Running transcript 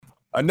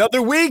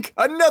Another week,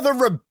 another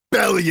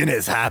rebellion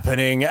is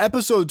happening.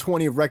 Episode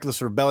 20 of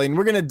Reckless Rebellion.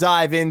 We're going to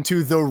dive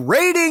into the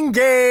rating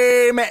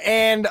game.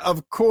 And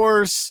of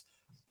course,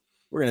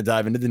 we're going to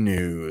dive into the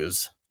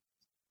news.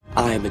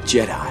 I am a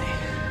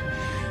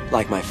Jedi,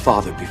 like my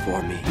father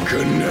before me.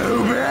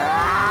 Kenobi!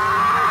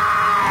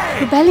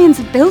 Rebellions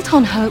are built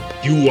on hope.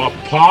 You are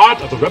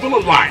part of the Rebel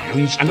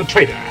Alliance and a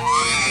traitor.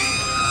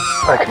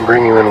 I can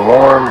bring you in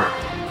warm,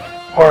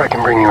 or I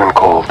can bring you in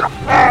cold.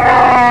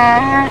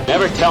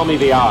 Never tell me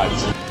the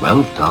odds.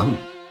 Well done.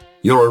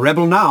 You're a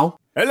rebel now.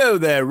 Hello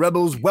there,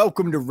 rebels.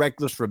 Welcome to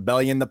Reckless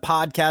Rebellion, the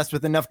podcast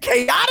with enough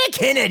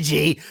chaotic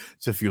energy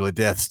to fuel a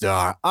Death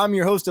Star. I'm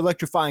your host,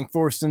 electrifying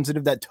force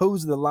sensitive that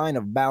toes the line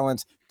of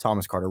balance,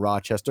 Thomas Carter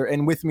Rochester,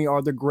 and with me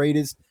are the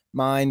greatest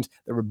minds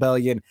the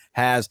Rebellion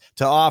has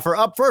to offer.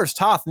 Up first,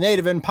 Hoth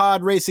native and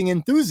pod racing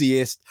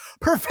enthusiast,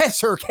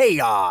 Professor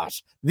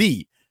Chaos,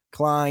 the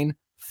Klein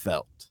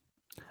Felt.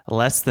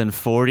 Less than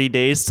 40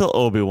 days till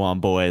Obi-Wan,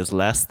 boys.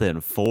 Less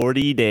than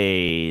 40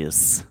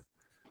 days.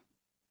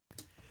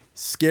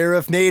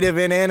 Scarif native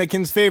and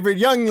Anakin's favorite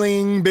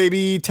youngling,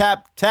 baby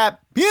tap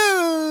tap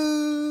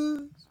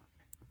pew.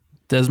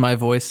 Does my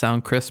voice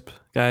sound crisp,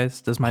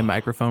 guys? Does my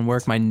microphone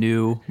work? My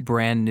new,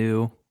 brand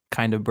new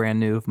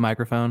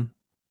microphone.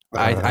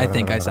 I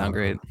think I sound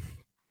great.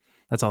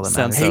 That's all that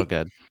matters. Sounds so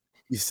good.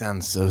 You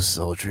sound so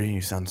sultry.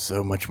 You sound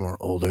so much more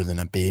older than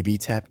a baby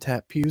tap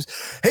tap pews.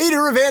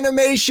 Hater of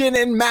animation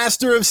and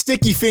master of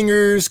sticky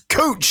fingers,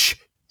 Coach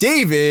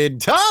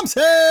David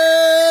Thompson.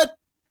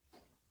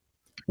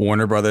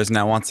 Warner Brothers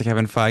now wants a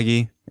Kevin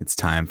Feige. It's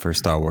time for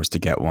Star Wars to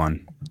get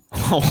one.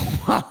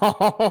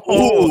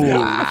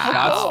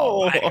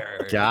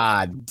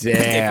 God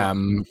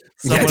damn.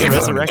 Someone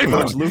resurrect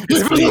George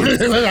Lucas, please.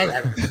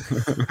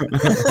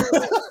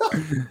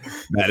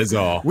 That is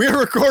all. We're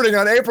recording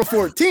on April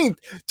 14th,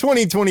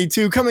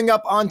 2022. Coming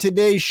up on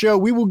today's show,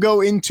 we will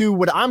go into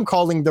what I'm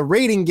calling the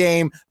rating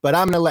game, but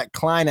I'm going to let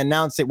Klein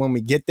announce it when we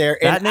get there.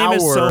 That name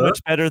is so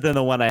much better than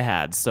the one I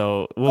had,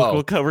 so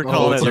we're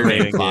calling it the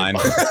rating game.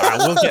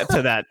 We'll get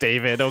to that,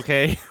 David,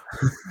 okay?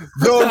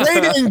 The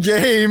rating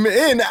game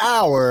in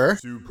our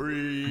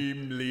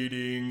supreme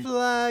leading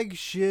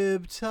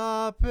flagship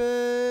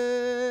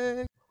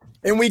topic.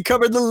 And we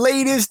covered the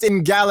latest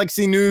in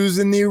galaxy news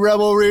in the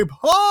Rebel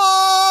Report.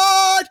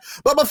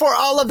 But before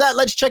all of that,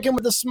 let's check in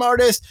with the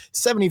smartest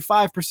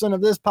 75%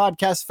 of this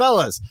podcast.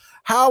 Fellas,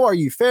 how are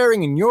you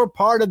faring in your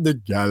part of the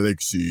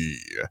galaxy?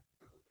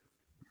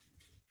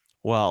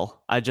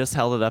 Well, I just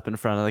held it up in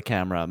front of the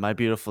camera. My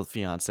beautiful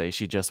fiance,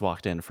 she just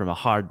walked in from a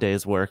hard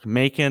day's work,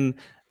 making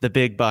the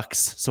big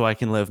bucks so I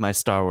can live my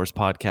Star Wars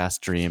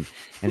podcast dream.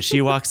 And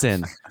she walks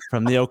in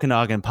from the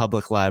Okanagan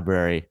Public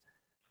Library.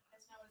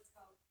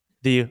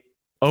 The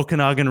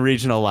Okanagan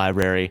Regional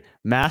Library,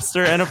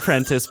 Master and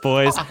Apprentice,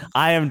 boys.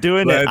 I am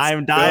doing it. I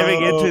am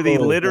diving into the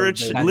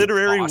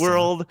literary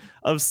world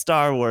of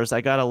Star Wars.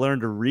 I got to learn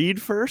to read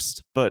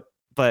first, but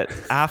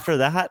after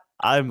that,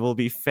 I will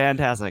be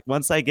fantastic.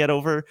 Once I get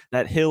over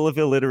that hill of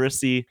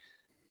illiteracy,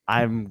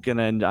 I'm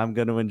gonna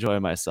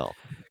enjoy myself.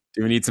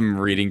 Do we need some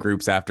reading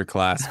groups after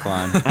class,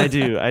 Klein? I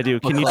do.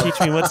 Can you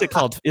teach me what's it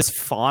called? Is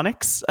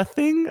phonics a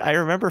thing? I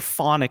remember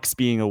phonics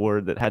being a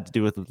word that had to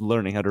do with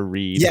learning how to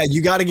read. Yeah,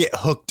 you got to get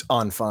hooked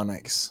on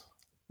phonics.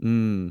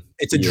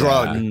 It's a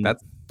drug.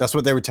 That's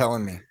what they were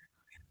telling me.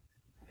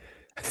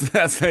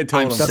 That's what I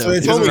told them. That's what they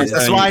told me.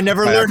 That's why I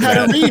never learned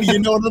how to read. You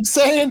know what I'm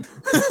saying?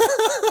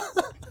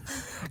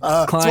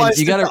 Klein,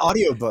 you got to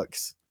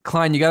audiobooks.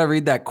 Klein, you got to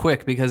read that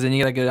quick because then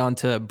you got to get on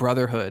to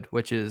Brotherhood,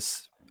 which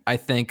is, I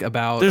think,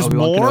 about there's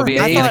Obi-Wan more.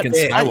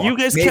 Kenobi, You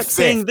guys kept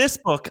saying this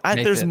book.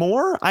 There's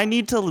more. I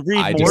need to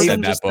read more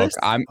than just book. This.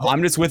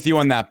 I'm just with you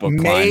on that book.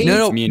 Klein.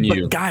 No, me and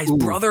you guys.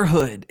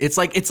 Brotherhood. It's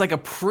like a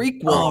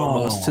prequel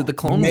almost to the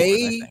Clone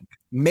Wars.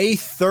 May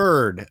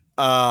 3rd.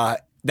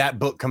 That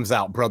book comes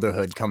out.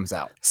 Brotherhood comes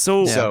out.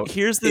 So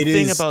here's the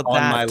thing about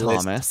that,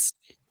 Thomas,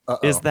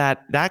 is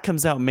that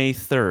comes out May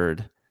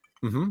 3rd.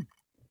 Mm-hmm.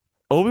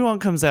 Obi-Wan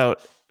comes out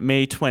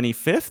May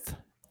 25th.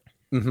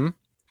 Mm-hmm.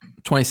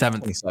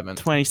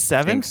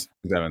 27th.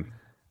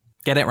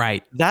 Get it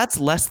right. That's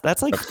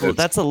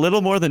a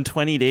little more than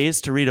 20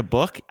 days to read a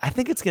book. I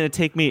think it's going to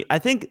take me. I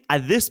think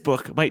this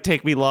book might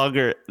take me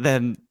longer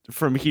than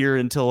from here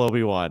until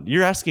Obi-Wan.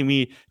 You're asking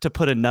me to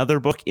put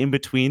another book in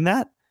between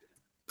that?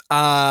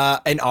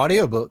 An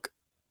audiobook.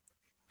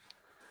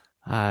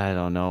 I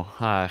don't know.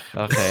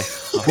 Okay.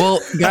 Well,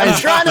 guys, I'm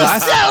trying to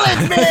sell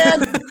it,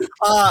 man.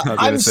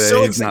 I'm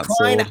so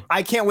excited.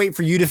 I can't wait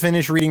for you to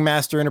finish reading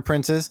Master and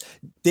Apprentice.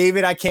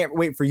 David, I can't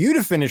wait for you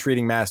to finish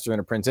reading Master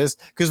and Apprentice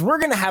because we're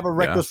going to have a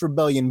Reckless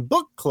Rebellion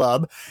book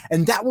club,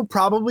 and that will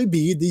probably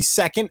be the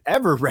second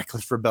ever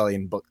Reckless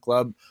Rebellion book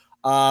club.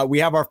 We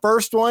have our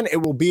first one. It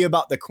will be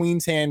about the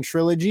Queen's Hand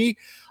trilogy.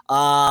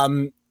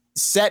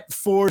 Set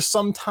for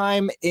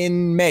sometime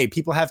in May.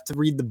 People have to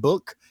read the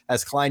book.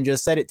 As Klein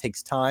just said, it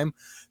takes time.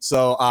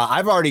 So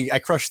I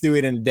crushed through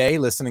it in a day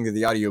listening to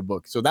the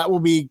audiobook. So that will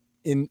be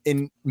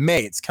in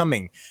May. It's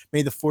coming.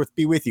 May the 4th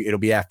be with you. It'll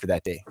be after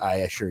that day. I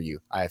assure you.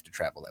 I have to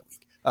travel that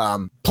week.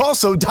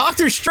 Also,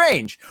 Doctor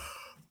Strange.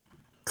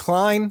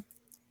 Klein,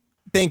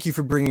 thank you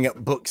for bringing up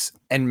books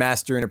and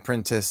Master and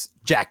Apprentice.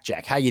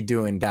 Jack, how you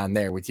doing down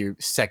there with your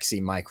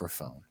sexy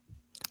microphone?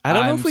 I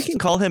don't know if we can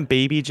call him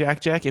Baby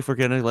Jack if we're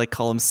gonna like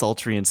call him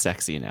sultry and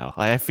sexy now.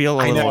 I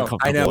feel a little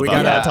uncomfortable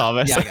about that,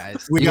 Thomas. Yeah,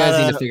 guys, you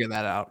guys need to figure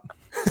that out.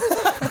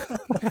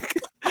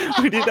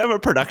 We need to have a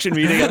production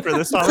meeting after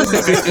this, Thomas. We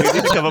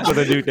need to come up with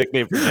a new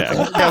nickname for Jack.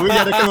 Yeah, we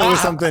got to come up with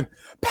something.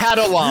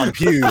 Padawan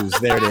Pews.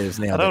 There it is.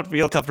 I don't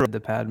feel comfortable.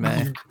 The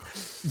Padme.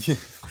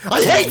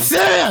 I hate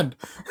sand.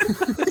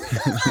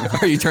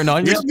 Are you turned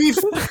on yet?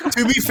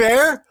 To be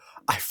fair,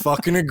 I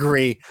fucking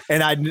agree,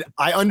 and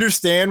I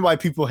understand why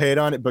people hate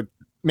on it, but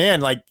man,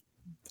 like,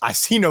 I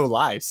see no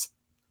lies.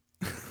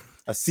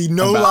 I see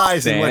no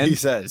lies in what he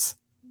says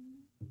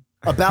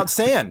about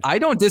sand. I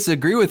don't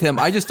disagree with him.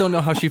 I just don't know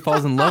how she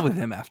falls in love with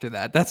him after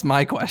that. That's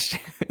my question.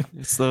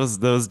 It's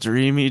those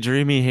dreamy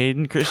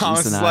Hayden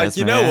Christensen eyes, like,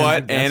 you know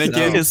what,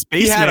 Anakin,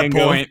 he had a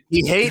point.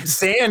 He hates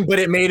sand, but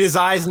it made his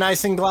eyes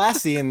nice and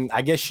glassy, and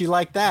I guess she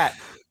liked that.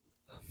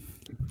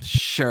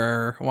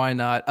 Sure, why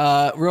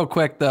not? Real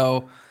quick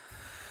though,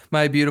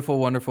 my beautiful,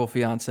 wonderful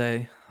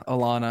fiance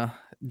Alana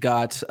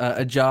got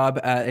a job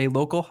at a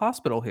local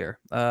hospital here,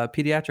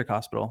 pediatric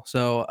hospital.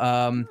 So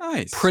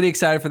nice. Pretty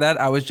excited for that.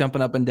 I was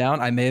jumping up and down.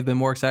 I may have been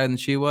more excited than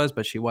she was,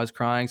 but she was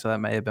crying, so that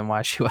may have been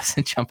why she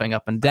wasn't jumping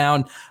up and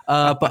down.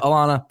 But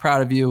Alana,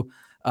 proud of you.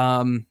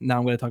 Now I'm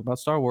going to talk about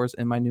Star Wars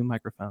in my new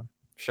microphone.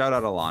 Shout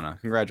out Alana.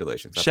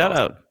 Congratulations. That's Shout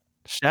awesome. out.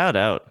 Shout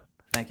out.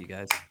 Thank you,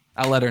 guys.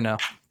 I'll let her know.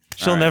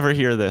 She'll never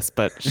hear this,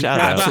 but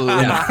shout out.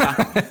 Absolutely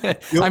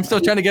not. I'm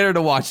still trying to get her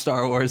to watch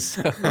Star Wars.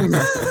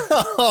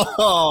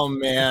 Oh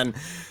man.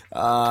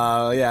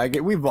 Yeah,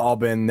 we've all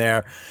been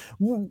there.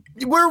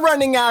 We're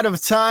running out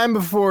of time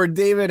before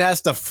David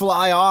has to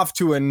fly off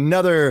to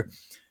another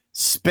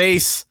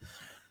space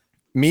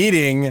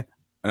meeting.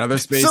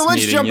 So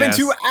let's jump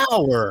into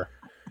our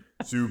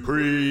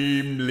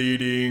Supreme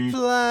Leading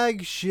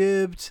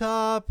flagship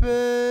topic.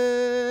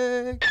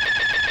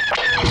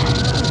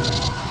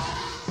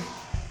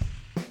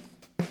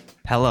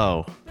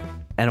 Hello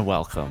and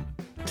welcome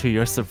to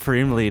your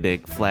Supreme Leading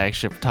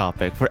flagship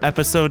topic for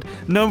episode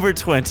number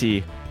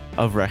 20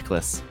 of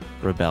Reckless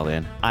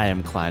Rebellion. I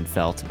am Klein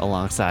Felt,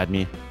 alongside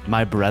me,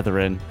 my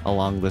brethren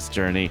along this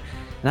journey,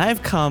 and I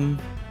have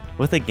come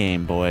with a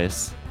game,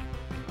 boys.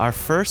 Our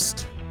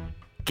first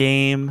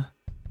game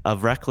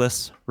of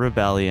Reckless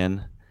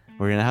Rebellion.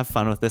 We're gonna have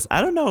fun with this. I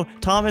don't know,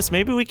 Thomas.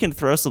 Maybe we can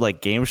throw some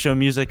like game show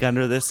music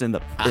under this in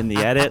the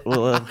edit.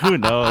 Well, who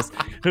knows?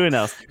 Who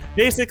knows?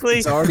 Basically,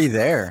 it's already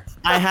there.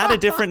 I had a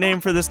different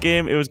name for this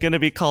game. It was gonna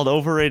be called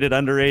Overrated,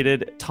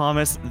 Underrated.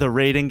 Thomas, the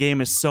rating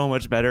game is so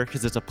much better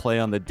because it's a play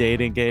on the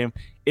dating game.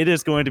 It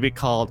is going to be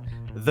called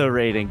the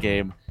rating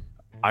game.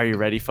 Are you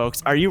ready,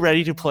 folks? Are you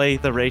ready to play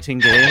the rating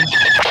game?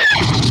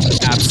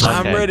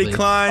 I'm ready,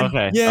 Klein.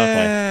 Okay.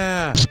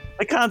 Yeah. Okay.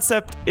 The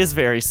concept is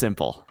very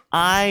simple.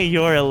 I,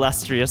 your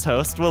illustrious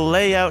host, will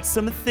lay out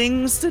some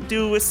things to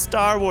do with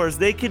Star Wars.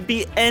 They could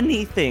be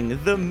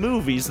anything. The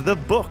movies, the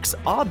books,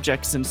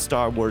 objects in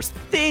Star Wars,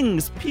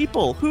 things,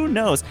 people, who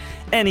knows,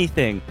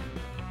 anything.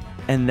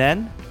 And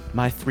then,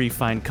 my three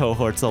fine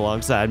cohorts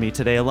alongside me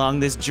today along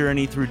this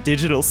journey through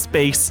digital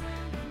space,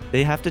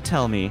 they have to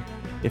tell me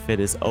if it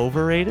is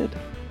overrated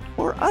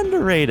or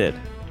underrated.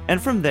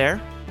 And from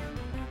there,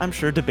 I'm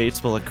sure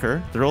debates will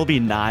occur. There will be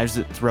knives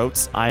at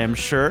throats, I am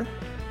sure.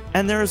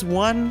 And there is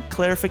one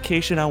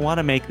clarification I want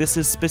to make. This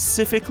is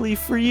specifically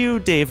for you,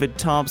 David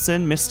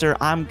Thompson, Mr.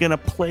 I'm going to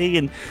play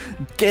and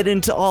get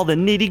into all the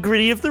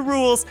nitty-gritty of the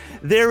rules.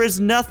 There is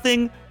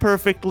nothing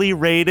perfectly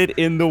rated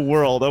in the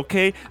world,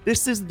 okay?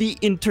 This is the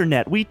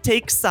internet. We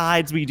take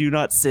sides. We do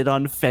not sit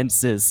on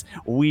fences.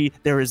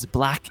 There is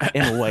black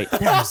and white.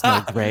 There is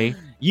no gray.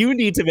 You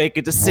need to make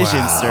a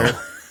decision, sir.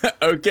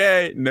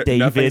 Okay. David.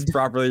 Nothing's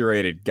properly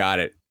rated. Got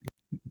it.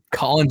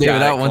 Calling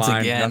David out once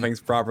again. Nothing's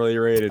properly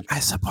rated. I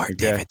support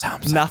David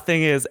Thompson.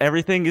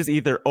 Everything is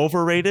either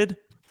overrated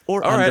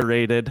or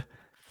underrated.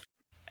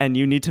 And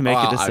you need to make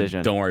a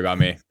decision. Don't worry about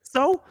me.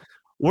 So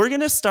we're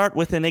going to start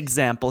with an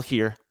example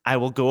here. I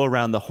will go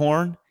around the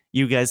horn.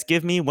 You guys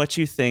give me what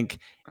you think.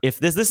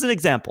 If this is an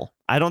example,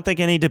 I don't think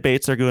any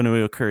debates are going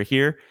to occur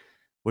here.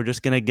 We're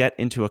just going to get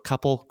into a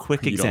couple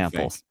quick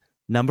examples.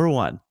 Number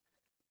one,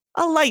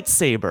 a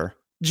lightsaber.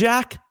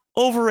 Jack,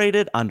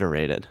 overrated,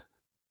 underrated?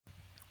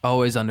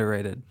 Always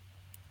underrated.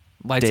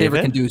 Lightsaber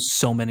David? can do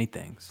so many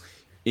things.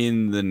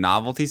 In the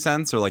novelty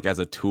sense or like as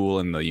a tool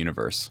in the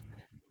universe?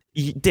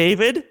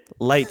 David,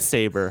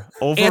 lightsaber.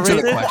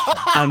 Overrated,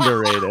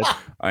 underrated?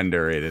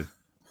 Underrated.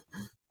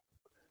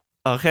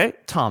 Okay,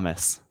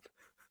 Thomas.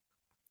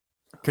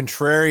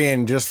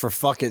 Contrarian, just for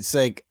fuck its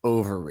sake,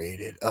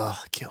 overrated. Ugh,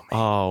 kill me.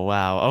 Oh,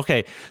 wow.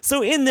 Okay,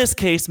 so in this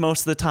case, most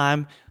of the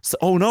time,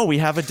 oh no, we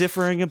have a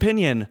differing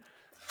opinion.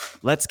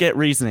 Let's get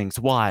reasonings.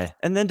 Why?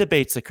 And then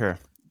debates occur.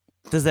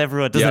 Does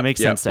that make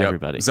sense to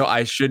everybody? So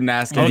I shouldn't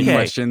ask any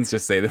questions.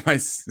 Just say that my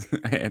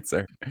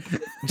answer.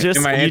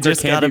 Just my answer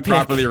can't be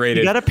properly rated.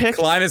 You gotta pick.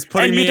 Klein is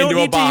putting me into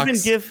a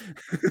box.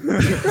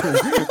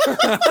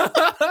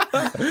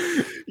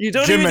 You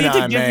don't even need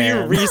to give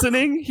your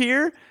reasoning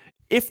here.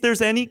 if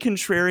there's any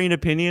contrarian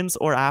opinions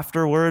or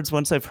afterwards,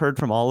 once I've heard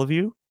from all of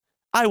you,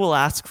 I will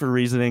ask for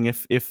reasoning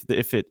if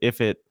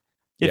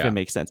it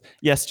makes sense.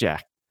 Yes,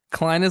 Jack.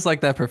 Klein is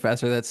like that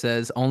professor that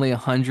says only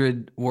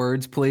 100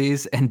 words,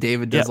 please. And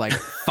David does like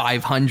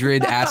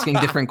 500, asking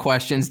different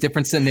questions,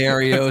 different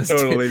scenarios,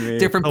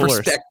 different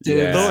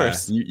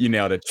perspectives. Yeah. You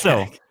nailed it.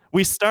 So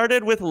we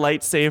started with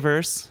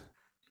lightsabers.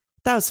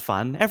 That was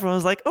fun. Everyone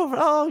was like,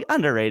 oh,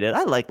 underrated.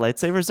 I like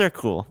lightsabers. They're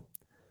cool.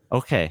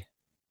 Okay.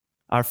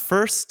 Our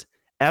first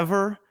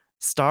ever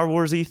Star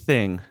Wars-y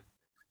thing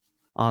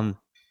on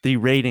the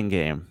rating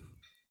game.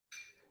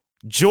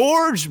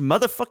 George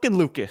motherfucking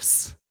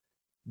Lucas.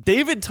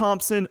 David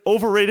Thompson,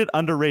 overrated,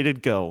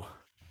 underrated, go.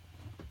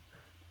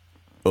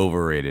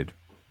 Overrated.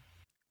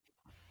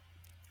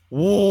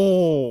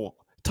 Whoa.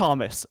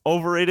 Thomas,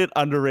 overrated,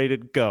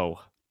 underrated, go.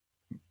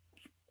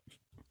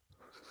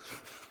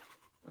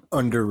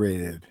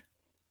 Underrated.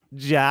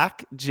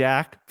 Jack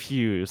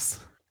Hughes.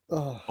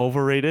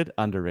 Overrated,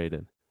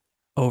 underrated.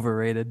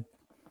 Overrated.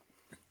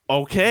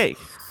 Okay.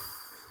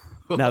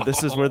 Now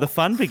this is where the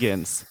fun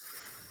begins.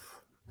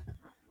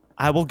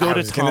 I will go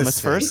to Thomas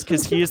first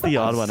because he is the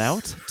odd one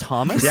out.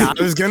 Thomas? Yeah,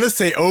 I was going to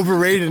say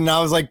overrated, and I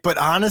was like, but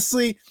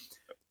honestly,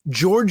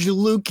 George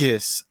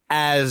Lucas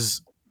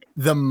as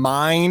the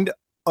mind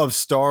of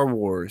Star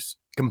Wars,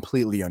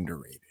 completely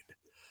underrated.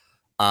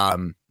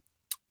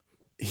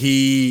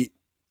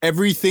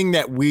 Everything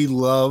that we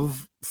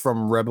love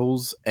from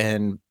Rebels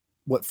and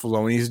what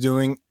Filoni's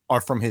doing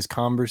are from his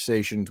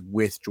conversations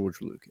with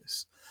George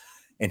Lucas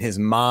and his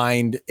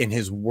mind and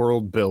his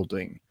world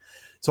building.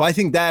 So I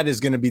think that is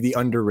going to be the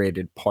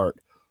underrated part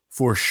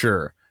for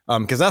sure.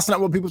 Because that's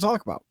not what people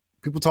talk about.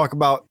 People talk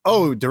about,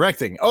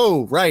 directing,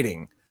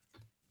 writing,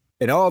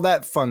 and all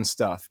that fun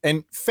stuff.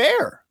 And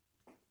fair,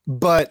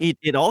 but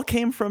it all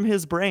came from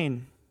his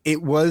brain.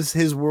 It was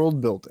his world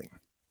building.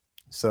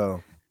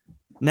 So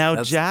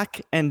now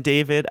Jack and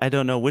David, I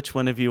don't know which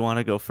one of you want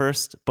to go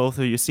first. Both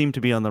of you seem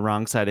to be on the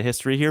wrong side of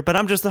history here, but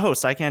I'm just the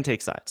host. I can't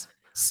take sides.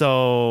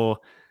 So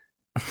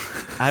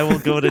I will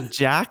go to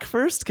Jack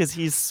first because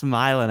he's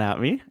smiling at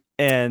me.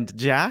 And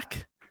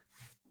Jack,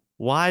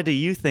 why do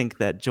you think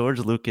that George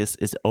Lucas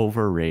is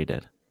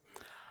overrated?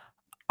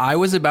 I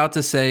was about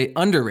to say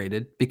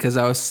underrated because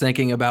I was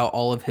thinking about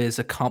all of his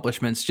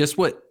accomplishments, just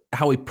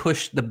how he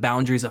pushed the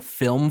boundaries of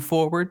film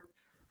forward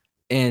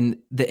and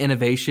the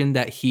innovation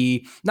that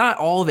not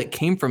all of it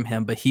came from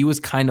him, but he was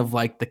kind of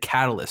like the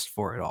catalyst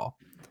for it all.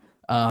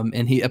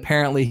 And he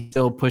apparently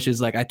still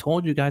pushes, like, I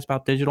told you guys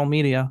about digital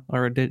media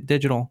or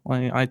digital.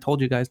 I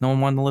told you guys, no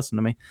one wanted to listen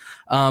to me.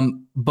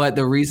 But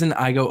the reason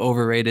I go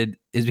overrated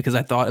is because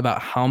I thought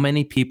about how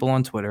many people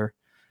on Twitter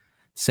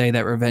say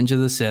that Revenge of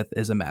the Sith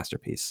is a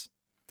masterpiece.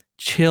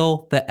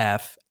 Chill the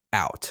F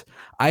out.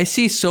 I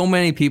see so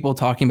many people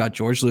talking about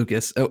George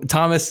Lucas.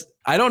 Thomas,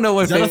 I don't know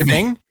what is that a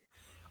thing?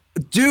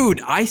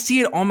 Dude, I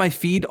see it on my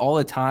feed all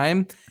the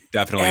time.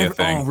 Definitely a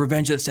thing.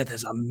 Revenge of the Sith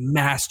is a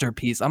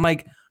masterpiece. I'm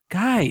like,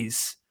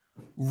 guys,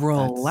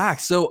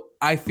 relax. So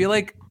I feel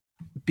like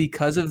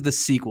because of the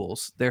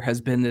sequels, there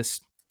has been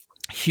this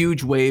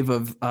huge wave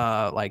of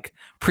like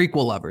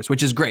prequel lovers,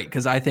 which is great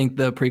because I think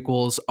the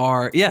prequels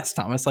are, yes,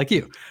 Thomas, like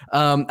you.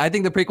 I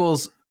think the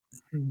prequels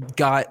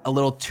got a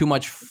little too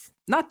much,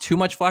 not too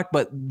much flack,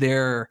 but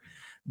the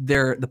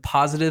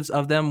positives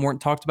of them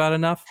weren't talked about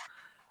enough.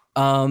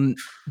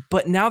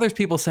 But now there's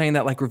people saying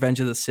that like Revenge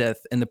of the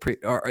Sith and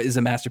is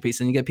a masterpiece,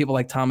 and you get people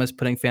like Thomas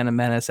putting Phantom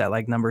Menace at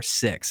like number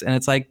 6, and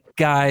it's like,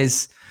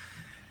 guys,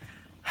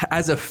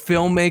 as a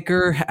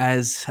filmmaker,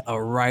 as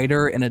a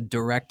writer and a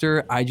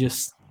director, I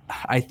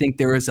think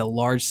there is a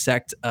large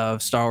sect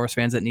of Star Wars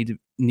fans that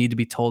need to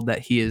be told that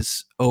he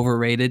is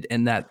overrated,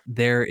 and that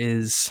there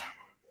is,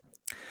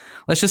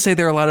 let's just say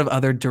there are a lot of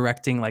other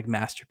directing like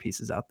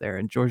masterpieces out there,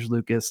 and George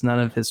Lucas, none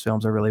of his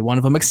films are really one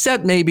of them,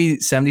 except maybe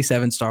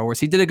 77 Star Wars.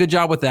 He did a good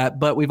job with that,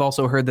 but we've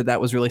also heard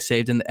that was really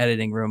saved in the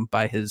editing room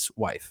by his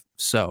wife.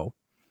 So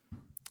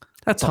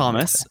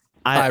Thomas,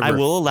 I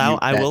will allow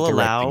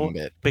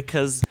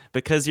because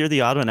you're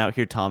the odd one out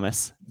here,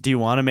 Thomas. Do you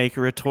want to make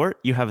a retort?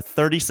 You have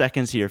 30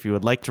 seconds here if you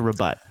would like to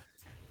rebut.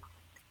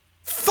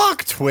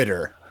 Fuck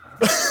Twitter.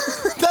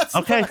 That's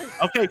okay.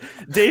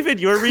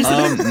 David, your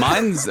reason?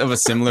 Mine's of a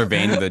similar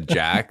vein to the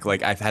Jack.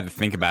 Like, I've had to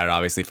think about it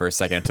obviously for a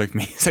second. It took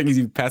me a second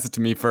to pass it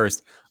to me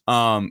first.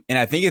 And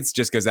I think it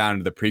just goes down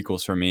to the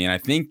prequels for me. And I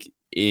think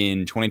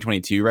in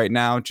 2022 right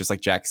now, just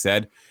like Jack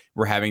said,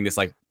 we're having this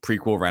like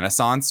prequel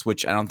renaissance,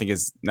 which I don't think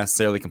is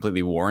necessarily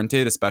completely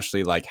warranted,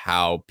 especially like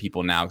how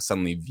people now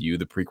suddenly view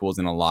the prequels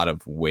in a lot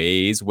of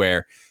ways,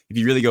 where if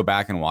you really go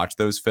back and watch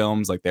those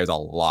films, like there's a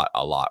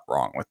lot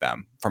wrong with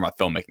them from a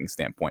filmmaking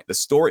standpoint. The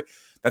story,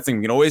 that's the thing,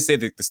 we can always say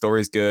that the story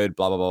is good,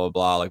 blah, blah, blah, blah,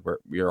 blah. Like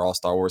we're all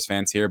Star Wars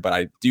fans here, but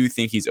I do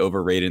think he's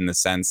overrated in the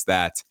sense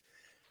that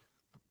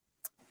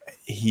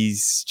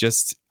he's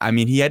just, I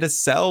mean, he had to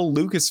sell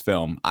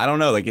Lucasfilm. I don't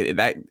know, like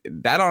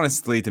that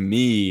honestly, to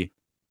me,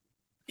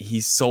 he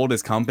sold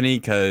his company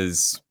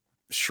because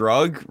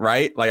shrug,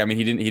 right? Like, I mean,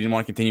 he didn't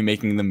want to continue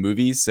making the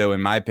movies. So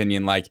in my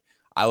opinion, like,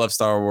 I love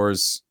Star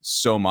Wars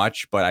so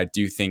much, but I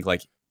do think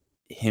like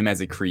him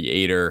as a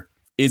creator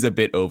is a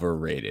bit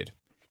overrated.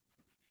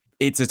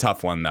 It's a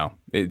tough one though.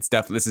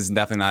 This is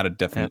definitely not a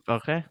definitive.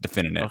 Okay.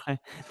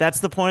 That's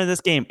the point of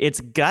this game.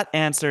 It's gut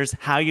answers.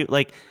 How you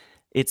like.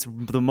 It's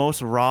the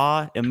most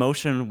raw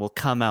emotion will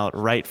come out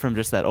right from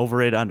just that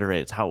overrated,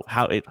 underrated. It's how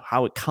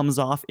it comes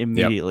off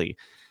immediately. Yep.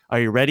 Are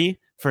you ready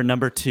for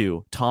number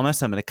 2?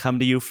 Thomas, I'm going to come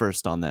to you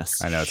first on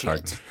this. I know it's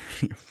hard.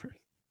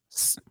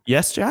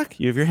 Yes,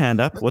 Jack, you have your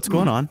hand up. What's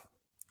going on?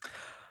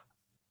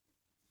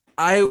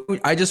 I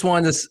just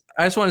wanted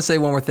to say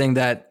one more thing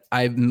that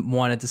I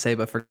wanted to say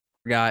but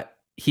forgot.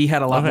 He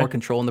had a lot more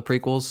control in the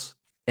prequels,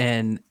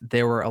 and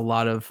there were a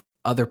lot of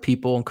other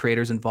people and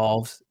creators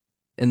involved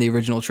in the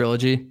original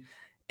trilogy.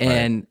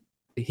 And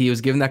he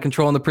was given that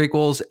control in the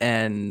prequels,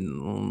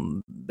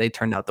 and they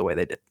turned out the way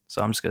they did.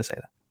 So I'm just going to say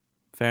that.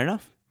 Fair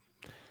enough.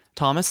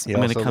 Thomas, I'm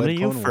going to come to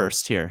you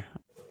first here.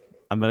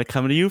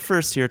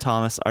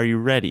 Thomas. Are you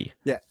ready?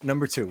 Yeah,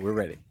 number 2. We're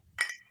ready.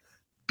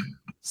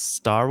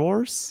 Star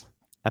Wars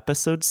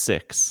Episode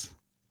 6,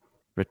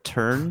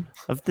 Return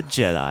of the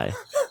Jedi.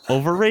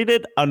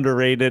 Overrated,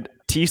 underrated,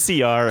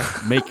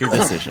 TCR, make your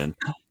decision.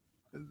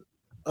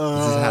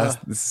 This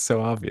is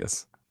so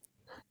obvious.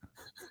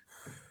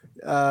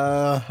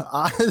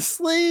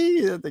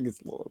 Honestly, I think it's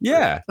a little.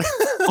 Yeah. It's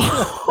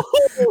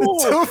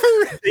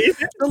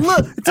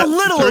a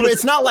little.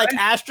 It's not like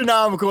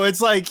astronomical. It's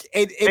like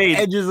it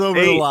edges over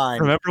the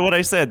line. Remember what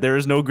I said? There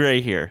is no gray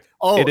here.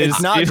 Oh,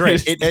 it's not gray.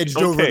 It edged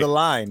over the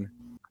line.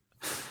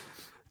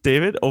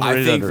 David,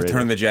 overrated, I think underrated.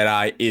 Return of the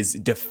Jedi is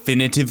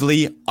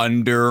definitively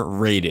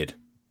underrated.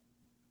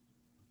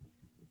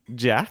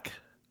 Jack?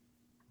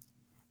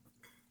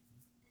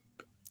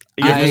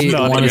 I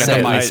want to say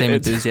it with the same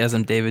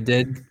enthusiasm David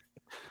did.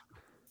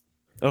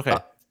 Okay.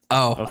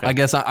 Okay.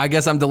 I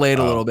guess I'm delayed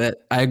a little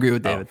bit. I agree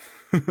with David.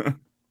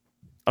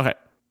 Okay.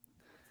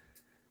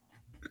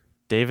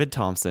 David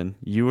Thompson,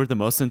 you were the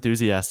most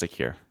enthusiastic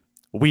here.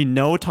 We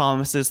know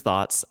Thomas's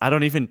thoughts. I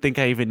don't even think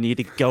I even need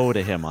to go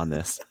to him on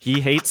this.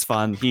 He hates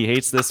fun. He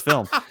hates this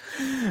film.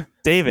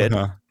 David,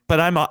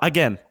 but I'm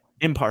again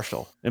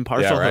impartial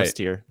host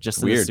here,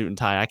 just in the suit and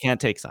tie. I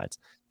can't take sides.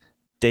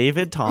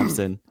 David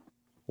Thompson,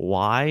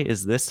 why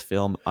is this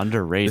film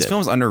underrated? This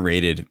film's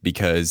underrated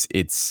because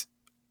it's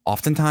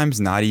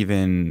oftentimes not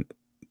even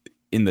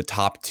in the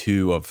top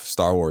 2 of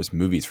Star Wars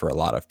movies for a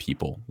lot of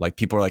people. Like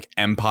people are like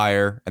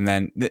Empire, and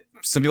then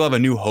some people have A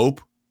New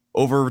Hope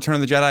over Return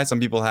of the Jedi.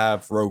 Some people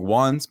have Rogue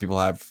One. Some people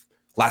have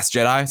Last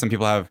Jedi. Some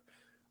people have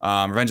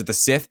Revenge of the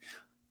Sith.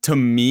 To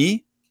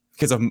me,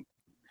 because of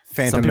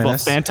Phantom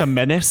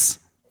Menace.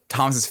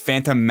 Thomas's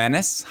Phantom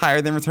Menace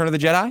higher than Return of the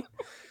Jedi.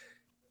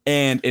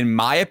 And in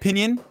my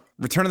opinion,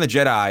 Return of the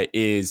Jedi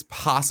is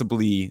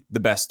possibly the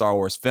best Star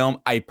Wars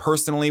film. I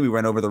personally, we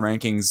went over the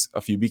rankings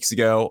a few weeks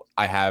ago.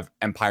 I have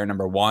Empire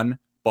number 1,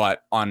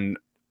 but on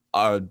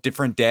a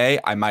different day,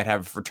 I might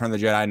have Return of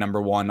the Jedi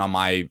number 1 on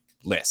my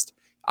list.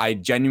 I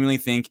genuinely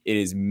think it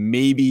is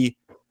maybe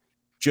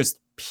just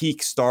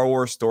peak Star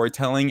Wars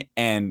storytelling,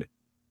 and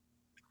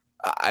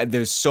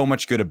there's so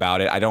much good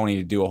about it. I don't need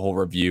to do a whole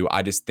review.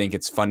 I just think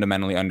it's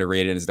fundamentally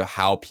underrated as to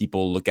how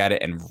people look at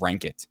it and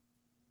rank it.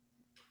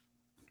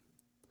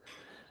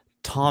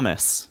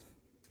 Thomas,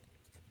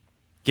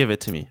 give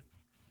it to me.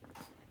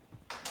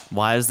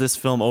 Why is this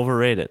film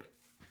overrated?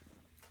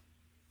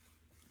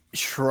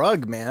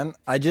 Shrug, man.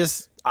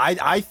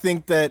 I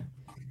think that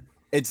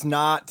it's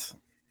not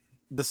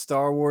the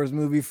Star Wars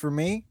movie for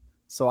me,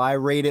 so I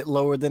rate it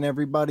lower than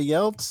everybody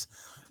else.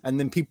 And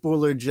then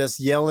people are just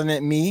yelling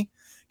at me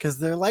because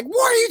they're like,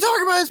 "What are you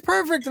talking about? It's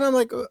perfect." And I'm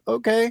like,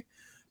 "Okay."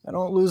 I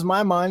don't lose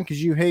my mind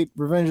because you hate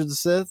Revenge of the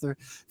Sith or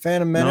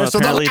Phantom Menace. So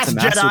The Last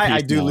Jedi,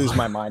 I do lose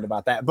my mind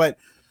about that. But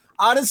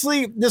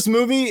honestly, this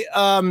movie,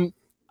 to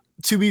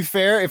be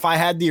fair, if I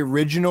had the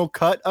original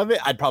cut of it,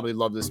 I'd probably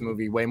love this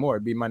movie way more.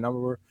 It'd be my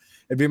number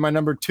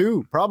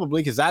 2,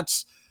 probably, because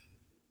that's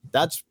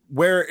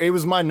where it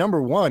was my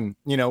number 1.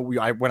 You know,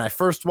 when I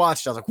first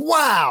watched, I was like,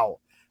 wow.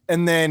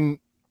 And then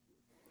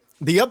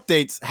the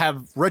updates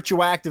have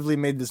retroactively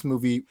made this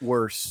movie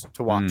worse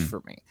to watch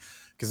for me.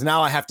 Because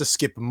now I have to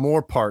skip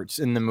more parts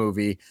in the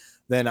movie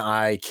than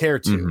I care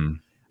to. Mm-hmm.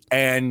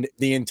 And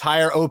the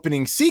entire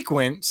opening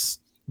sequence,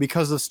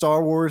 because of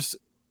Star Wars,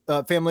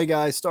 Family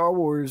Guy, Star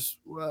Wars,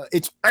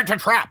 it's a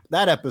trap,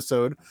 that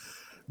episode.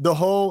 The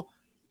whole,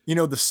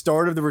 the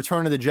start of the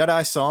Return of the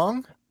Jedi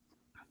song,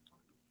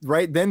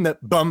 right? Then the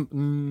bump,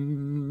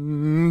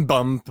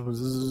 bump,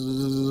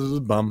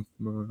 bump,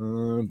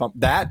 bump.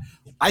 That,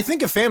 I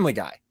think of Family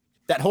Guy.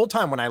 That whole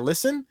time when I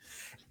listen,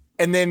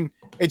 and then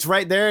it's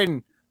right there,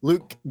 and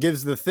Luke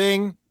gives the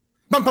thing.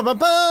 Bum, bum, bum,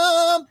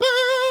 bum,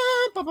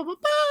 bum, bum, bum, bum.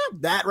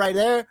 That right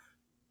there.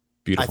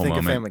 Beautiful I think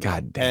moment. Of Family Guy.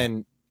 God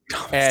damn.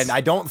 And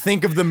I don't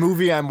think of the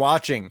movie I'm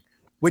watching,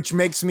 which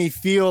makes me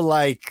feel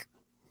like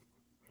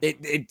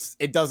it's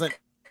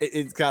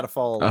got to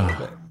fall a little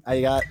bit.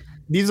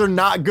 These are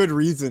not good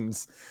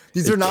reasons.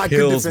 These are not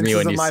good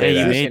defenses of my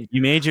position.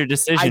 You made your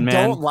decision, man.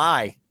 I don't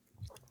lie,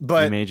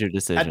 but you made your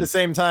decision. At the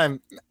same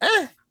time,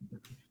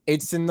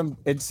 it's in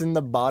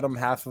the bottom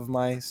half of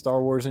my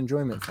Star Wars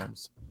enjoyment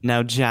films.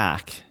 Now,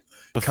 Jack,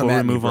 before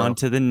we move on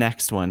to the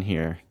next one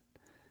here,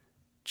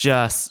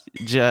 just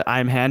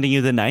I'm handing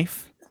you the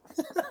knife.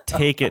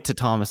 Take it to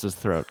Thomas's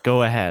throat.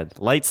 Go ahead.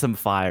 Light some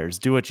fires.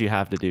 Do what you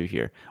have to do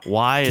here.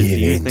 Why do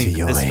you think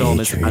this film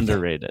is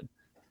underrated?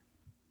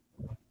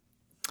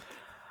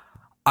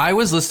 I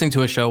was listening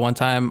to a show one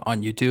time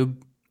on YouTube,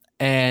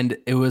 and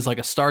it was like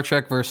a Star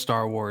Trek versus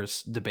Star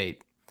Wars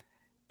debate.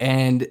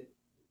 And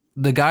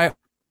the guy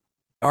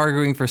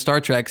arguing for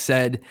Star Trek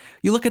said,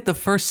 you look at the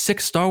first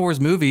 6 Star Wars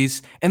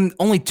movies, and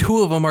only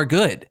 2 of them are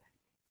good.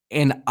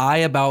 And I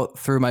about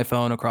threw my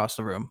phone across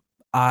the room.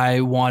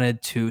 I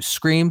wanted to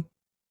scream.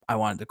 I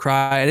wanted to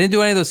cry. I didn't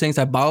do any of those things.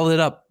 I bottled it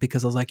up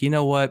because I was like, you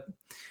know what?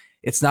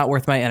 It's not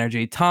worth my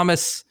energy.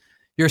 Thomas,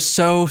 you're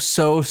so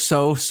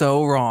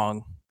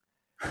wrong.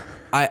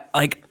 I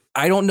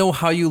don't know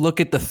how you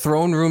look at the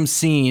throne room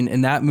scene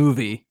in that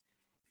movie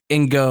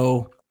and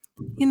go,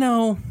 you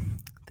know,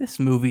 this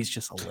movie's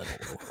just a little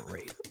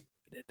overrated.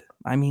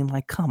 I mean,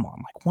 like, come on,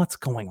 like, what's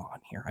going on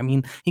here? I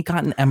mean, he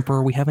got an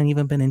emperor. We haven't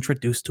even been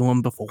introduced to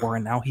him before,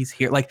 and now he's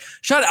here. Like,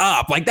 shut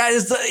up. Like,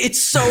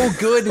 it's so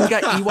good. And we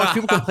got Ewoks.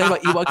 People complain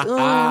about Ewoks.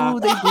 Oh,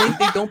 they blink.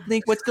 They don't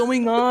blink. What's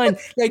going on?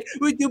 Like,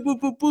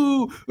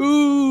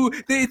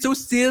 it's so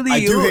silly. I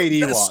do hate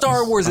Ewoks.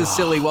 Star Wars is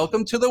silly.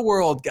 Welcome to the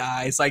world,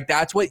 guys. Like,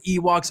 that's what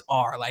Ewoks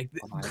are. Like,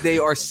 they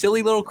are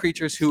silly little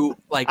creatures who,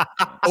 like,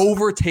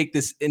 overtake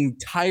this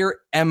entire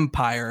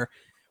empire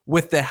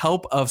with the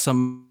help of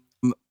some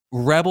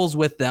rebels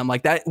with them.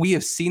 Like that, we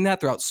have seen that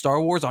throughout Star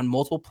Wars on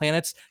multiple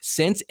planets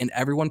since, and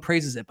everyone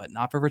praises it, but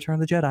not for Return of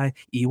the Jedi.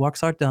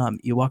 Ewoks are dumb.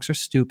 Ewoks are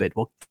stupid.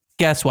 Well,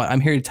 guess what?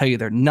 I'm here to tell you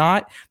they're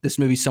not. This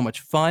movie's so much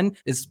fun.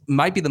 This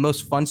might be the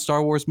most fun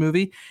Star Wars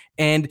movie,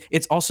 and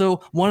it's also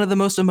one of the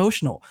most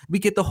emotional. We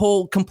get the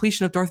whole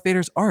completion of Darth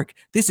Vader's arc.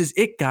 This is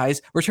it,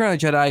 guys. Return of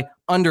the Jedi,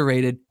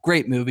 underrated,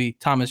 great movie.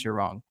 Thomas, you're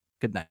wrong.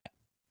 Good night.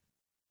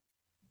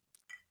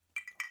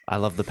 I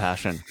love the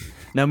passion.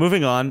 Now,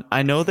 moving on,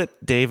 I know that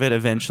David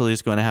eventually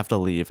is going to have to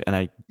leave, and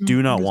I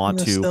do not want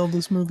to sell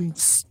this movie.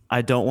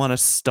 I don't want to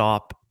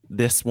stop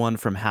this one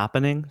from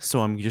happening, so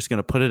I'm just going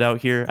to put it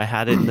out here. I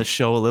had it in the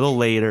show a little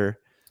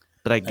later,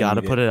 but I got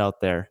to put it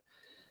out there.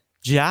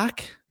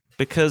 Jack,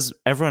 because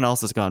everyone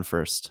else has gone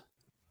first.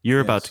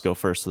 You're about to go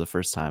first for the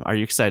first time. Are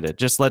you excited?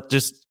 Just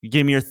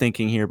give me your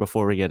thinking here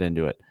before we get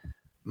into it.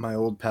 My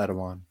old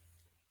Padawan.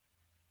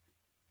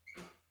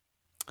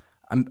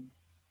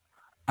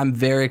 I'm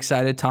very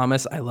excited,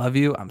 Thomas. I love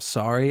you. I'm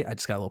sorry. I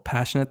just got a little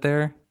passionate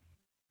there.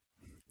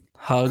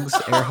 Hugs,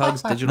 air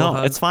hugs, digital hugs.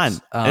 No, it's fine.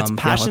 It's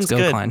passion's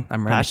good. Klein.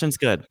 I'm ready. Passion's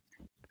good.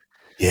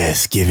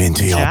 Yes, give in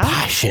to your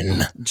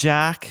passion.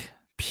 Jack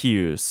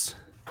Hughes.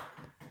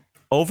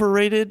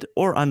 Overrated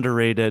or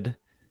underrated?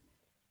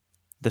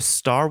 The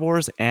Star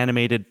Wars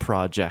animated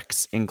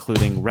projects,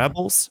 including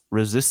Rebels,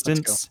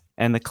 Resistance,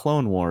 and the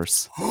Clone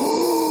Wars.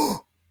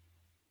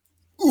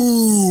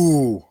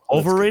 Ooh.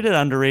 Overrated,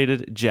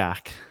 underrated,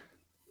 Jack.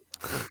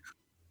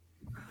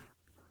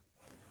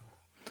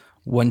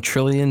 1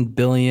 trillion,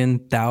 billion,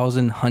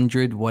 thousand,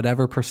 hundred,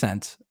 whatever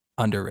percent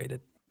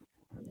underrated.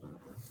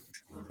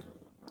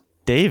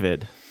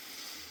 David.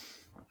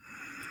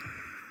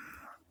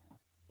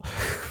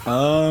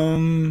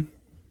 That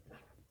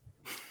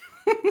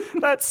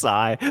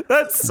sigh,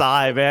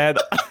 man.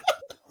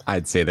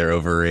 I'd say they're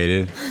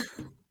overrated.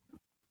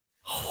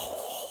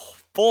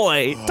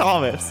 Boy,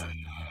 Thomas.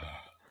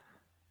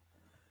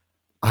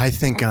 I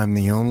think I'm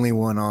the only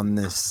one on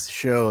this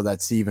show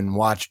that's even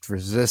watched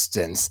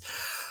Resistance.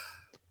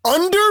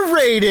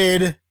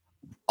 Underrated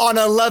on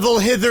a level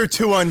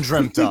hitherto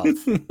undreamt of.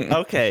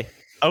 Okay.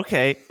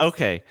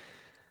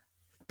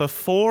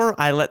 Before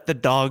I let the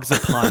dogs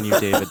upon you,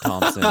 David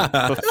Thompson,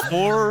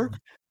 before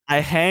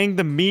I hang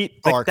the meat,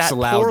 like that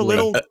poor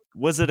little,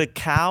 was it a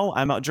cow?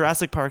 I'm out.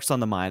 Jurassic Park's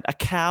on the mind. A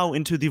cow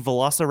into the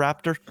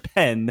Velociraptor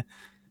pen.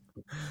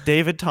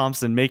 David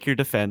Thompson, make your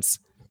defense.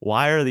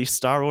 Why are these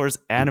Star Wars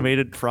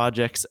animated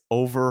projects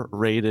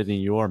overrated in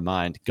your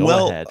mind?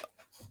 Go ahead.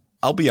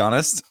 I'll be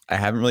honest. I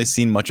haven't really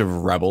seen much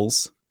of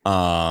Rebels.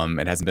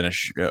 It hasn't been a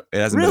show. It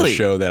hasn't been a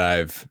show that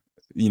I've,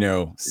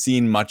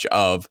 seen much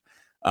of.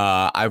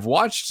 I've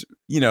watched.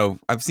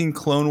 I've seen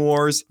Clone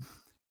Wars.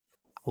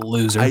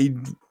 Loser.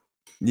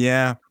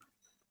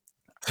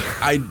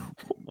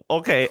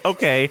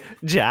 Okay,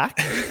 Jack.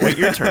 Wait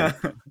your turn.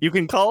 You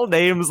can call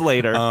names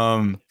later.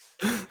 I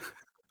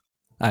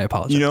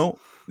apologize.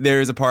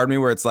 There's a part of me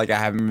where it's like I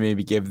haven't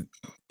maybe give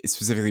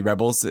specifically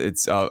Rebels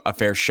it's a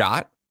fair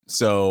shot.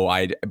 So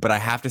but I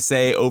have to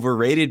say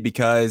overrated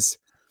because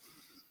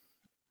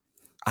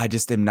I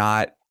just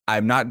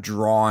I'm not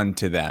drawn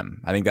to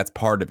them. I think that's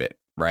part of it,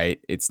 right?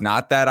 It's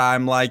not that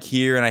I'm like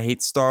here and I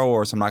hate Star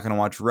Wars. I'm not going to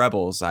watch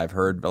Rebels. I've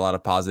heard a lot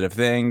of positive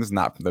things,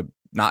 not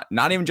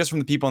even just from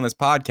the people on this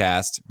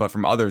podcast, but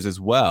from others as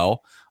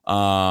well.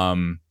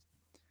 To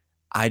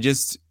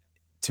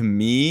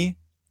me,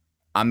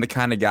 I'm the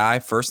kind of guy,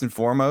 first and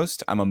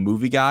foremost, I'm a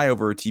movie guy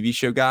over a TV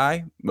show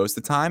guy most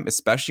of the time,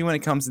 especially when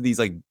it comes to these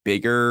like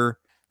bigger,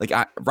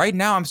 right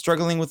now I'm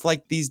struggling with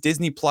like these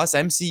Disney Plus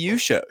MCU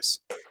shows.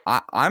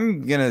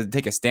 I'm gonna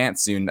take a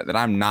stance soon that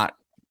I'm not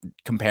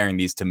comparing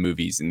these to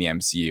movies in the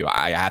MCU.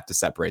 I have to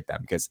separate them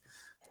because,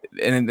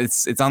 and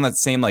it's on that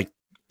same like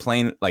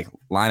plain like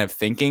line of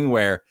thinking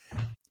where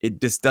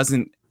it just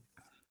doesn't.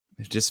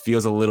 It just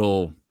feels a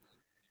little,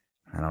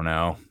 I don't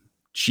know,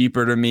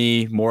 cheaper to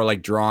me, more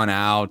like drawn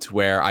out,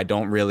 where I'm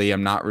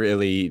not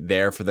really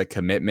there for the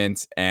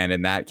commitment. And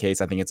in that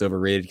case, I think it's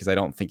overrated because I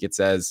don't think it's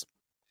as,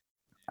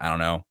 I don't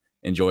know,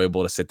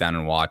 enjoyable to sit down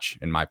and watch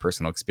in my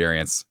personal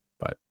experience.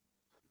 But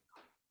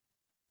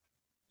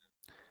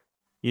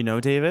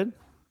David,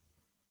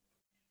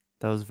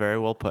 that was very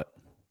well put.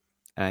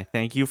 And I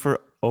thank you for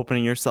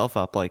opening yourself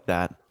up like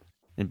that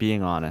and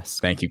being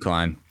honest. Thank you,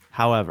 Klein.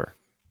 However,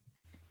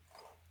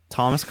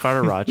 Thomas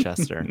Carter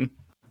Rochester,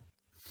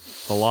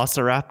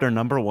 Velociraptor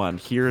number 1.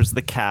 Here's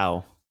the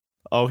cow.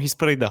 Oh, he's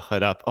putting the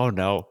hood up. Oh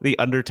no, the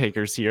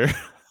Undertaker's here.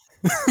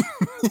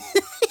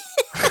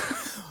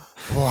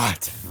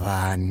 What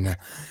fun.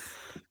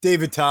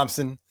 David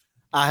Thompson,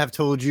 I have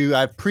told you,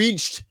 I've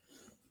preached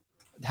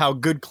how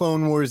good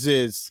Clone Wars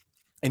is,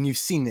 and you've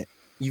seen it.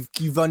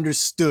 You've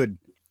understood.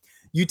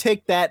 You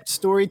take that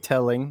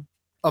storytelling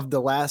of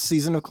the last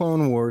season of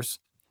Clone Wars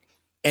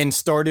and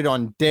started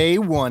on day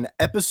 1,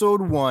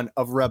 episode 1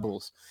 of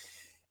Rebels.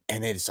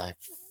 And it's a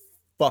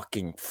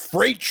fucking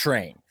freight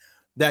train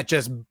that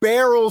just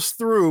barrels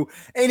through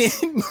and it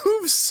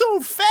moves so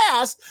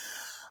fast.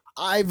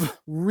 I've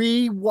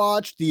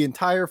rewatched the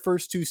entire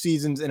first 2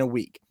 seasons in a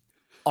week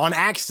on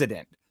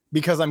accident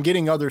because I'm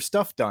getting other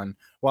stuff done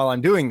while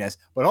I'm doing this.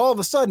 But all of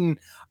a sudden,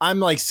 I'm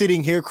like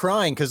sitting here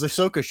crying because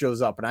Ahsoka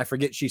shows up and I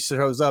forget she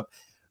shows up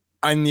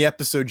on the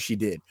episode she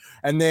did.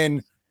 And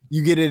then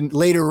you get in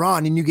later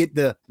on and you get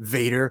the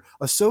Vader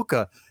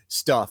Ahsoka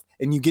stuff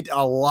and you get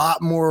a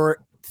lot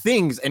more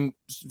things and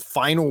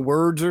final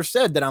words are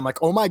said that I'm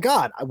like, oh my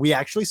God, we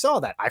actually saw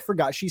that. I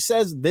forgot she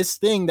says this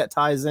thing that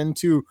ties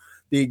into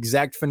the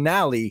exact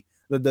finale,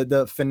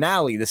 the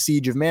finale, the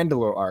Siege of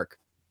Mandalore arc.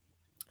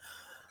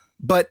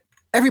 But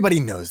everybody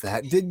knows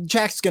that.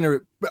 Jack's going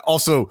to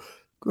also,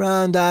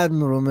 Grand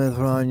Admiral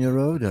Mithron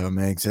Yorodo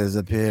makes his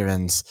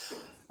appearance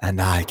and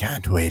I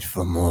can't wait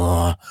for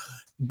more.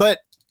 But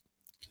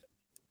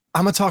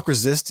I'm going to talk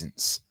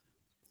Resistance.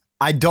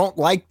 I don't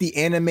like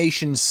the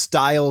animation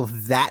style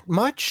that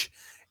much.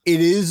 It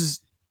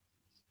is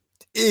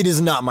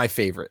not my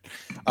favorite.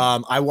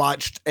 I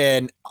watched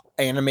an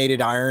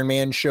animated Iron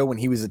Man show when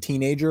he was a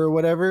teenager or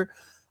whatever,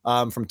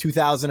 from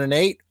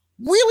 2008.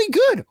 Really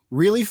good,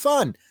 really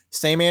fun.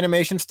 Same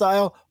animation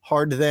style,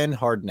 hard then,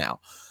 hard now.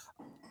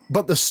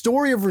 But the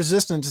story of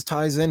Resistance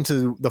ties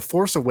into The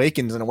Force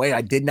Awakens in a way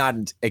I did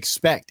not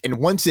expect. And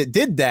once it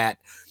did that,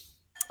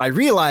 I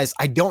realized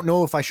I don't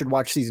know if I should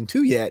watch season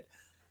 2 yet,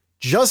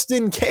 just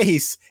in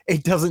case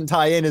it doesn't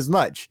tie in as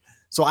much.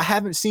 So I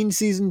haven't seen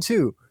season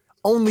 2,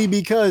 only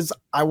because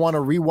I want to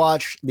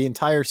rewatch the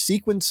entire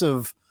sequence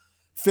of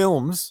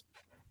films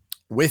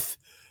with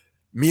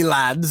me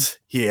lads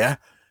here.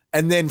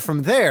 And then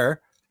from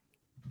there,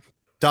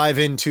 dive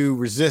into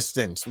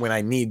Resistance when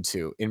I need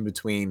to in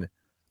between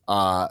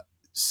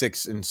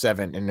 6 and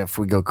 7. And if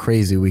we go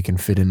crazy, we can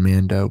fit in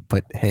Mando.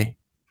 But hey,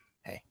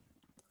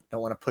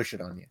 don't want to push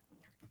it on you.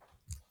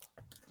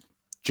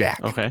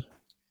 Jack. Okay.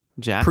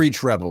 Jack.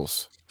 Preach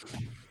Rebels.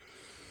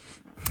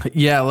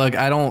 Yeah, look,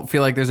 I don't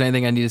feel like there's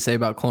anything I need to say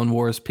about Clone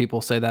Wars. People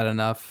say that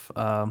enough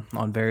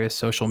on various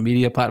social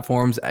media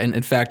platforms. And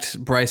in fact,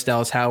 Bryce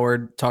Dallas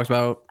Howard talked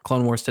about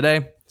Clone Wars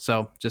today.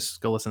 So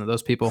just go listen to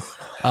those people.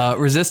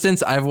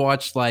 Resistance, I've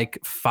watched like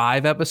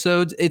 5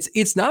 episodes.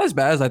 It's not as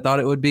bad as I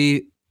thought it would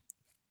be.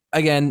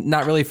 Again,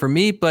 not really for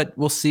me, but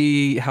we'll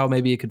see how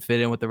maybe it could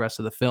fit in with the rest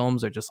of the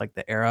films or just like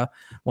the era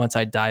once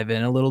I dive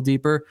in a little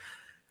deeper.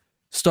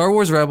 Star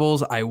Wars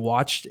Rebels, I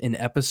watched an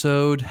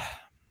episode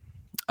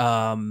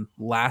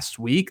last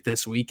week,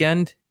 this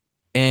weekend,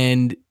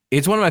 and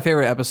it's one of my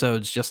favorite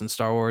episodes just in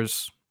Star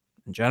Wars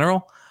in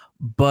general,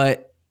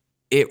 but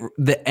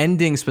the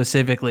ending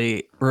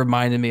specifically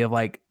reminded me of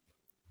like,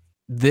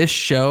 this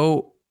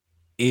show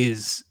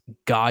is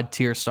God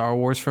tier Star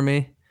Wars for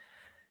me.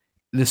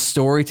 The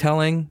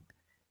storytelling,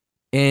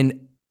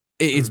 and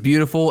it's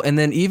beautiful. And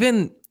then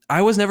even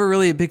I was never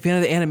really a big fan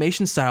of the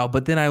animation style,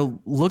 but then I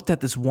looked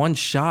at this one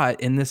shot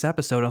in this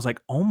episode. I was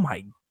like, oh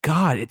my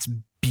God, it's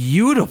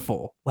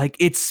beautiful. Like,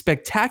 it's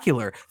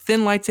spectacular. Thin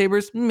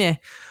lightsabers, meh.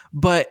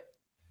 But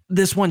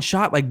this one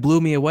shot like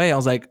blew me away. I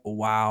was like,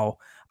 wow.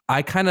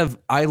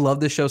 I love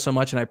this show so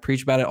much and I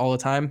preach about it all the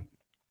time.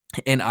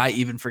 And I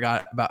even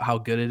forgot about how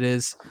good it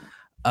is.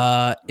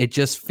 It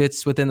just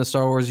fits within the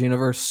Star Wars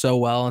universe so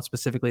well, and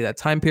specifically that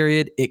time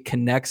period. It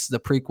connects the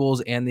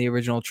prequels and the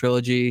original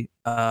trilogy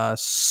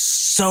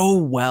so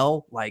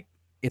well. Like,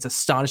 it's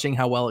astonishing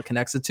how well it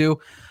connects the two.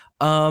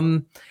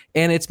 And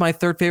it's my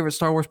 3rd favorite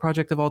Star Wars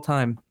project of all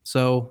time.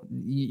 So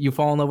you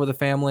fall in love with the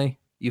family,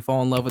 you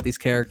fall in love with these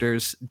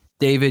characters.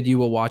 David, you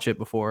will watch it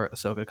before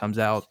Ahsoka comes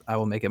out. I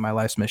will make it my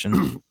life's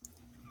mission.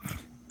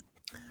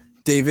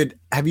 David,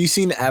 have you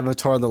seen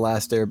Avatar: The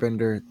Last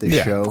Airbender? The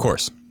show? Of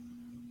course.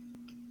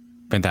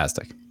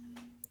 Fantastic.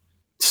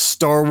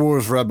 Star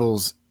Wars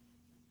Rebels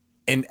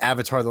and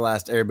Avatar: The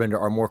Last Airbender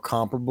are more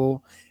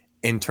comparable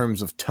in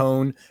terms of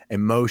tone,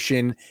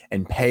 emotion,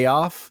 and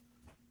payoff.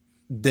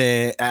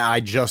 Then I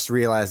just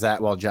realized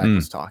that while Jack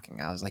was talking.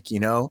 I was like,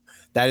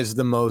 that is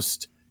the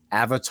most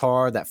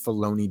Avatar that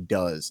Filoni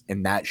does,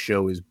 and that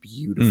show is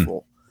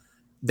beautiful.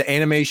 The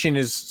animation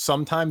is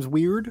sometimes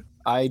weird.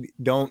 I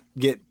don't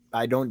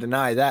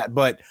deny that,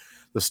 but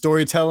the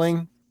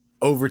storytelling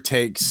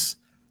overtakes,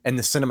 and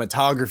the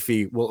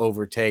cinematography will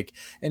overtake,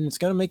 and it's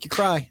gonna make you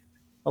cry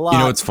a lot. You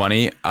know what's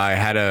funny? I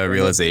had a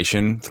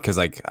realization because,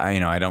 I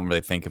don't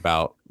really think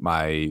about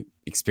my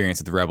experience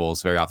with the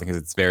Rebels very often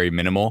because it's very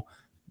minimal.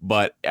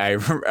 But I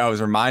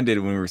was reminded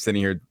when we were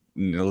sitting here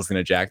listening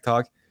to Jack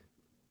talk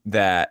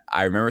that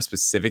I remember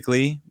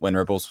specifically when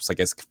Rebels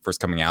was, first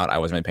coming out. I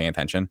wasn't really paying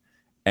attention,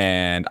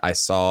 and I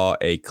saw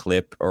a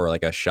clip or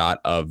a shot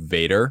of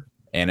Vader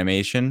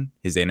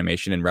his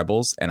animation in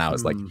Rebels, and I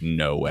was like,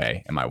 no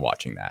way am I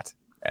watching that.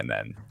 And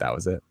then that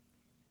was it.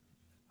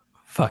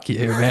 Fuck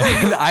you,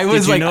 man. I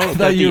was I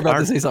thought you were about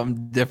to say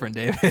something different,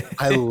 David.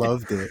 I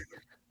loved it.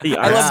 The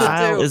art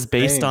style is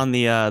based on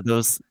the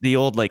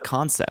old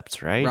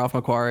concepts, right? Ralph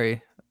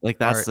McQuarrie.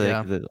 That's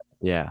art,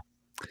 yeah.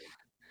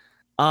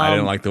 I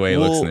didn't like the way it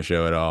looks in the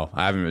show at all.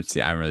 I haven't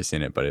really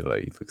seen it, but it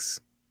looks.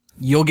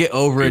 You'll get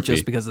over creepy. it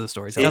just because of the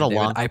stories.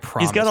 I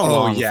promise. He's got a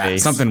long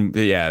face.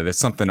 There's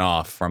something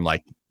off from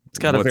It's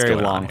got a very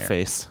long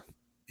face.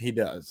 He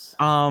does.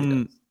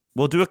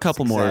 We'll do a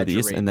couple more of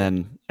these, and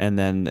then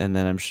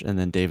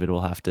David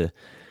will have to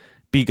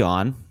be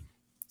gone.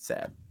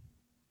 Sad.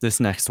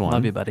 This next one.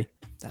 Love you, buddy.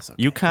 That's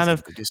okay. You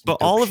but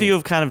all of you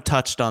have kind of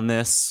touched on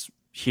this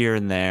here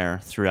and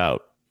there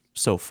throughout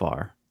so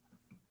far.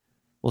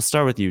 We'll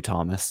start with you,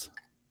 Thomas.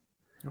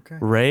 Okay.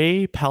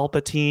 Rey,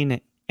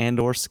 Palpatine,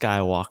 and/or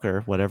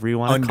Skywalker, whatever you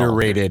want to call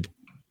it.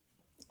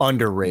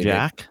 Underrated.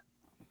 Jack.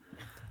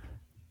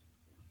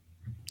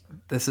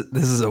 This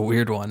is a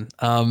weird one.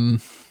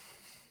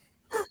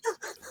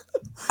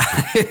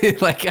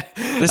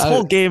 This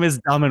whole game is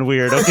dumb and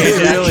weird. Okay,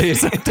 really.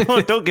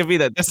 don't give me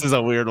that. This is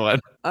a weird one.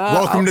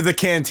 Welcome to the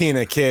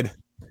cantina, kid.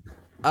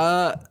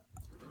 I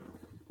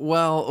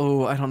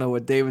don't know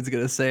what David's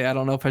gonna say. I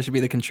don't know if I should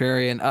be the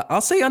contrarian.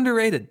 I'll say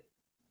underrated.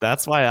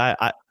 That's why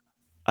I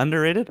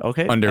underrated.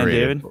 Okay,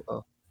 underrated. And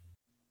David?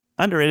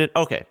 Underrated.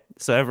 Okay,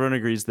 so everyone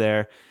agrees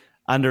there.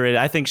 Underrated.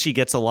 I think she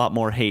gets a lot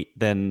more hate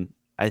than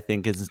I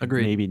think is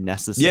maybe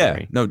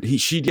necessary. Yeah, no,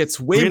 she gets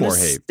way more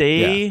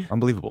hate.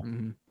 Unbelievable.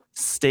 Mm-hmm.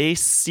 Stay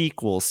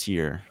sequels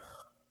here.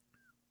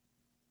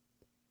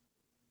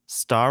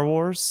 Star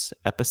Wars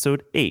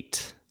Episode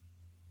 8,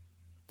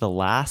 The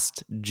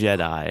Last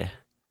Jedi.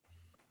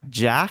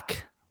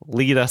 Jack,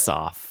 lead us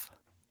off.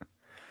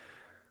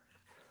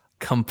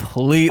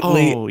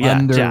 Completely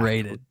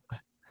underrated.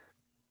 Jack.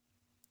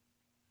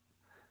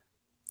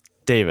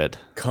 David.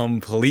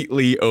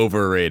 Completely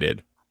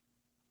overrated.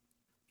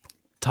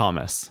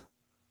 Thomas.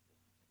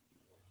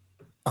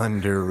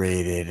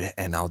 Underrated,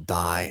 and I'll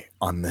die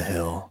on the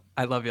hill.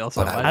 I love y'all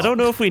so much. I don't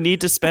know if we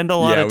need to spend a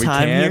lot of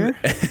time here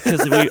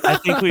because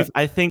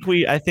I think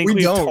we've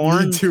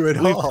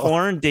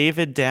torn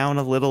David down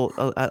a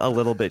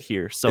little bit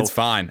here. So it's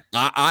fine.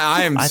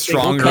 I am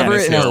stronger in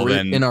this hill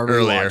than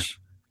earlier.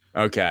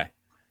 Okay.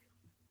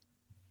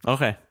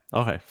 Fair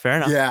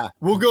enough. Yeah,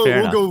 we'll go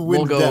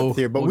depth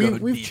here, but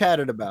we've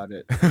chatted about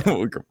it.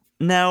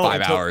 Now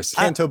 5 hours.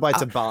 Canto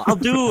bites a bomb.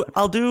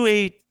 I'll do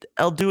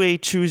a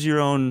choose your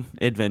own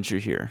adventure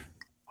here.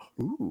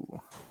 Ooh.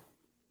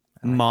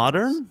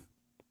 Modern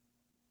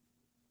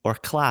or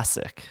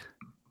classic?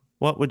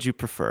 What would you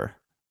prefer?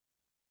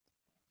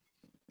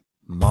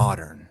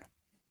 Modern.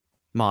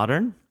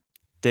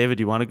 David,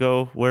 you want to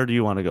go? Where do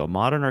you want to go?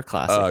 Modern or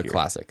classic?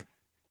 Classic.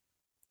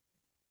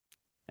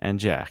 And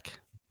Jack?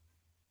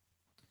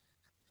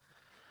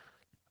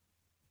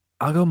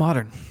 I'll go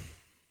modern.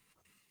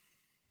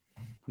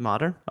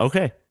 Modern?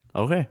 Okay.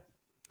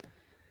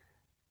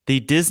 The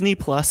Disney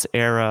Plus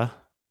era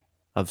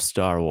of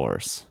Star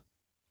Wars.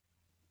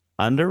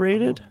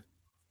 Underrated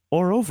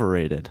or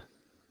overrated?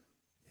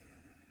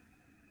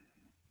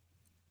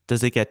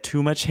 Does it get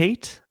too much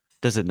hate?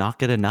 Does it not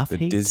get enough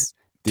hate?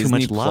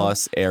 Disney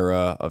Plus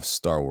era of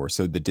Star Wars.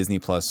 So the Disney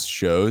Plus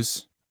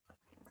shows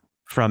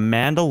from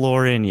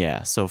Mandalorian,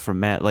 yeah. So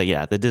from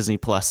the Disney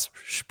Plus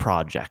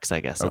projects, I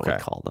guess I would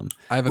call them.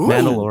 I have a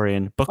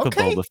Mandalorian, Book of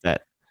Boba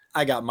Fett.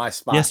 I got my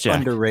spot. Yes, Jack.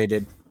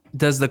 Underrated.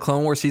 Does the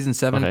Clone Wars season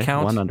 7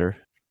 count? One under.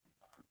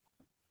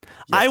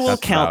 I will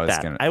count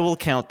that. I will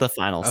count the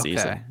final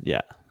season.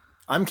 Yeah.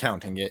 I'm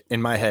counting it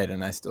in my head,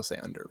 and I still say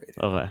underrated.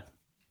 Okay.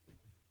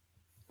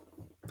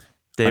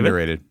 David?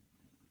 Underrated.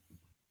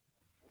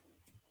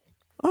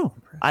 Oh,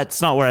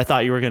 it's not where I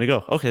thought you were going to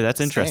go. Okay,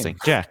 that's interesting.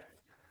 Jack?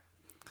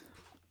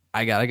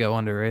 I gotta go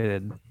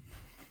underrated.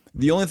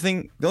 The only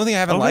thing I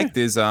haven't liked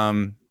is I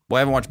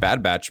haven't watched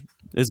Bad Batch.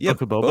 Is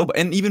Book of Boba?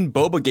 And even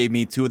Boba gave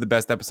me 2 of the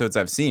best episodes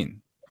I've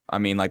seen. I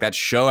mean, that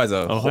show as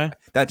a whole,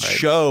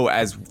 show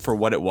as for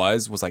what it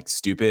was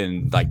stupid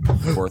and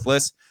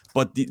worthless.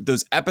 But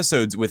those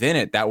episodes within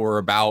it that were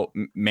about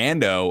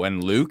Mando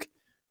and Luke,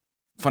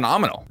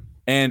 phenomenal.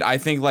 And I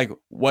think like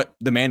what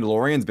The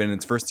Mandalorian's been in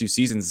its first 2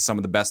 seasons is some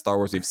of the best Star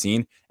Wars we've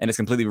seen, and it's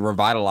completely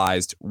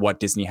revitalized what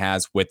Disney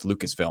has with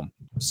Lucasfilm.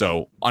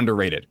 So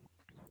underrated.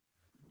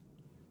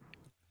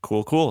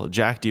 Cool.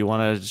 Jack, do you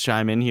want to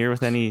chime in here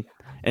with any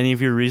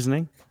of your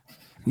reasoning?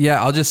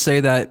 Yeah, I'll just say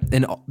that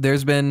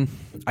there's been,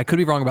 I could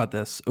be wrong about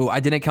this. Oh, I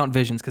didn't count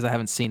Visions because I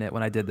haven't seen it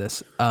when I did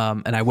this.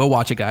 And I will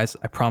watch it, guys.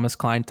 I promise,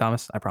 Klein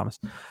Thomas. I promise.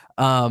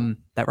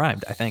 That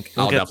rhymed, I think.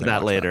 We'll get to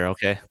that later.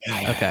 Okay.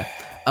 Okay.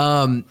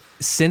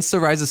 Since the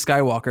Rise of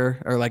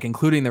Skywalker, or like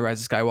including the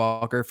Rise of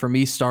Skywalker, for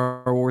me,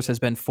 Star Wars has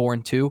been 4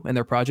 and 2 in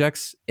their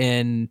projects,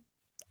 and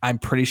I'm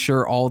pretty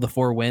sure all the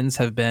 4 wins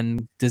have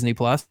been Disney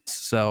Plus.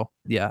 So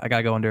yeah, I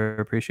gotta go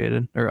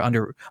underappreciated or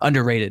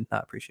underrated,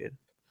 not appreciated.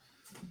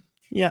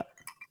 Yeah,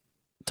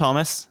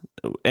 Thomas,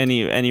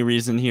 any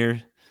reason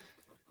here?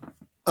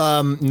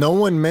 No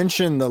one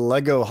mentioned the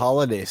Lego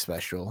Holiday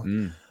Special,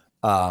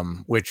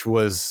 which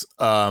was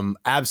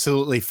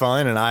absolutely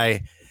fun, and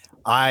I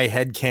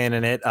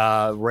headcanon it.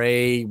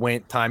 Ray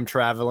went time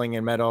traveling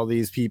and met all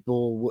these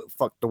people,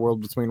 fucked the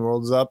world between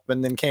worlds up,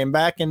 and then came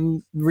back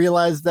and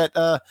realized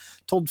that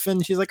told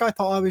Finn, she's like, I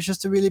thought I was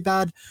just a really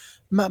bad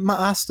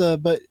master,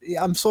 but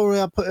I'm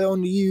sorry I put it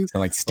on to you. Sound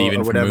like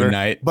Steven from Moon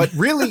Knight. But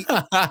really,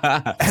 hiya.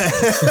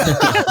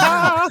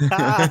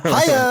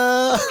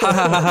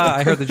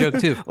 I heard the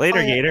joke too.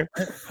 Later, Gator.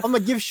 I'm a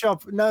gift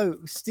shop. No,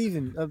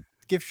 Steven.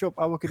 Gift shop.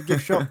 I work at a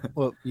gift shop.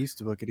 Well, used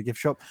to work at a gift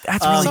shop.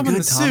 That's really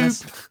good,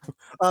 Thomas.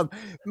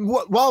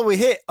 While we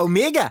hit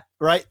Omega,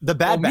 right? The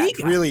Bad Batch.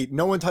 Really,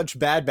 no one touched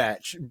Bad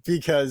Batch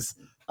because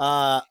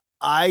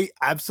I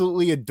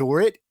absolutely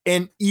adore it,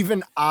 and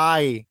even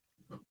I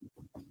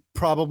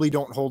probably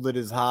don't hold it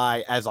as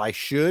high as I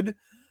should.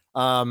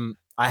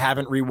 I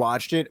haven't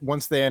rewatched it.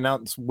 Once they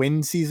announce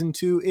when season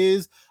 2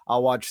 is,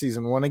 I'll watch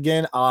season 1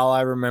 again. All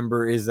I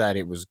remember is that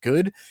it was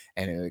good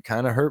and it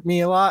kind of hurt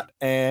me a lot,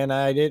 and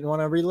I didn't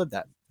want to relive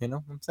that. You know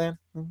what I'm saying?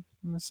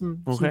 There's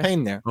some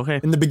pain there. Okay.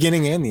 In the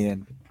beginning and the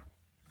end.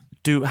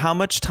 How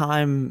much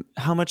time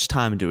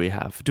do we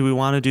have? Do we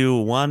want to do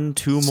 1,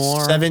 2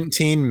 more?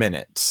 17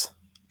 minutes.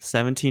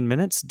 17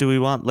 minutes? Do we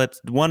want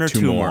 1 or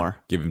 2 more?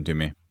 Give them to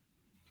me.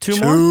 2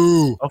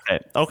 more?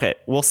 Okay.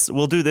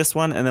 We'll do this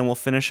one, and then we'll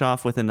finish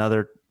off with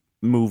another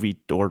movie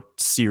or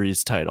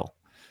series title.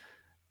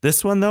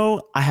 This one,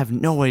 though, I have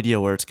no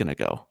idea where it's going to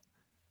go.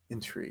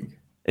 Intrigue.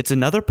 It's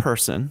another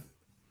person,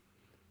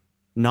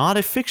 not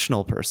a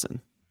fictional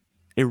person,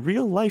 a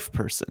real life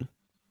person.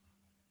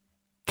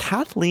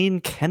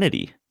 Kathleen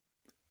Kennedy.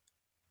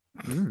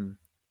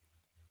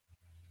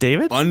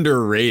 David?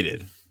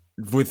 Underrated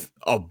with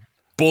a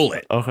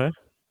bullet. Okay.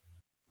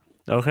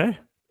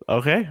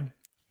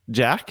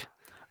 Jack?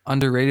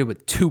 Underrated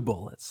with 2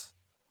 bullets.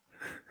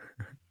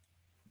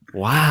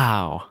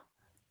 Wow.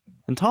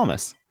 And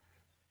Thomas?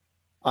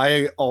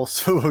 I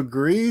also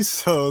agree,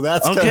 so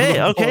that's okay. Kind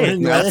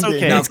of that's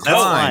okay. Now, that's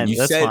fine.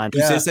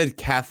 You said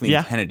Kathleen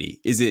Yeah. Kennedy.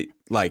 Is it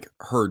like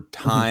her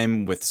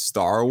time with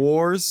Star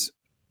Wars?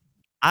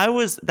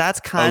 That's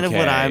kind of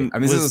what I mean,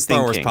 this is a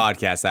Star Wars thinking.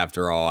 podcast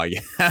after all.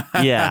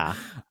 Yeah.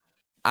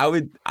 I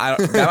win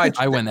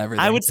everything.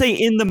 I would say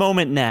in the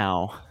moment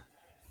now.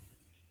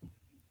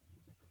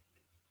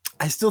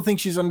 I still think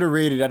she's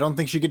underrated. I don't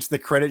think she gets the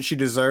credit she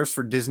deserves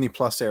for Disney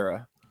Plus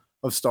era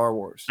of Star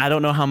Wars. I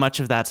don't know how much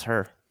of that's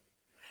her.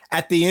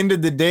 At the end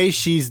of the day,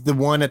 she's the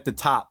one at the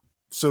top.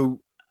 So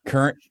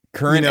current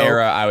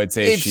era, I would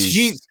say if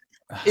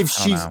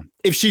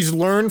she's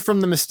learned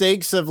from the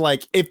mistakes of,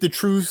 like, if the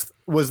truth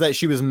was that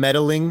she was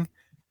meddling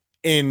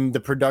in the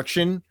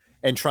production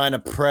and trying to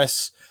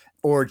press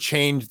or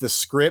change the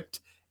script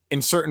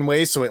in certain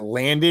ways so it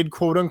landed,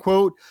 quote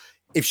unquote,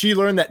 if she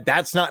learned that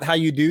that's not how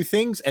you do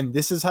things and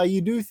this is how you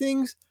do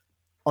things,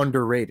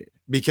 underrated,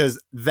 because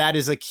that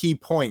is a key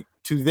point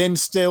to then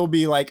still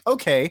be like,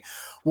 okay,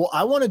 well,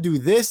 I want to do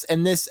this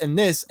and this and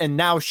this, and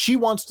now she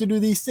wants to do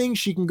these things.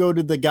 She can go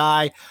to the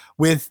guy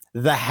with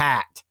the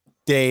hat,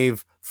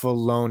 Dave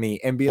Filoni,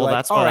 and be like,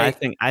 that's all what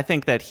right. I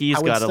think that he's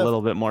got a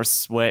little bit more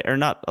sway, or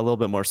not a little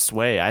bit more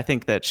sway. I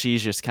think that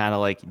she's just kind of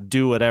like,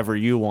 do whatever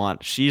you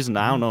want. I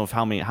don't know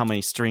how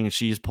many strings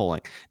she's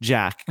pulling.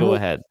 Jack, go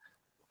ahead.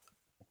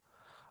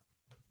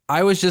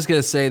 I was just going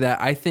to say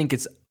that I think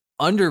it's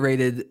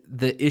underrated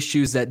the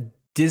issues that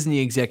Disney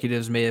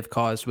executives may have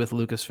caused with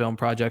Lucasfilm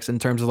projects in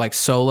terms of like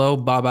Solo.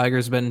 Bob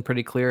Iger's been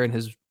pretty clear in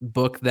his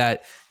book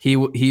that he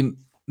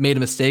made a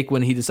mistake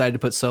when he decided to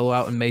put Solo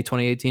out in May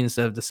 2018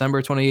 instead of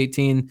December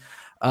 2018.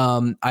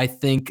 I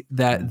think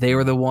that they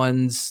were the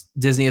ones,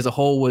 Disney as a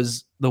whole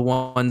was the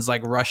ones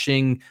like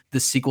rushing the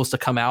sequels to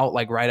come out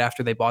like right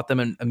after they bought them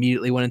and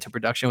immediately went into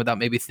production without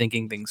maybe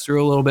thinking things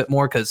through a little bit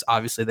more, because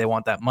obviously they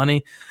want that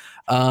money.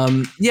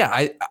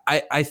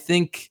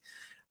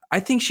 I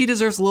think she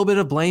deserves a little bit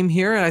of blame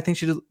here, and I think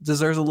she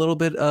deserves a little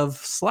bit of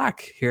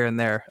slack here and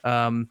there.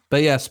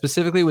 But yeah,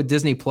 specifically with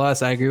Disney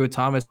Plus, I agree with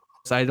Thomas.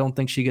 I don't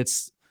think she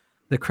gets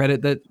the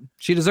credit that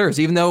she deserves,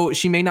 even though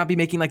she may not be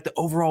making like the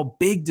overall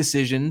big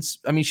decisions.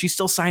 I mean, she's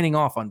still signing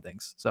off on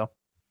things. So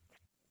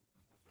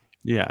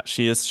yeah,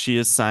 she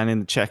is signing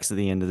the checks at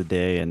the end of the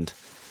day, and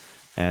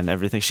and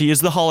everything. She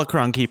is the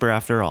Holocron Keeper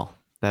after all.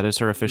 That is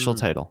her official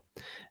title.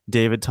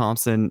 David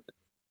Thompson,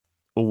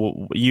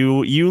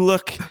 you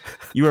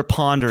are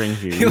pondering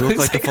here. You look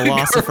like a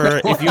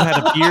philosopher. If you had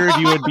a beard,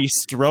 you would be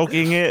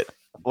stroking it.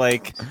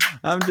 Like,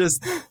 I'm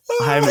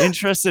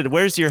interested.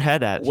 Where's your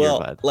head at here,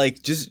 bud?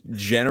 Like, just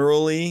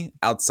generally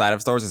outside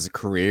of Star Wars as a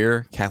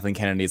career, Kathleen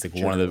Kennedy is like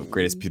one of the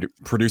greatest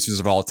producers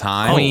of all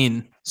time.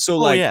 Queen.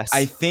 So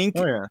I think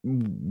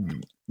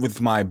with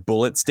my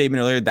bullet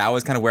statement earlier, that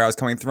was kind of where I was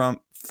coming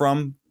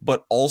from.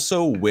 But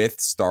also with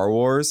Star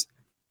Wars,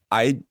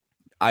 I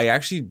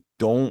actually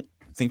don't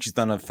think she's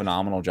done a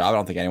phenomenal job. I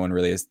don't think anyone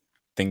really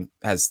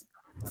has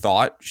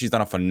thought she's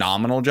done a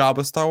phenomenal job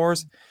with Star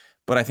Wars.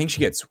 But I think she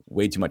gets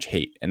way too much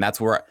hate. And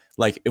that's where,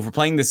 like, if we're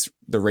playing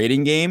the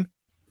rating game,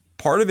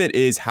 part of it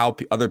is how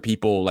other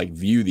people like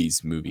view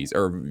these movies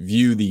or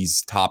view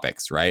these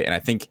topics, right? And I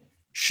think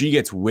she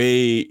gets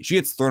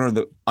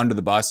thrown under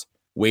the bus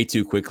way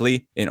too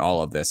quickly in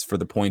all of this for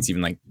the points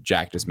even like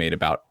Jack just made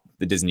about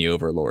the Disney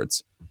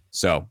overlords.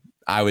 So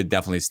I would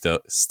definitely still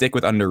stick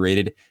with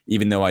underrated,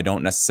 even though I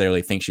don't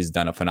necessarily think she's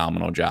done a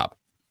phenomenal job.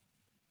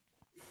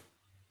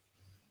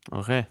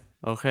 Okay.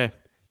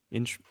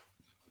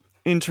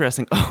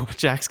 Interesting. Oh,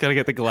 Jack's got to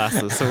get the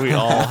glasses, so we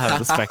all have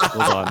the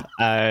spectacles on.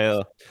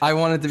 I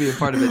wanted to be a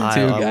part of it too,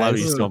 guys. I love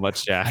you so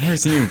much, Jack. I've never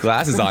seen you with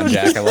glasses on,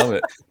 Jack. I love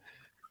it.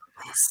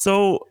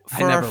 So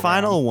for our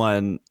final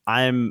one,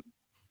 I'm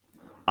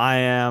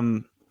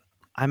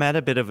at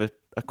a bit of a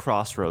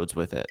crossroads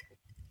with it,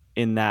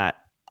 in that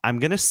I'm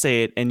gonna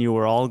say it, and you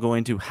are all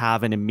going to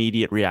have an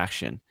immediate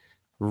reaction.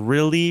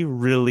 Really,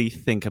 really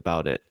think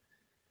about it,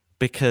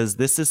 because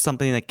this is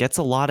something that gets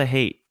a lot of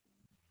hate.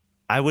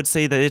 I would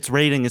say that its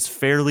rating is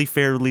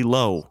fairly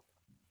low.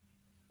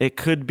 It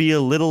could be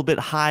a little bit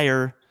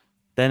higher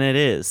than it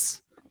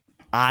is,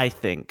 I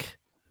think.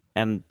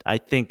 And I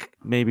think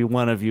maybe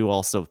one of you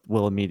also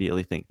will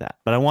immediately think that.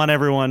 But I want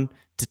everyone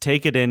to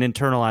take it in,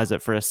 internalize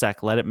it for a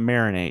sec, let it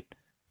marinate,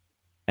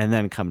 and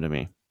then come to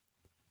me.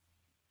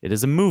 It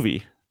is a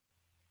movie,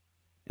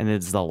 and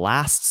it's the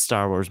last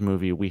Star Wars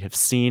movie we have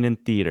seen in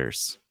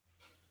theaters.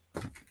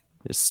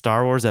 It's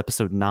Star Wars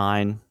Episode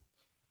 9,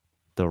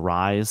 The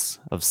Rise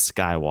of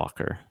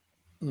Skywalker.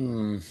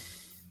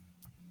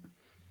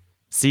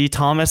 See,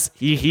 Thomas,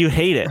 you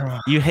hate it.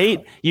 You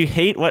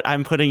hate what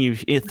I'm putting you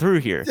through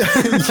here.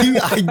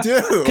 I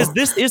do. Because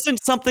this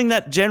isn't something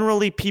that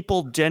generally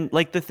people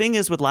like. The thing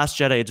is, with Last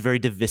Jedi, it's very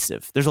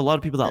divisive. There's a lot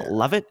of people that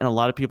love it and a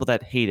lot of people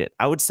that hate it.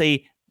 I would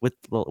say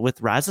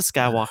with Rise of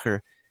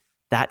Skywalker,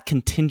 that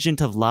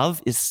contingent of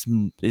love is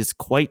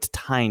quite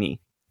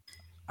tiny.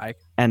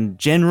 And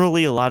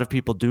generally, a lot of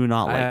people do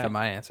not like it. I have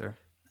my answer.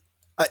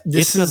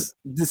 This is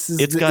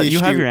you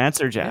have your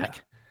answer,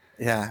 Jack.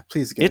 Yeah,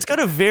 please. It's got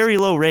a very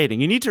low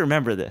rating. You need to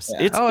remember this.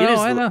 Yeah.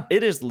 I know.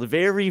 It is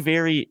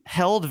very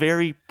held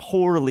very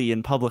poorly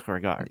in public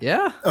regard.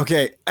 Yeah.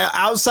 Okay.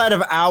 Outside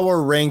of our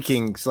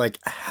rankings, like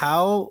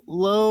how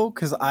low?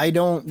 Because I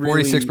don't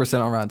really.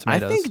 46% on Rotten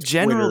Tomatoes. I think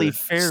generally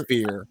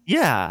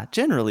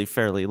generally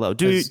fairly low.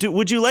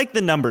 Would you like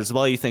the numbers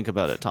while you think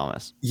about it,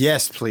 Thomas?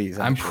 Yes, please.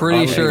 I'm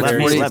pretty sure it's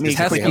 40. Let me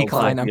Test me,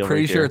 Klein. I'm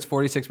pretty sure here. it's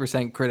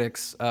 46%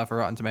 critics for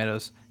Rotten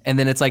Tomatoes, and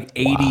then it's like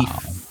 80. Wow.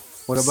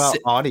 What about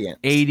audience?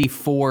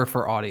 84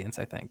 for audience,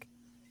 I think.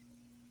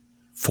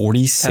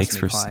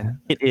 46%.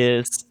 It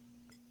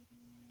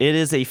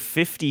is a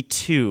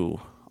 52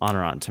 on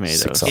Rotten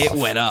Tomatoes. It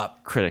went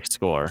up. Critic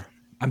score.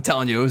 I'm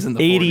telling you, it was in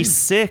the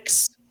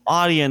 86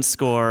 audience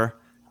score.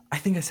 I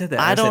think I said that.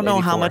 I don't know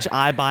how much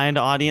I buy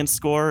into audience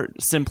score,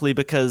 simply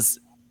because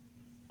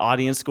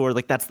audience score,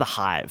 like, that's the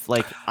hive.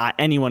 Like,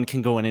 anyone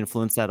can go and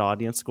influence that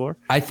audience score.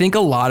 I think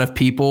a lot of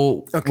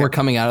people were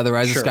coming out of the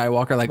Rise of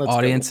Skywalker, like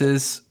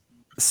audiences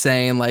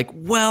saying like,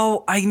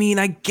 well, I mean,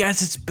 I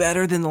guess it's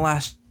better than The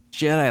Last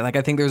Jedi. Like,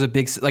 I think there's a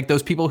big, like,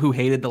 those people who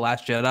hated The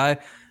Last Jedi,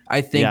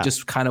 I think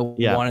just kind of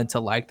wanted to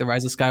like The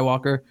Rise of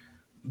Skywalker.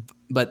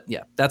 But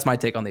yeah, that's my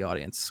take on the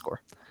audience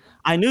score.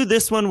 I knew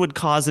this one would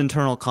cause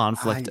internal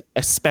conflict,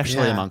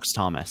 especially amongst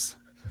Thomas.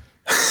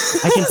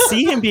 I can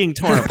see him being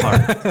torn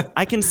apart.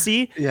 I can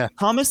see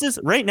Thomas is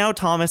like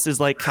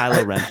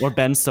Kylo Ren or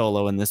Ben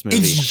Solo in this movie.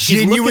 It's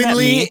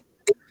genuinely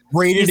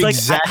rated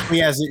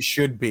exactly as it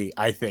should be,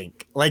 I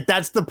think. Like,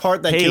 that's the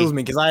part that kills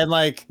me, because I'm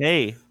like,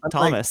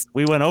 Thomas,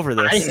 we went over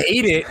this. I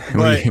hate it,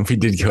 but we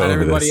did go over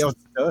everybody this. else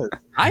does.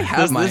 I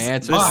have my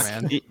answers,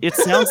 man. It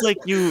sounds like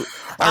you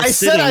I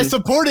said I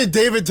supported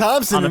David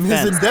Thompson in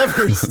his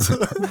endeavors.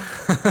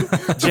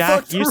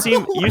 Jack, you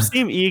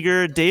seem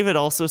eager. David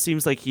also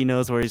seems like he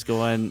knows where he's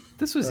going.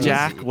 This was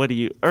Jack, easy. what do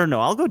you, or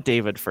no, I'll go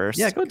David first.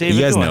 Yeah, go David.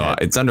 You guys know ahead.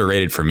 it's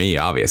underrated for me,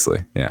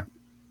 obviously. Yeah.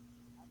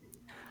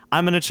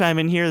 I'm going to chime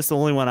in here. It's the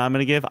only one I'm going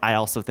to give. I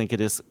also think it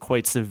is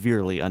quite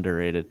severely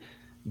underrated.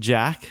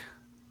 Jack?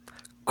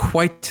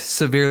 Quite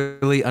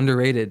severely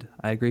underrated.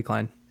 I agree,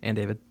 Klein and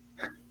David.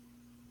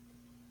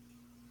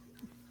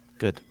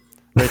 Good.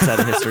 Right side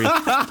of history.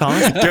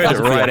 Thomas? Good.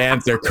 Right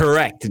answer.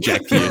 Correct,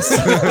 Jack Hughes.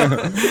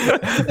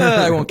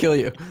 I won't kill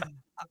you.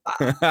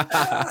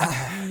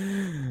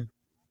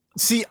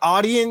 See,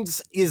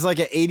 audience is like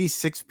an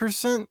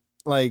 86%.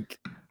 Like,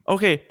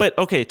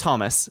 okay,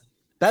 Thomas.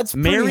 that's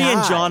Mary and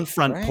high, John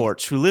Front right?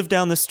 Porch, who live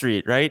down the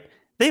street, right?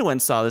 They went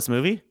and saw this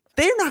movie.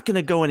 They're not going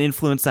to go and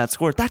influence that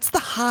score. That's the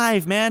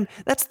Hive, man.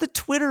 That's the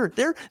Twitter.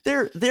 They're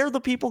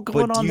the people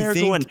going But do on you there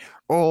think- going,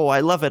 "Oh,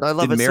 I love it. I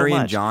love Did it Mary so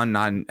and much." John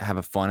not have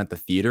a fun at the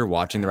theater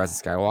watching The Rise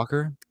of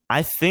Skywalker?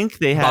 I think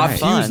they had Bob Hughes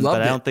fun, loved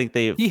but I it. don't think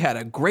they. He had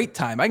a great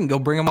time. I can go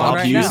bring him on Bob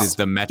right Hughes now. is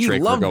the He metric we're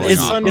loved going it.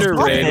 It's off of underrated.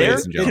 today, There?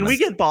 ladies and Can we gentlemen.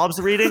 get Bob's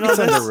reading on It's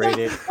this?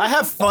 underrated. I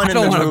have fun I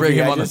don't in the wanna movie. bring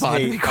him I on the just pod.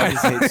 hate- I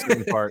just hate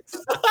certain parts.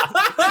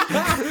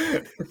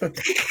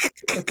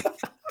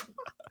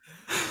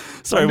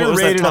 Sorry, what was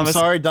that, Underrated. I'm Thomas?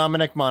 sorry,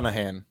 Dominic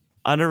Monaghan.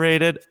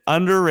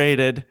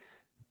 Underrated.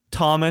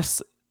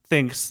 Thomas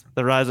thinks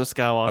The Rise of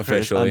Skywalker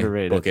Officially, is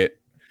underrated. book it.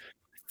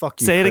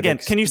 Fuck you. Say it again.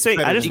 critics. Can you It's say?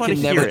 better I just than- want to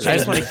can hear never it. I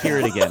just change want to hear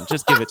it again.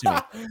 Just give it to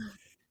me.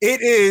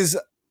 It is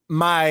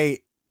my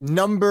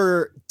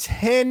number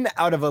 10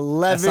 out of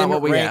 11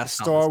 what we ranked asked,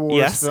 Star Wars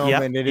Yes, film,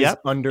 yep, and it is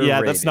yep. underrated.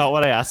 Yeah, that's not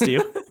what I asked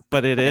you,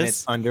 but it And is.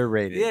 it's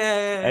underrated.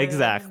 Yeah.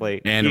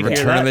 Exactly. And You hear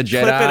Return of that? the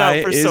Clip it out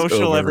Jedi for is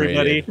social, overrated.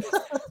 everybody.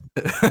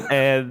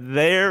 And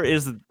there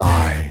is.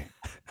 I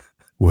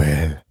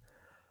will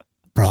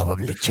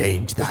probably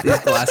change that. These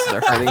glasses are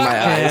hurting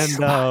my eyes.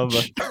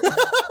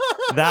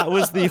 And that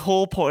was the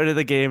whole point of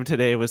the game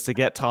today, was to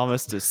get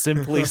Thomas to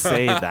simply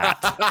say that.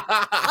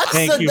 I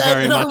Thank said you that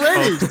very in much, our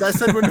ratings. folks. I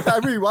said when I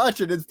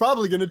rewatch it, it's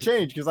probably going to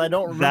change because I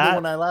don't remember That-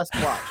 when I last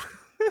watched.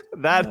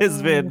 That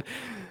has been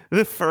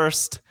the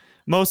first,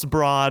 most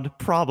broad,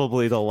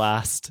 probably the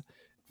last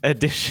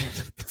edition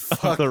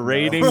of the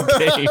rating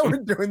game. We're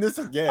doing this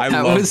again. I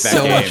That love was that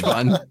so game. much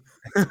fun.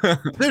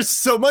 There's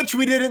so much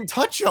we didn't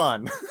touch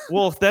on.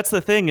 Well, that's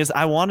the thing, is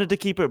I wanted to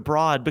keep it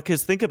broad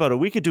because think about it.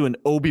 We could do an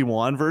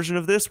Obi-Wan version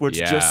of this where it's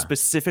Yeah. just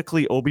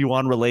specifically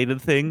Obi-Wan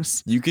related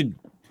things. You could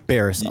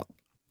Barris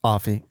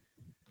Offie.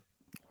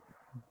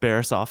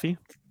 Barasafi.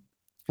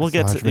 We'll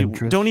get Asajj to.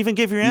 Ventress. Don't even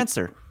give your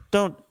answer.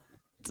 Don't.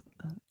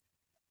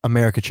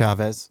 America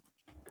Chavez.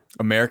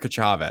 America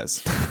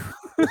Chavez.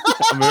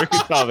 American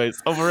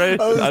Chavez.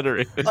 Overrated, I was-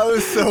 underrated. I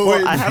was so Well,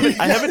 waiting.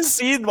 I haven't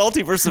seen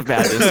Multiverse of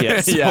Madness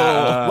yet. So.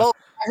 Yeah. Well,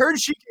 I heard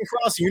she can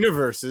cross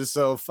universes,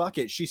 so fuck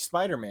it. She's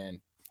Spider-Man.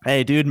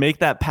 Hey, dude, make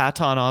that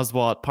Patton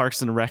Oswalt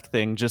Parks and Rec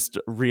thing just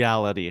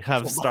reality.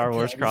 Have Star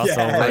Wars God, crossover.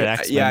 yeah. and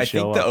X-Men Yeah, I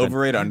show think the up and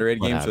overrated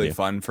underrated what game is have really you.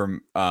 fun for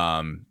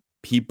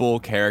people,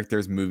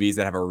 characters, movies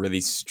that have a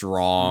really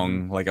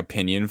strong like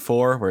opinion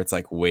for, where it's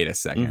like, wait a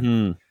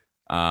second.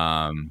 Mhm.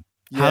 Um,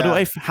 How do Yeah.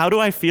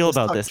 I feel Let's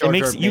about talk this? Jar It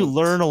makes Jar you Binks.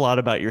 learn a lot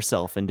about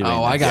yourself in doing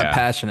Oh, I this. got Yeah.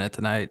 passionate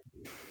tonight.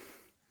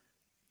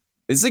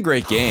 this is a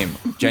great game.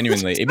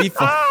 Genuinely, it'd be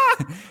fun.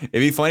 It'd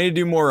be funny to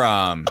do more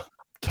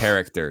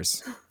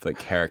characters, like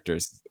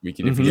characters. We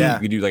could if Mhm. Yeah.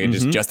 we could do like a,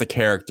 just a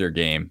character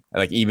game,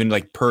 like even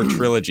like per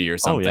trilogy or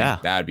something. yeah.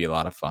 That'd be a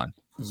lot of fun.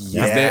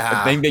 Yeah.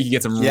 I think they could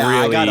get some Yeah,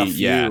 really I got a few.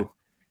 yeah.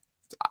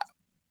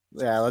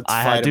 Yeah, let's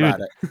I fight had- about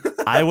dude, it.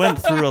 I went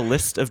through a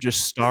list of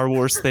just Star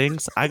Wars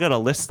things. I got a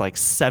list like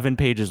 7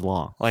 pages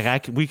long.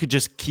 Like we could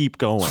just keep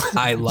going.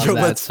 I love Yo,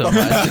 that let's so much.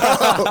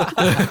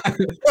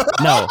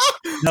 No,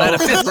 At a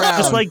fifth just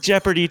round. like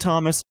Jeopardy,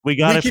 Thomas. We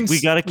gotta can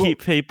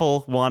keep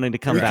people wanting to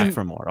come we back can-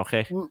 for more.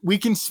 Okay. We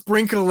can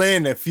sprinkle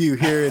in a few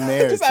here and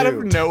there Just out of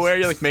too. nowhere,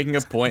 you're like making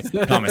a point.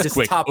 Thomas, Just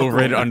quick, topical.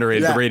 overrated,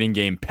 underrated, Yeah. the rating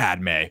game,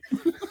 Padme.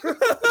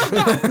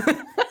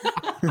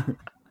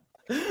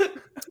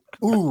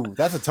 Ooh,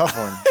 that's a tough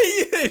one.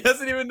 He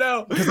doesn't even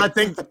know. Because I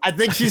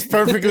think she's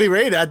perfectly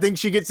rated. I think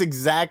she gets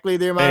exactly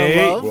the amount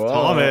Hey, of love.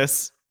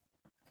 Thomas.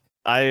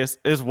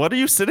 Is what are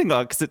you sitting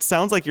on? Because it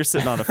sounds like you're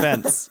sitting on a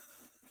fence.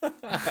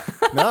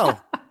 No,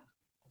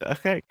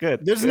 Okay,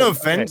 good. there's good. no Okay.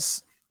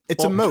 fence.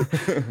 It's a moat.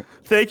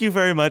 Thank you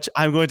very much.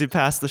 I'm going to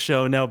pass the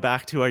show now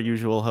back to our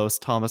usual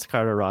host, Thomas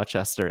Carter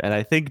Rochester, and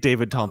I think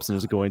David Thompson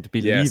is going to be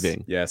Yes,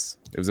 leaving. yes.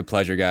 It was a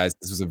pleasure, guys.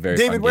 This was a very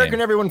David, fun where game.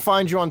 can everyone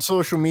find you on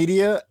social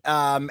media?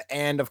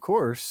 And of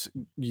course,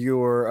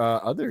 your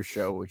other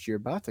show, which you're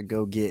about to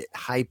go get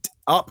hyped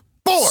up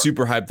for.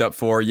 Super hyped up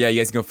for. Yeah,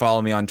 you guys can go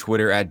follow me on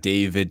Twitter at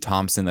David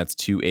Thompson. That's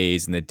 2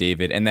 A's in the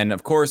David. And then,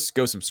 of course,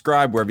 go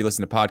subscribe wherever you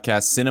listen to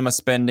podcasts. Cinema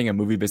Spending, a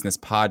movie business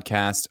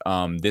podcast.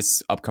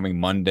 This upcoming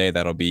Monday,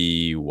 that'll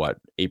be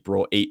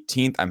April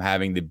 18th. I'm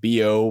having the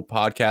BO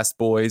podcast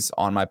boys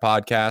on my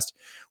podcast.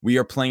 We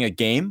are playing a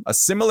game, a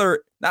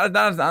similar, not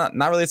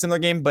really a similar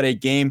game, but a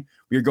game.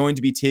 We are going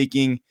to be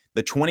taking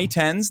the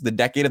 2010s, the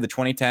decade of the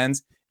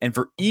 2010s, and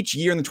for each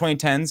year in the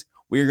 2010s,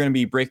 we are going to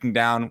be breaking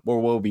down, or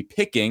we'll be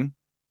picking,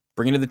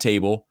 bringing to the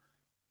table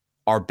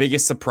our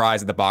biggest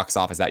surprise at the box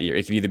office that year.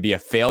 It could either be a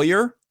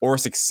failure or a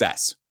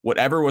success.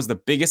 Whatever was the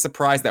biggest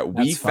surprise that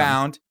we That's fun.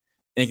 found,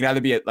 and it can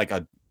either be like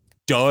a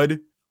dud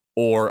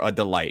or a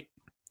delight.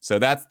 So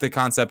that's the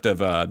concept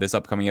of this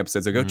upcoming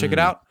episode. So go check it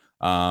out.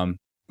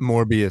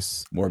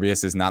 Morbius.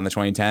 Morbius is not in the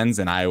 2010s,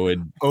 and I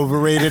would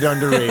Overrated,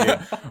 underrated.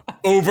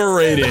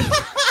 overrated.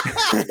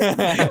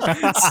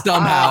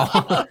 Somehow.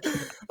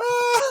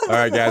 All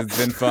right, guys, it's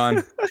been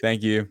fun.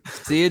 Thank you.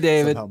 See you,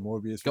 David. Somehow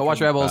Morbius Go watch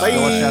became- Rebels. Go watch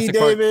Bye, Jurassic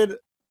Park. David.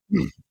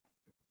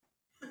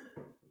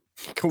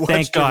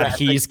 Thank God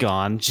he's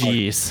gone.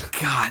 Jeez.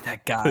 God,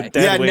 that guy.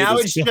 Yeah, now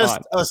it's just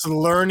us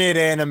learned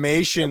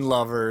animation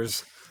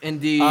lovers.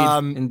 Indeed.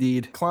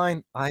 Indeed.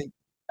 Klein, I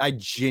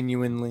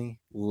genuinely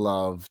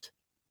loved.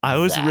 I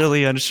was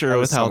really unsure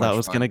with how that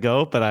was going to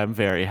go, but I'm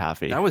very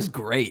happy. That was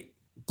great.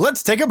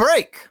 Let's take a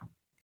break.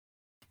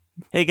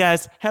 Hey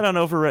guys, head on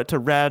over to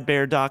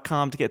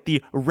radbear.com to get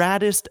the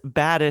raddest,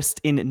 baddest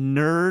in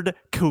nerd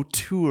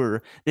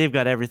couture. They've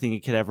got everything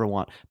you could ever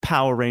want.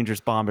 Power Rangers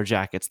bomber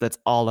jackets. That's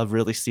all I've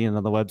really seen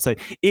on the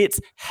website. It's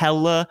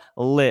hella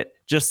lit,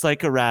 just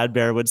like a Rad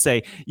Bear would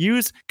say.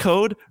 Use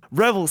code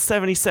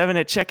REVEL77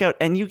 at checkout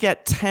and you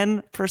get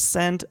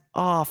 10%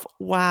 off.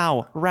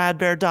 Wow,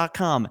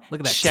 radbear.com. Look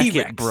at that Check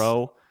T-Rex. it,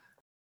 bro.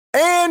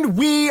 And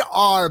we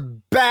are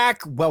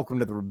back. Welcome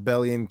to the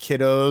Rebellion,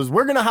 kiddos.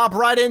 We're going to hop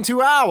right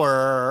into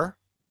our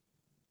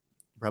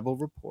Rebel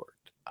Report.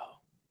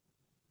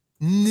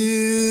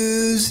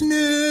 News.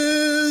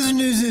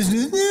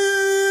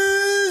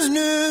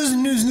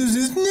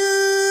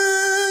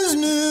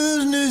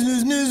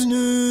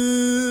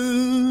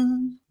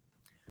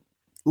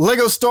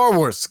 Lego Star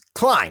Wars.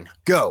 Klein,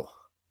 go.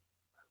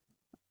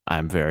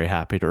 I'm very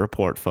happy to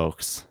report,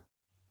 folks.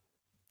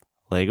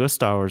 Lego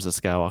Star Wars: The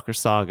Skywalker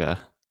Saga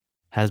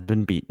has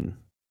been beaten.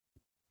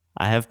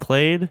 I have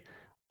played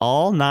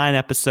all 9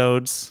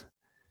 episodes.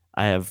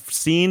 I have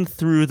seen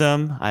through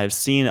them. I have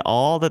seen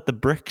all that the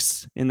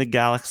bricks in the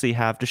galaxy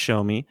have to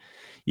show me.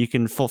 You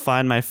can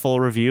find my full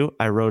review.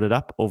 I wrote it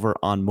up over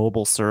on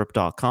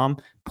mobilesyrup.com.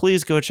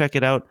 Please go check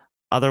it out.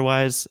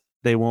 Otherwise,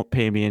 they won't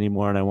pay me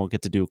anymore and I won't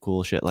get to do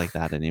cool shit like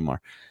that anymore.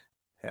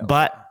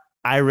 But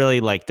I really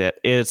liked it.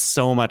 It's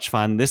so much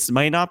fun. This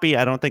might not be,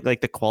 I don't think,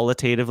 like the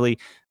qualitatively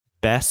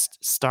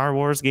best Star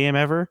Wars game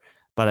ever,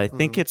 but I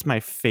think it's my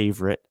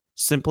favorite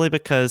simply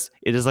because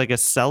it is like a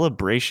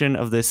celebration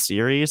of this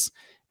series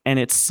and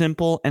it's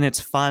simple and it's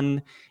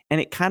fun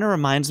and it kind of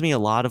reminds me a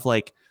lot of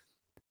like,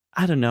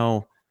 I don't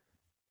know,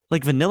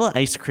 like vanilla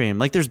ice cream.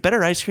 Like there's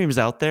better ice creams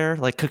out there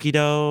like cookie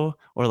dough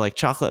or like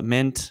chocolate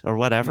mint or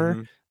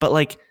whatever, but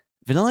like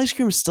vanilla ice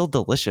cream is still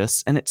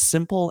delicious and it's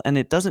simple and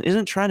it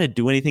isn't trying to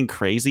do anything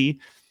crazy,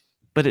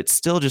 but it's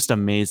still just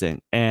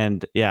amazing.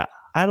 And yeah,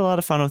 I had a lot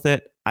of fun with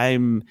it.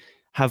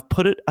 Have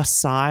put it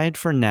aside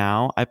for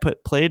now. I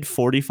played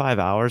 45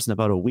 hours in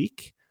about a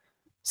week.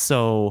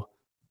 So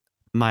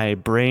my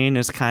brain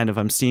is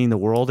I'm seeing the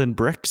world in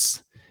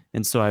bricks.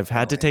 And so I've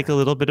had to take a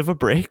little bit of a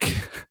break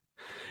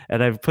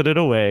and I've put it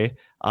away.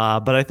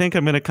 But I think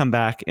I'm going to come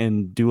back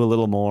and do a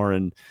little more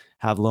and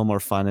have a little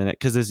more fun in it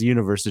because this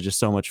universe is just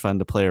so much fun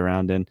to play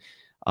around in,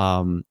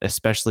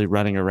 especially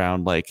running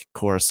around like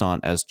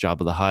Coruscant as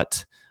Jabba the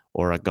Hutt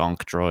or a Gonk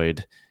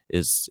droid.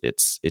 It's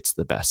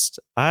the best.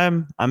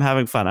 I'm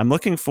having fun. I'm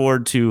looking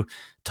forward to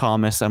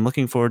Thomas. I'm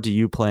looking forward to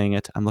you playing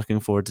it. I'm looking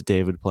forward to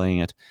David playing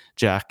it.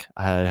 Jack,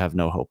 I have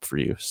no hope for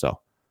you. So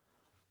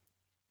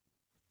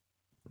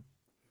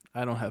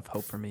I don't have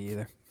hope for me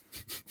either.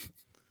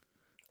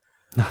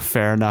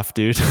 Fair enough,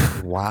 dude.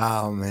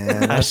 Wow,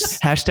 man.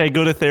 Hashtag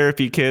go to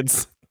therapy,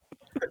 kids.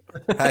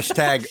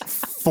 Hashtag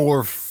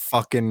for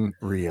fucking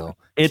real.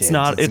 It's kids.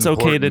 not. It's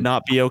okay to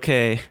not be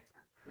okay.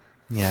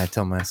 Yeah, I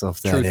tell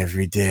myself that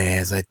every day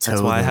as I toe.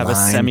 That's why I have a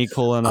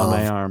semicolon on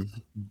my arm.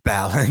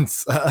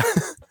 Balance.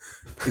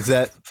 Is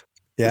that?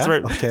 Yeah,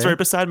 it's right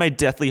beside my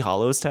Deathly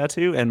Hollows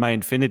tattoo and my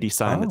infinity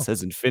sign that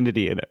says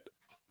infinity in it.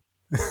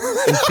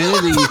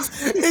 Infinity.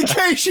 In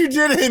case you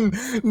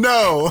didn't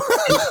know,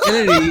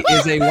 Infinity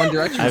is a One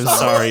Direction I'm song,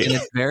 sorry. and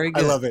it's very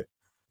good.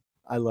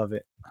 I love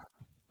it.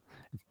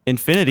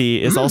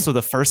 Infinity is also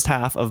the first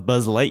half of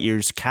Buzz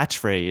Lightyear's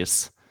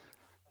catchphrase.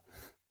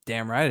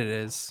 Damn right it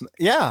is.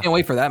 Yeah. Can't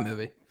wait for that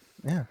movie.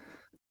 Yeah.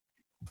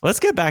 Let's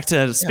get back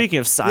to speaking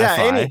of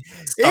sci-fi.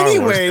 Yeah,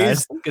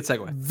 anyways, good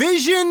segue.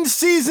 Vision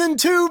Season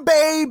 2,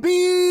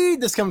 baby.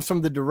 This comes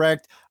from the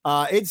direct.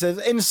 It says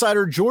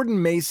insider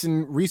Jordan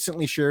Mason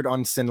recently shared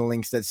on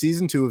Cinelinx that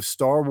Season 2 of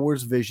Star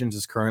Wars Visions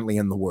is currently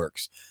in the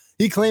works.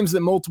 He claims that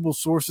multiple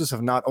sources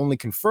have not only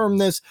confirmed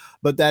this,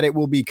 but that it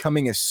will be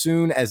coming as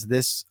soon as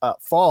this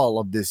fall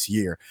of this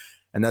year.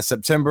 And that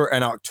September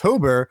and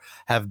October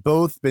have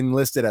both been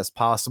listed as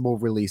possible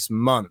release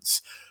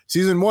months.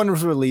 Season 1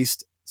 was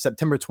released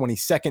September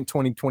 22nd,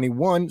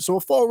 2021. So a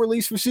fall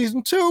release for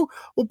Season 2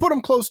 will put them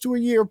close to a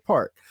year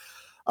apart.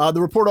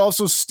 The report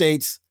also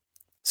states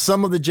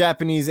some of the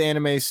Japanese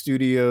anime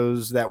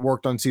studios that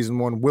worked on Season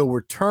 1 will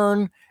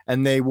return,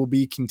 and they will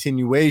be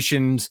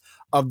continuations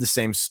of the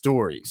same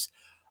stories.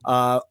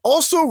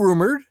 Also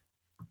rumored,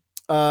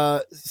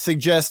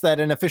 suggests that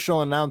an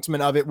official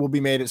announcement of it will be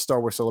made at Star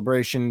Wars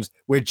Celebrations,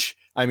 which,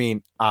 I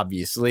mean,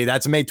 obviously,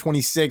 that's May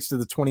 26th to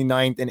the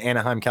 29th in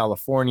Anaheim,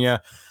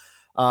 California.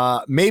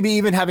 Maybe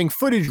even having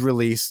footage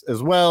release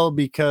as well,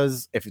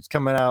 because if it's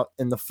coming out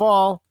in the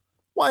fall,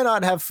 why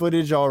not have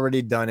footage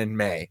already done in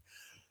May?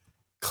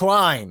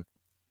 Klein,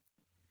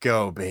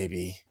 go,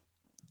 baby.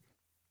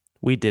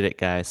 We did it,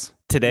 guys.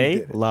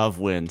 Today, love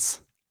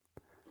wins.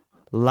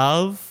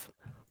 Love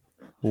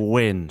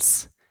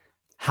wins.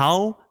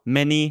 How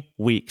many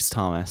weeks,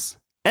 Thomas?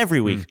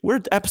 Every week. We're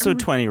at episode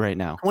 20 right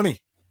now. 20.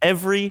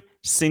 every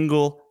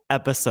single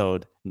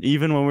episode,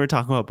 even when we were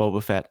talking about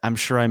Boba Fett, I'm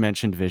sure I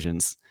mentioned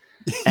Visions.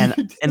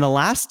 And in the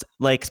last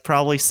like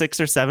probably 6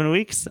 or 7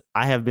 weeks,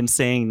 I have been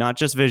saying not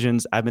just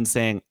Visions. I've been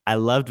saying I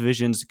loved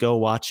Visions. Go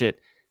watch it.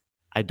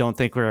 I don't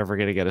think we're ever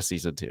going to get a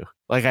season 2.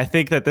 Like, I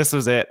think that this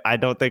was it. I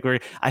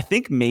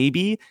think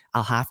maybe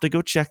I'll have to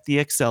go check the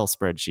Excel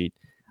spreadsheet.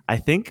 I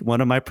think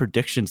one of my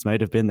predictions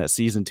might have been that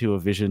season 2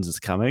 of Visions is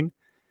coming,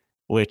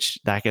 which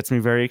that gets me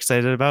very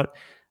excited about.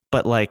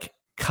 But like,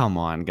 come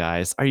on,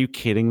 guys. Are you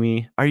kidding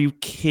me? We're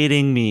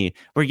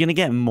going to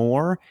get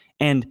more.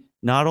 And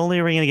not only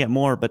are we going to get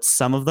more, but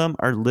some of them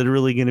are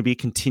literally going to be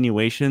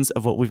continuations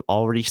of what we've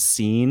already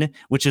seen,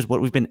 which is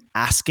what we've been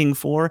asking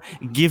for.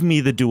 Give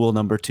me the Duel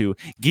number 2.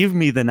 Give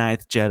me the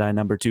Ninth Jedi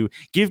number 2.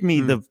 Give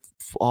me the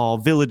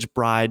Village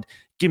Bride.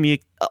 Give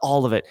me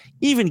all of it.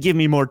 Even give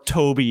me more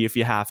Toby if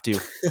you have to.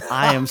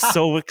 I am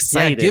so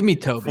excited give me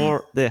Toby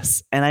for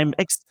this. And I'm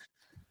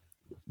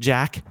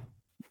Jack,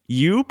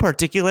 you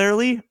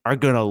particularly are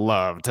going to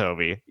love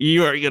Toby.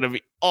 You are going to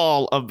be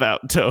all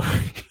about Toby.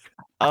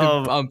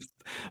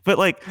 But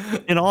like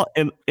in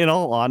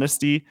all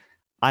honesty,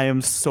 I am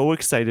so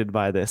excited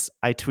by this.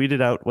 I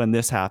tweeted out when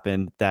this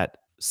happened that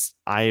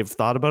I've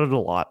thought about it a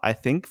lot. I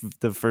think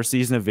the first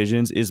season of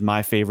Visions is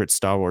my favorite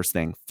Star Wars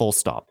thing. Full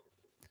stop.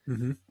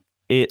 Mm-hmm.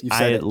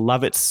 I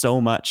love it so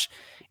much.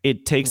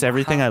 It takes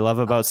everything I love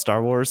about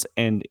Star Wars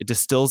and it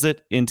distills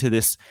it into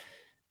this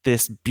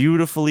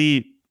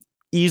beautifully,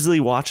 easily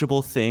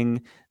watchable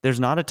thing. There's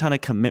not a ton of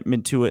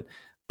commitment to it.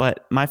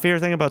 But my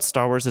favorite thing about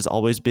Star Wars has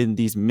always been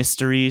these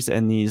mysteries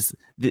and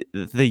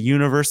the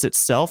universe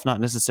itself, not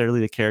necessarily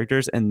the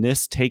characters. And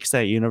this takes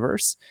that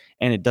universe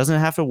and it doesn't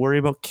have to worry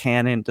about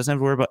canon. It doesn't have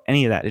to worry about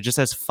any of that. It just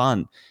has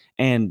fun.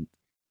 And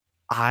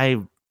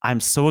I'm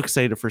so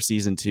excited for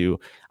season 2.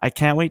 I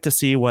can't wait to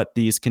see what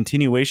these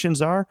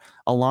continuations are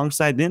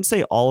alongside. They didn't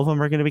say all of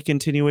them are going to be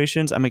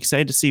continuations. I'm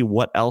excited to see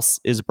what else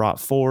is brought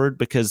forward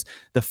because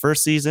the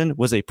first season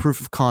was a proof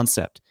of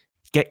concept.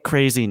 Get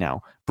crazy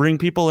now. Bring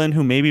people in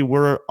who maybe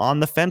were on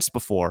the fence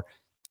before,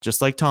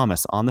 just like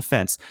Thomas, on the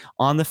fence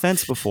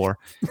before,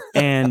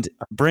 and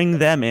bring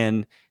them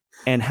in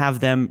and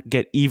have them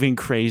get even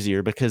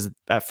crazier because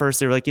at first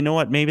they were like, you know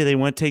what, maybe they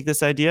won't take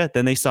this idea.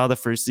 Then they saw the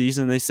first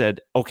season. They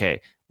said,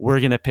 okay, we're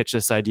going to pitch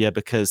this idea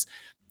because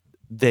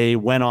they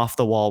went off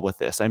the wall with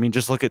this. I mean,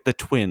 just look at the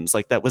twins.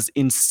 Like that was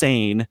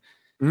insane.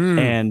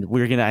 And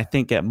we're going to, I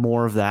think, get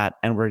more of that.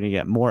 And we're going to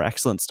get more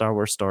excellent Star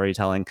Wars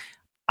storytelling.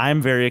 I'm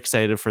very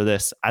excited for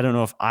this. I don't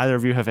know if either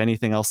of you have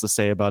anything else to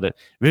say about it.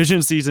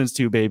 Vision Seasons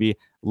 2, baby.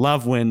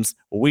 Love wins.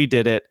 We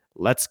did it.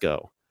 Let's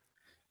go.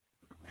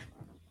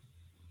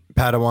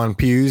 Padawan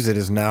Pews, it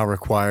is now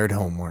required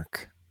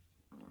homework.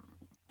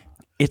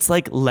 It's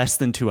like less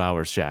than 2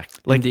 hours, Jack.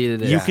 Like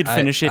Indeed, you could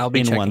finish it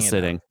in one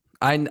sitting.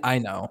 I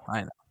know.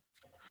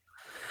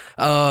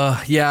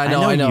 Yeah, I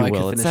know. You I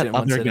will. can It's finish that it in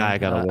one other sitting. guy I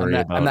gotta worry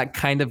about. I'm that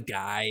kind of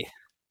guy.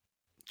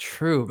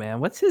 True, man.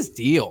 What's his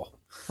deal?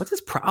 What's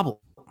his problem?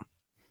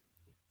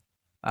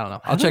 I don't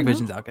know. I'll check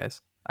Visions out,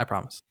 guys. I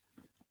promise.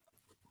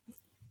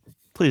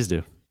 Please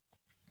do.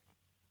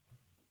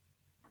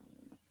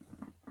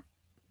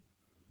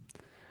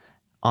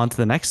 On to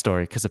the next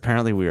story, because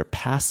apparently we are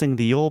passing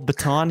the old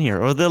baton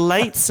here, or the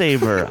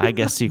lightsaber, I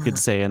guess you could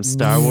say, in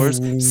Star Wars.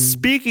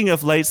 Speaking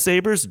of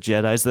lightsabers,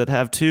 Jedis that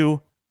have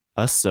two,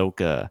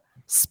 Ahsoka,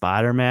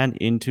 Spider-Man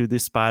Into the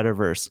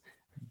Spider-Verse.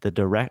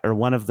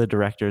 One of the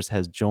directors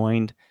has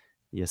joined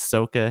the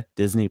Ahsoka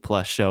Disney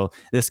Plus show.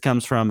 This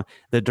comes from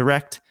the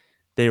Direct.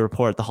 They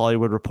report, the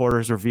Hollywood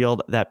Reporters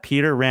revealed that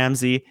Peter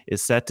Ramsey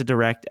is set to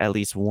direct at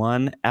least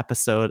one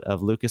episode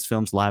of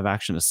Lucasfilm's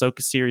live-action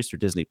Ahsoka series for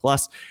Disney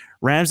Plus.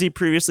 Ramsey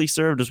previously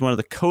served as one of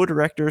the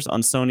co-directors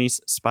on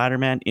Sony's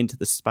Spider-Man Into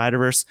the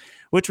Spider-Verse,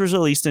 which was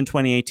released in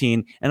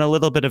 2018. And a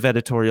little bit of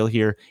editorial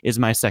here, is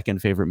my second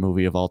favorite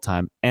movie of all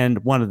time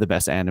and one of the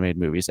best animated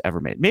movies ever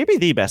made. Maybe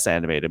the best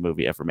animated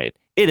movie ever made.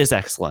 It is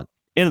excellent.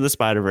 Into the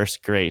Spider-Verse,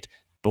 great.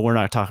 But we're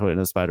not talking about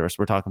Into the Spider-Verse.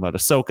 We're talking about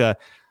Ahsoka.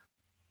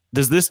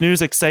 Does this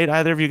news excite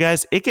either of you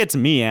guys? It gets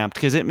me amped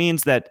because it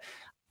means that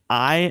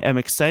I am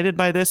excited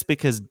by this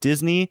because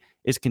Disney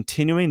is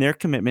continuing their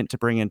commitment to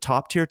bring in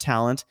top tier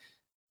talent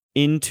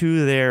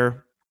into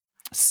their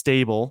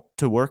stable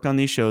to work on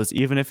these shows,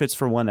 even if it's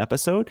for one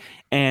episode.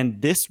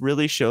 And this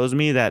really shows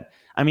me that,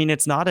 I mean,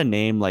 it's not a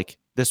name like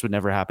this would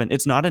never happen.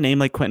 It's not a name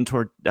like Quentin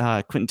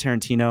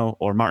Tarantino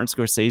or Martin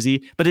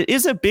Scorsese, but it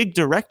is a big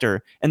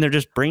director and they're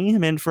just bringing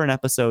him in for an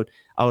episode.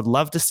 I would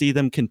love to see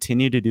them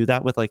continue to do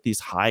that with like these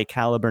high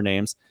caliber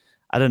names.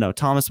 I don't know.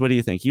 Thomas, what do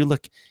you think? You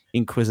look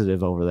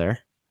inquisitive over there.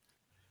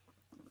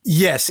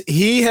 Yes,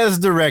 he has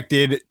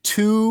directed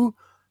two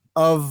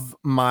of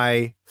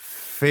my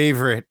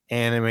favorite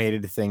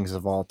animated things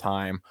of all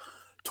time.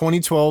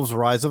 2012's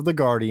Rise of the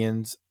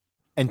Guardians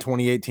and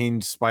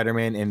 2018's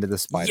Spider-Man Into the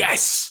Spider-Verse.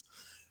 Yes!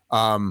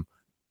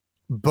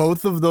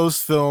 Both of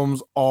those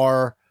films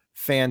are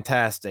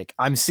fantastic.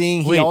 I'm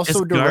seeing he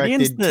also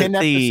directed 10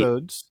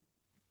 episodes.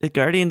 The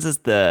Guardians is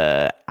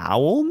the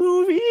Owl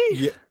movie?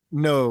 Yeah,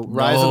 no,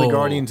 Rise of the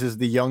Guardians is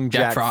the young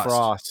Jack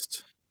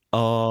Frost.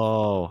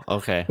 Oh,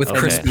 okay. With okay.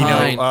 Chris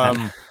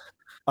Pine.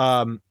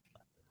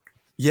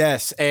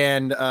 Yes,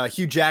 and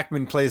Hugh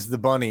Jackman plays the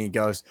bunny. He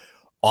goes,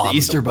 the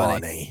Easter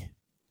Bunny.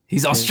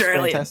 He's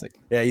Australian. Fantastic.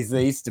 Yeah, he's the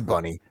Easter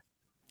Bunny.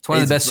 It's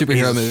one of the best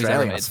superhero movies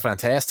ever made. It's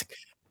fantastic.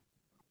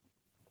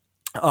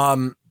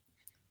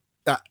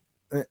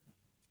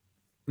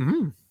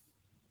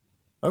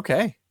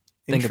 Okay.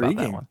 Think Intriguing. about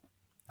that one.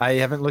 I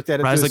haven't looked at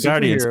it. Rise of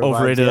Guardians,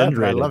 overrated,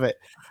 underrated. I love it.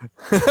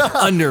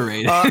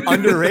 Underrated.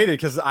 Underrated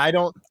because I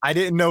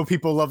didn't know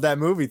people love that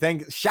movie.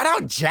 Shout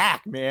out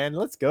Jack, man.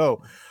 Let's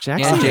go.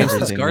 Jack's And James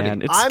everything, Guardian.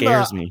 man. It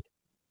scares me.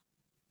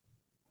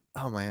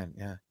 Oh man,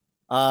 yeah.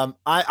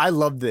 I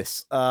love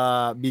this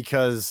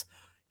because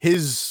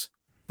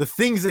the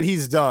things that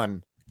he's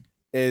done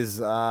is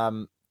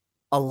a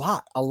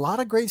lot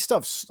of great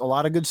stuff, a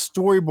lot of good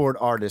storyboard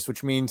artists,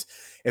 which means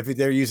if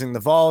they're using the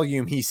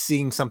volume, he's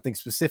seeing something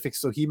specific.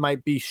 So he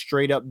might be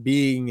straight up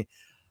being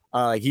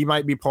he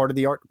might be part of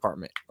the art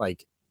department.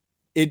 Like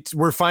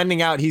we're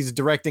finding out he's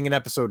directing an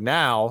episode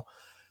now,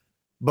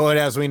 but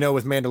as we know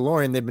with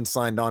Mandalorian, they've been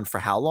signed on for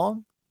how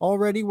long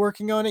already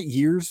working on it?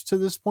 Years to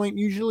this point,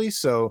 usually.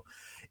 So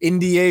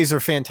NDAs are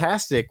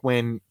fantastic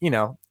when,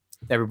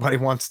 everybody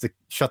wants to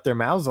shut their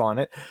mouths on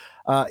it.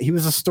 He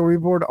was a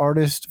storyboard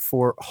artist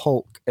for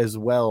Hulk as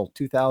well,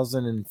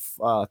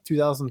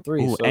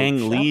 2003. Ooh, so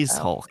Ang Lee's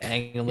Hulk.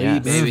 Ang Lee,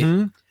 baby.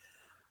 Mm-hmm.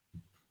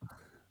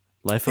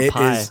 Life of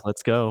Pi.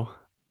 Let's go.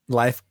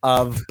 Life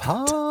of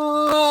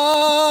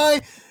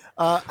Pi.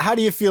 How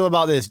do you feel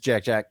about this,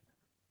 Jack?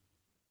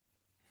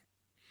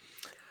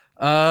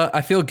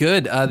 I feel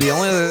good. The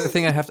only other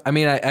thing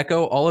I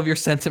echo all of your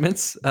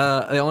sentiments.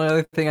 The only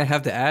other thing I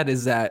have to add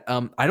is that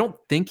I don't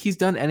think he's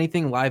done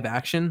anything live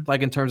action,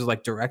 like in terms of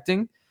like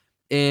directing.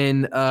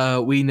 And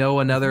we know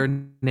another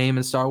name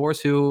in Star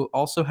Wars who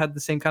also had the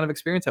same kind of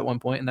experience at one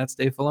point, and that's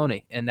Dave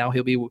Filoni. And now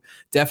he'll be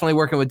definitely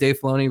working with Dave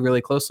Filoni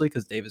really closely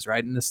because Dave is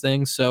writing this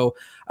thing. So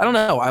I don't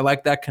know. I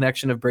like that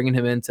connection of bringing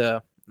him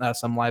into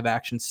some live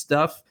action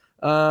stuff.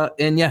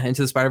 And yeah,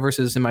 Into the Spider-Verse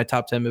is in my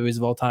top 10 movies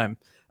of all time.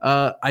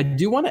 I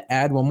do want to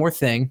add one more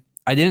thing.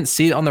 I didn't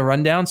see it on the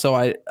rundown, so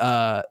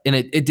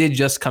it did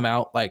just come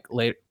out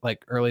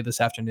early this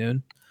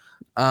afternoon.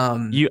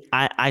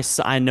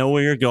 I know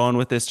where you're going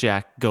with this,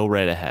 Jack. Go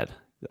right ahead.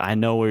 I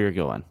know where you're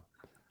going.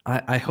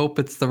 I hope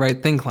it's the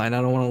right thing, Klein.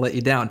 I don't want to let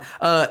you down.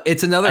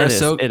 It's another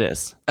Ahsoka. It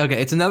is.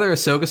 Okay, it's another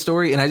Ahsoka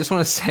story, and I just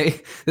want to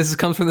say this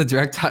comes from the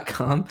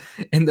direct.com,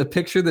 and the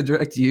picture the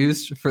direct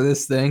used for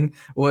this thing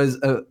was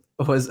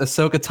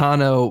Ahsoka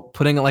Tano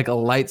putting like a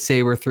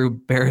lightsaber through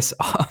Barriss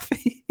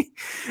Offee.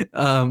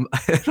 I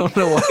don't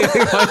know why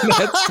I find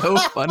that so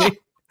funny,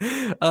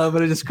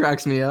 but it just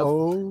cracks me up.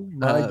 Oh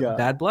my god!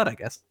 Bad blood, I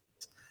guess.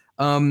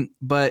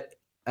 But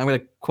I'm going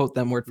to quote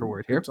them word for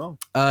word here.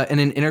 In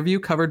an interview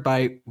covered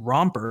by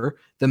Romper,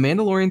 the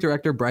Mandalorian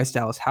director Bryce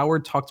Dallas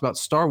Howard talked about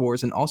Star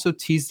Wars and also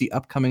teased the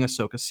upcoming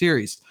Ahsoka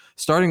series.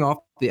 Starting off,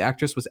 the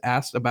actress was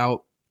asked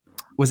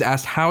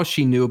how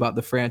she knew about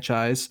the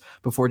franchise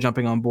before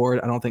jumping on board.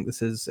 I don't think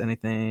this is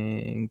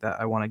anything that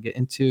I want to get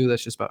into.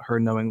 That's just about her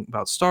knowing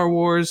about Star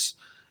Wars.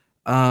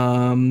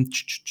 Here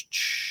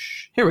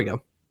we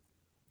go.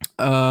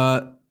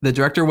 The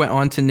director went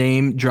on to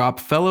name drop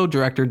fellow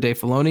director Dave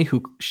Filoni,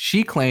 who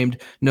she claimed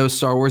knows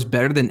Star Wars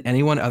better than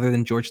anyone other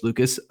than George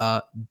Lucas.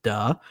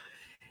 Duh.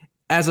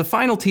 As a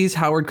final tease,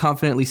 Howard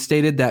confidently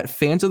stated that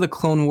fans of the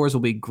Clone Wars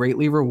will be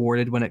greatly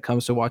rewarded when it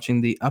comes to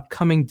watching the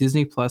upcoming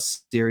Disney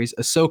Plus series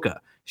Ahsoka.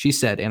 She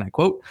said, and I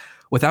quote,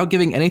 "Without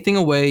giving anything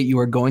away, you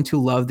are going to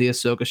love the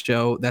Ahsoka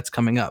show that's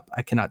coming up.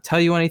 I cannot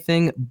tell you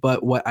anything,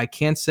 but what I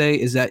can say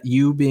is that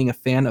you being a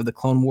fan of the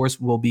Clone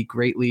Wars will be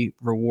greatly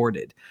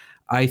rewarded."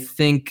 I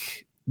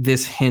think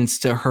this hints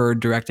to her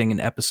directing an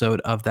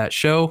episode of that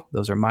show.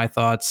 Those are my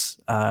thoughts.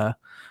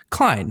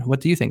 Klein, what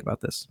do you think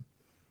about this?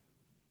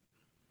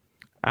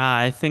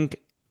 I think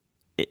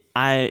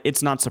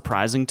it's not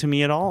surprising to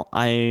me at all.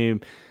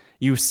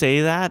 You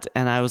say that,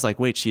 and I was like,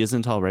 wait, she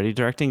isn't already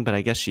directing, but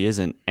I guess she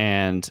isn't.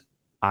 And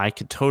I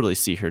could totally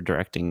see her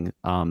directing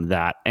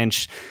that.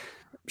 And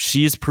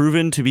she's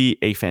proven to be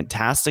a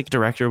fantastic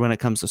director when it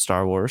comes to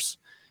Star Wars.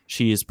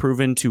 She is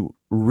proven to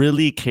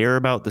really care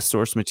about the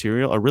source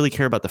material or really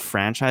care about the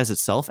franchise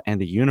itself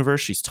and the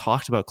universe. She's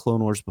talked about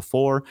Clone Wars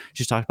before.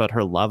 She's talked about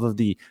her love of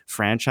the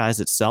franchise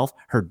itself.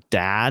 Her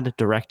dad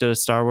directed a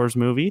Star Wars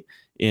movie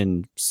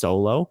in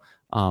Solo.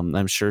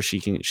 I'm sure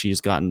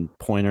she's gotten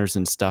pointers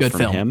and stuff Good from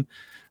film. him.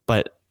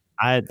 But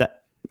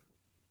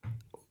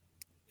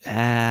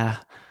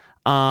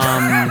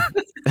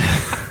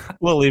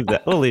we'll leave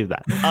that.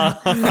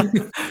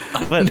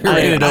 But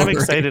I'm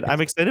excited.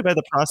 I'm excited by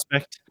the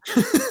prospect.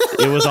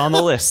 It was on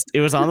the list.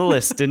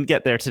 Didn't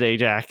get there today,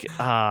 Jack.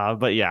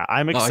 But yeah,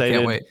 I'm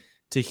excited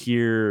to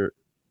hear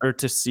or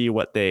to see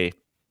what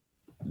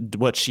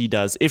she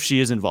does if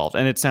she is involved.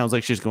 And it sounds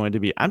like she's going to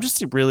be. I'm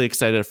just really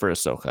excited for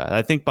Ahsoka.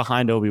 I think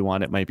behind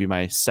Obi-Wan, it might be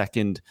my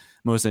second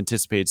most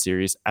anticipated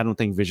series. I don't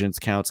think Visions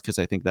counts because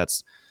I think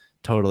that's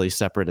totally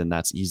separate and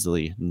that's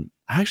easily.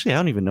 Actually, I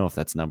don't even know if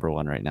that's number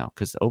one right now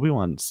because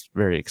Obi-Wan's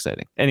very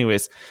exciting.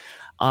 Anyways,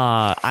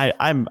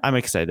 I'm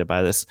excited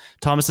by this.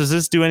 Thomas, does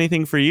this do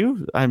anything for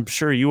you? I'm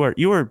sure you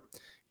are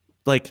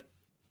like,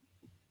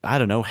 I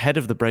don't know, head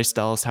of the Bryce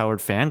Dallas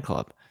Howard fan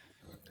club.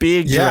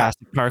 Big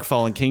Jurassic Park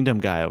Fallen Kingdom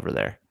guy over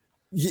there.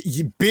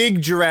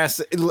 Big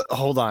Jurassic.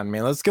 Hold on,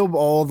 man. Let's go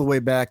all the way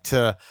back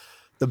to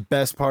the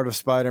best part of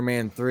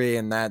Spider-Man 3,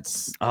 and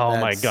that's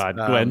my God,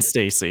 Gwen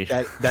Stacy.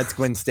 That's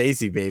Gwen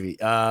Stacy, baby.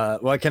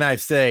 What can I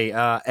say?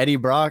 Eddie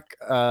Brock,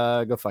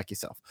 go fuck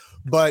yourself.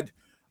 But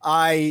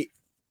I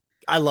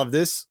love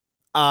this.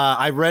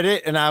 I read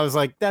it and I was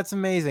like, that's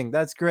amazing.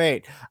 That's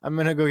great. I'm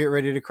gonna go get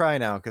ready to cry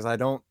now because I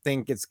don't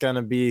think it's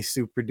gonna be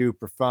super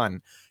duper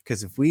fun.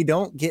 Because if we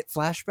don't get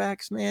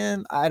flashbacks,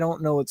 man, I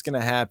don't know what's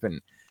gonna happen.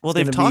 Well,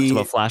 they've talked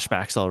about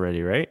flashbacks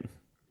already, right?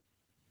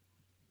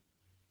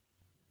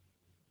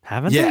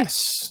 Haven't they?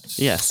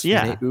 Yes,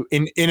 yeah.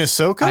 In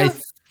Ahsoka? I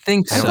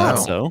think so. I thought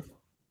so.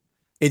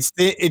 It's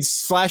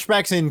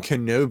flashbacks in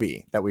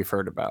Kenobi that we've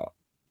heard about.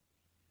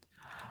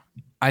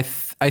 I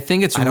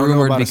think it's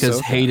rumored because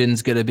Ahsoka.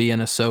 Hayden's going to be in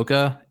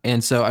Ahsoka.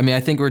 And so, I mean,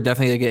 I think we're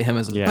definitely going to get him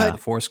as a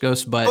Force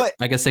Ghost, but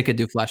I guess they could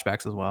do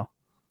flashbacks as well.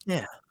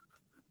 Yeah.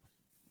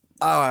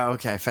 Oh,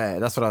 okay. Fair.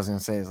 That's what I was going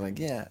to say. Is like,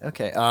 yeah.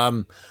 Okay.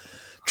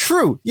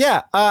 True.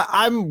 Yeah.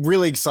 I'm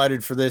really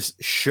excited for this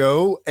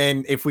show.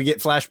 And if we get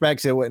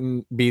flashbacks, it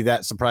wouldn't be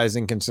that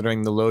surprising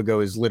considering the logo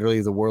is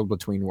literally the world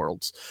between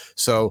worlds.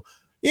 So,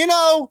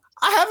 I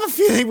have a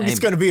feeling it's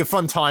going to be a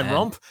fun time,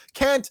 Rump.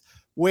 Can't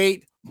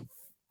wait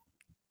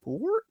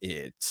for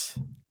it.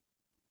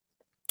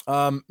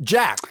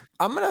 Jack,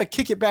 I'm going to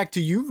kick it back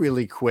to you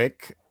really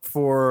quick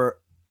for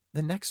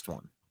the next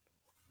one.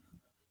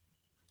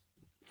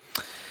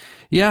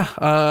 Yeah.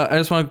 I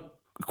just want to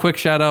quick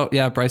shout out.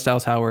 Yeah. Bryce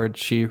Dallas Howard.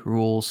 She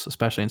rules,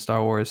 especially in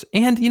Star Wars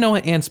and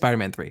and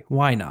Spider-Man 3.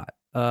 Why not?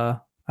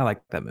 I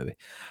like that movie.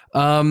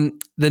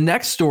 The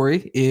next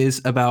story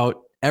is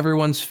about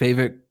everyone's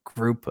favorite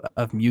group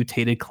of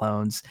mutated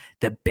clones,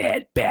 the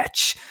Bad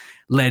Batch,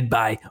 led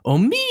by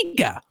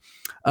Omega.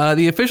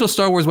 The official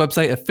Star Wars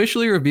website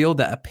officially revealed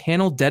that a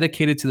panel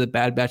dedicated to the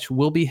Bad Batch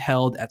will be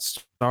held at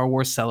Star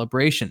Wars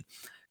Celebration.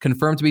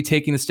 Confirmed to be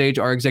taking the stage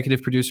are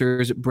executive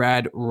producers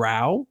Brad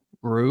Rau,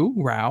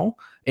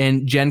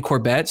 and Jen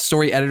Corbett,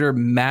 story editor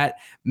Matt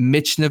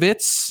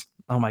Michnovitz.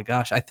 Oh my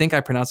gosh, I think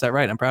I pronounced that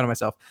right. I'm proud of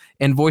myself.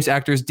 And voice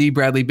actors D.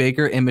 Bradley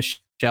Baker and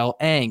Michelle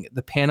Ang.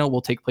 The panel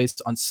will take place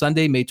on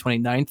Sunday, May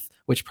 29th,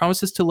 which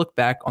promises to look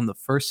back on the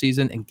first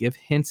season and give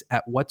hints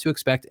at what to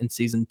expect in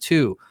season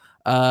 2.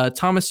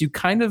 Thomas, you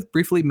kind of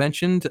briefly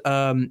mentioned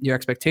your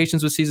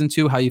expectations with season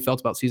 2, how you felt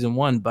about season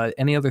 1, but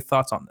any other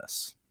thoughts on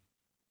this?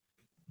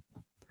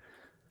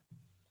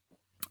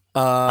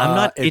 I'm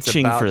not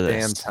itching for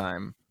this. Damn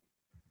time.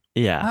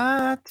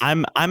 Yeah.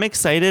 I'm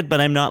excited,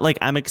 but I'm not like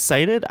I'm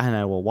excited and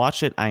I will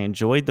watch it. I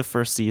enjoyed the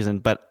first season,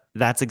 but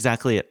that's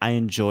exactly it. I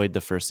enjoyed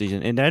the first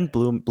season. It didn't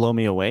blow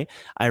me away.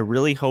 I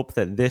really hope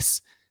that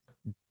this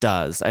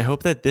does. I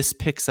hope that this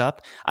picks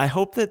up. I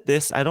hope that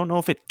this, I don't know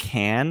if it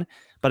can,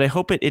 but I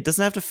hope it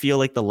doesn't have to feel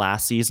like the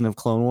last season of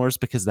Clone Wars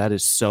because that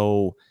is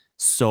so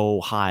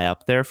high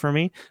up there for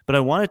me. But I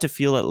want it to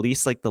feel at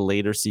least like the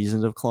later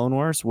seasons of Clone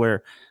Wars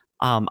where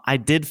I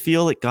did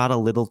feel it got a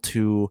little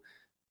too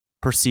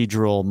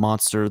procedural,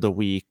 monster of the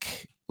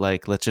week.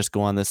 Like, let's just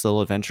go on this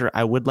little adventure.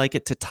 I would like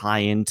it to tie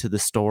into the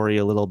story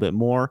a little bit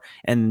more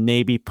and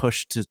maybe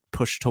push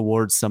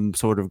towards some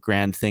sort of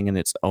grand thing in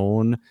its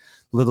own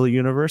little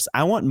universe.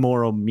 I want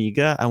more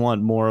Omega. I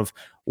want more of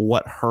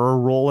what her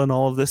role in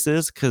all of this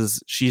is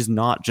because she's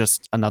not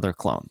just another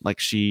clone. Like,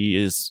 she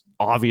is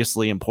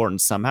obviously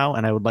important somehow,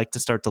 and I would like to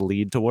start to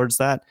lead towards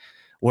that.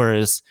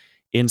 Whereas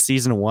in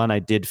season 1, I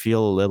did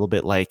feel a little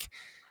bit like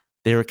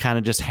they were kind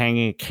of just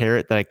hanging a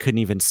carrot that I couldn't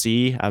even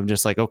see. I'm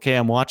just like, okay,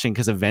 I'm watching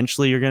because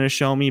eventually you're going to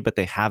show me, but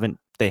they haven't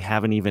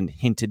even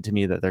hinted to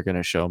me that they're going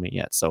to show me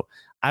yet. So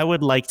I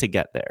would like to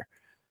get there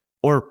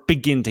or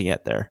begin to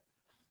get there.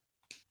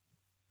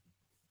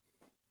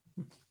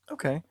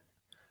 Okay.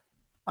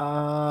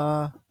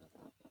 That's,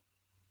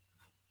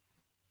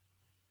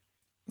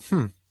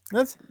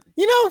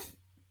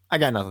 I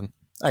got nothing.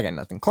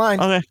 Klein.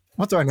 Okay.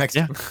 What's our next?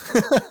 Yeah.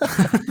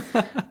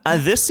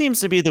 This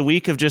seems to be the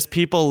week of just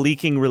people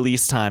leaking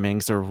release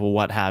timings or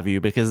what have you,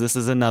 because this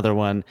is another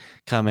one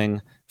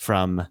coming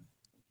from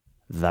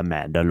The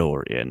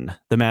Mandalorian.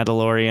 The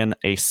Mandalorian,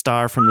 a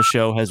star from the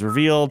show, has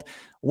revealed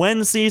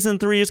when season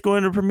 3 is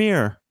going to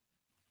premiere.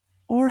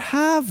 Or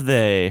have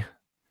they?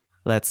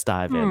 Let's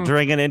dive in.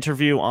 During an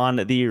interview on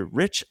the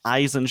Rich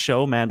Eisen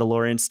show,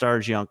 Mandalorian star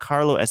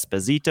Giancarlo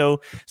Esposito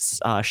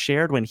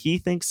shared when he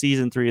thinks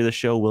season 3 of the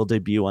show will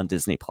debut on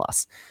Disney+.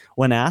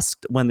 When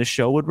asked when the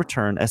show would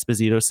return,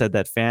 Esposito said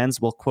that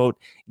fans will, quote,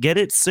 get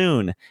it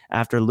soon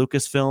after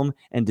Lucasfilm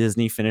and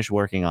Disney finish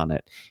working on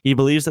it. He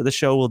believes that the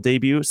show will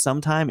debut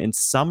sometime in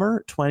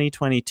summer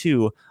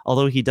 2022,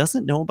 although he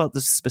doesn't know about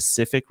the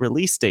specific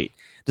release date.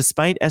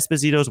 Despite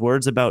Esposito's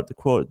words about,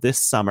 quote, this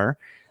summer,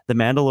 The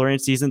Mandalorian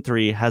Season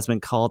 3 has been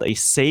called a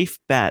safe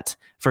bet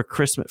for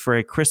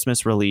a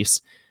Christmas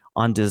release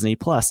on Disney+.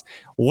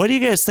 What do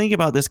you guys think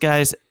about this,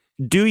 guys?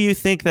 do you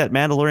think that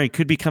Mandalorian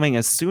could be coming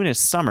as soon as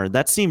summer?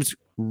 That seems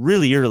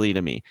really early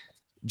to me.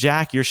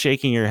 Jack, you're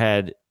shaking your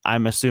head.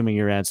 I'm assuming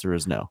your answer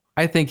is no.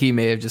 I think he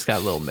may have just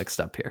got a little mixed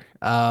up here.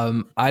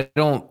 I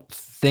don't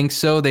think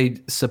so. They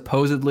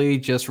supposedly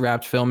just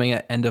wrapped filming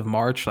at end of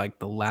March, like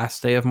the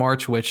last day of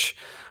March, which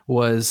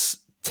was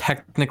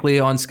technically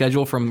on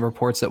schedule from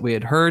reports that we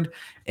had heard.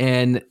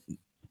 And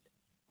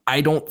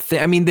I don't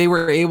think, I mean, they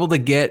were able to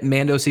get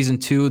Mando season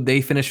 2.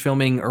 They finished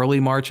filming early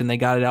March and they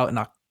got it out in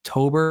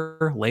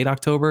October, late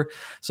October.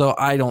 So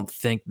I don't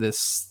think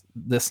this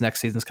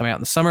next season is coming out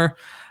in the summer.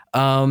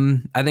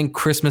 I think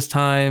Christmas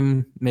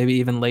time, maybe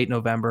even late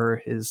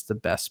November is the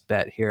best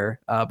bet here.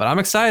 But I'm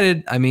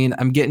excited. I mean,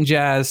 I'm getting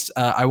jazzed.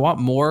 I want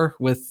more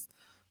with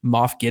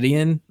Moff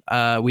Gideon.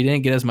 We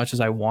didn't get as much as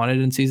I wanted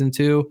in season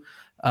 2.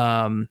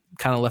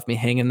 Kind of left me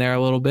hanging there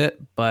a little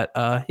bit, but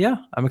yeah,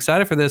 I'm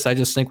excited for this. I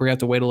just think we're gonna have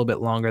to wait a little bit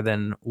longer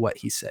than what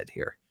he said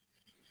here.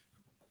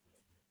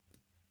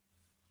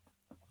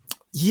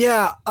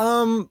 Yeah,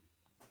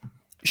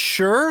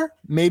 sure.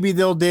 Maybe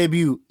they'll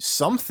debut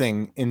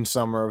something in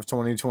summer of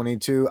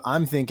 2022.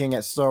 I'm thinking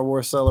at Star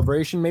Wars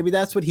Celebration. Maybe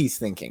that's what he's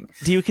thinking.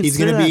 Do you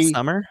consider that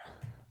summer?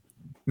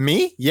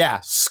 Me? Yeah.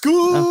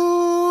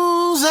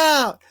 School's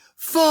out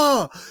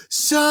for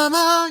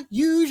summer,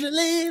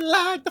 usually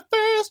like the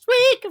first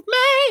week of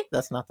May.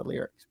 That's not the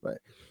lyrics, but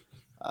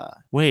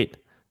wait.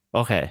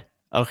 Okay.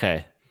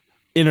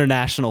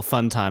 International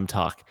fun time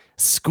talk.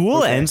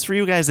 School ends for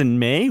you guys in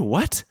May?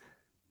 What?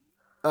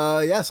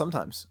 Yeah,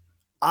 sometimes.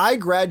 I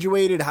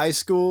graduated high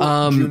school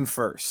June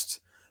 1st,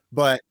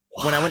 but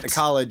when I went to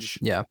college,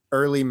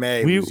 early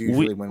May was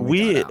usually when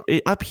we got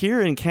out. Up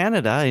here in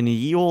Canada, in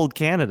ye old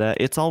Canada,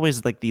 it's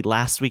always like the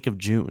last week of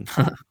June.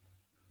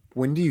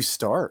 When do you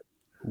start?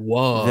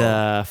 Whoa.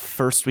 The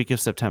first week of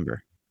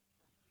September.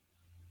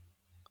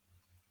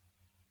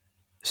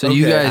 So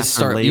you guys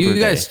start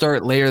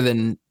later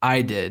than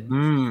I did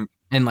in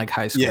like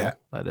high school. Yeah,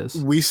 that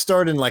is. We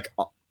start in like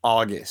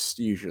August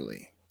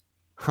usually.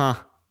 Huh.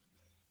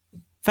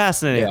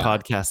 Fascinating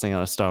podcasting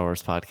on a Star What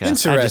podcast.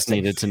 Interesting. I just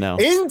needed to know.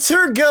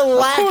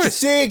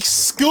 Intergalactic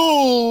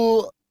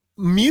School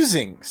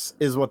Musings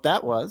is what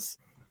that was.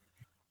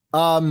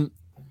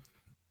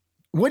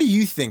 What do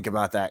you think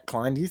about that,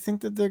 Klein? Do you think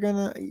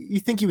that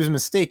you think he was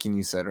mistaken,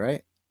 you said,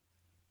 right?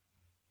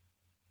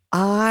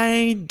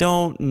 I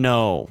don't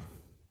know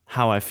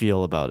how I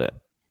feel about it.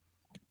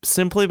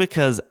 Simply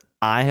because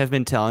I have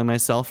been telling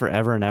myself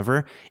forever and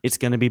ever, it's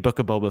going to be Book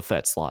of Boba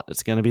Fett slot.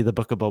 It's going to be the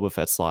Book of Boba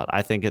Fett slot.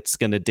 I think it's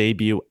going to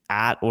debut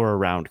at or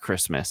around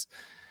Christmas.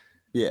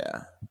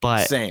 Yeah.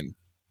 But same.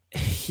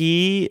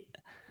 I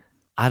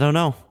don't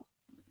know.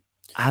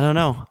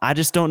 I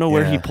just don't know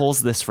where he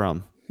pulls this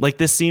from. Like,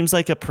 this seems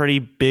like a pretty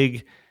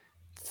big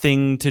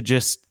thing to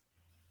just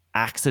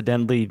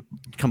accidentally,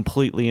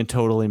 completely and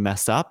totally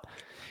mess up.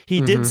 He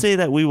did say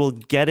that we will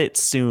get it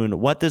soon.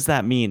 What does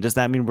that mean? Does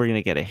that mean we're going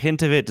to get a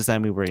hint of it? Does that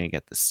mean we're going to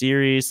get the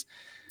series?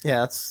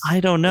 Yeah,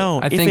 I don't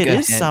know. If it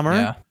is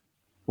summer,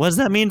 what does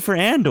that mean for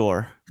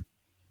Andor?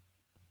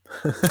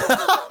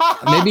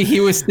 Maybe he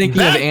was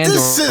thinking of Andor.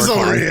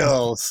 Sizzle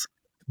reels.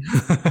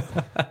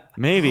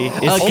 Maybe.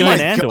 Is he in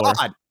Andor?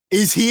 God.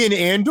 Is he in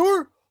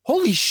Andor?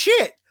 Holy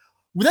shit.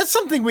 Well, that's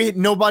something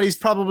nobody's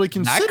probably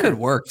considered. That could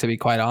work, to be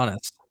quite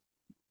honest.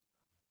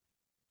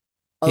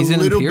 He's a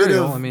little bit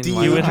of. I mean,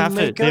 you would have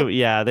to.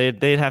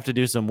 They'd have to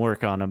do some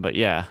work on him, but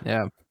yeah.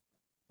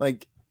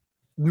 Like,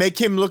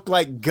 make him look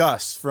like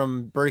Gus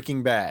from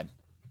Breaking Bad.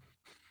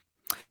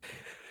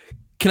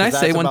 Can I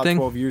say one thing?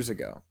 12 years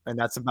ago, and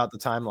that's about the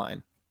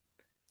timeline.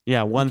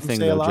 Yeah, one thing.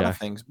 Say though, a lot Jack. of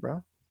things,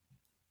 bro.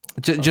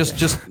 Just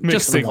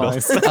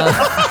signals. So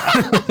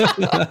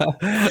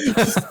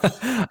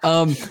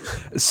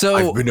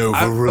I've been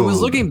overruled.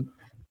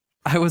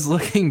 I was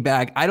looking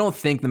back. I don't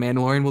think the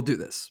Mandalorian will do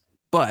this,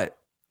 but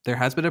there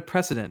has been a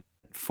precedent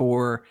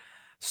for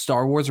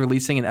Star Wars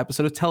releasing an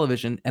episode of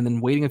television and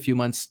then waiting a few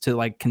months to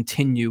like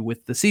continue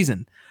with the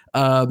season.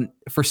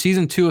 For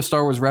season 2 of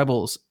Star Wars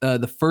Rebels,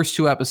 the first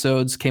 2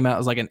 episodes came out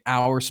as like an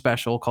hour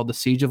special called The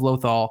Siege of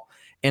Lothal,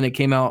 and it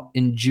came out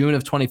in June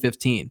of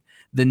 2015.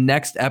 The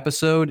next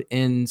episode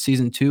in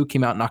season 2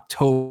 came out in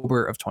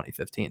October of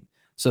 2015.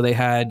 So they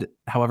had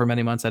however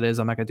many months that is.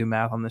 I'm not going to do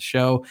math on this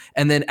show.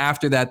 And then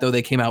after that, though,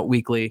 they came out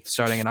weekly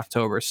starting in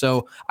October.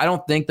 So I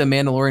don't think the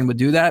Mandalorian would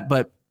do that,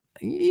 but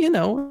you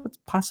know, it's a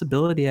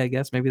possibility, I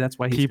guess. Maybe that's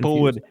why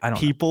people would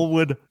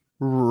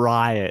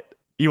riot.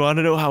 You want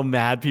to know how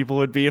mad people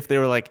would be if they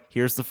were like,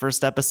 here's the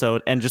first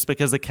episode. And just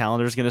because the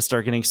calendar is going to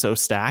start getting so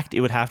stacked,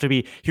 it would have to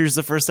be, here's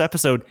the first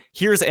episode.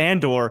 Here's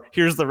Andor.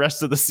 Here's the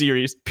rest of the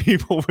series.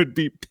 People would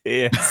be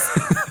pissed.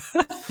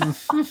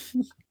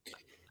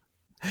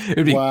 It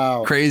would be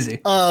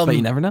crazy. But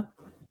you never know.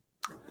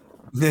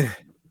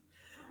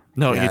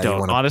 No, you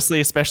don't.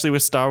 Honestly, especially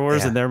with Star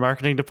Wars and their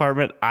marketing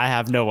department, I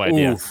have no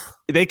idea.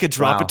 They could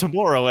drop it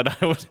tomorrow and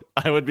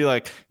I would be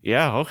like,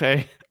 yeah,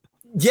 okay.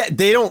 Yeah,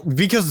 they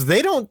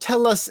don't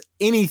tell us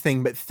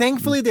anything, but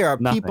thankfully there are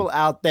people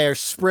out there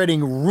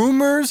spreading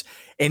rumors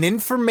and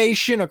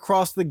information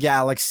across the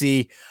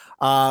galaxy.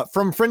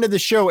 From friend of the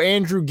show,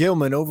 Andrew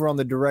Gilman over on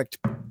the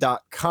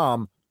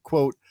direct.com,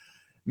 quote,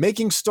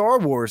 Making Star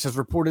Wars has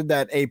reported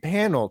that a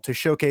panel to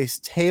showcase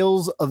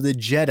Tales of the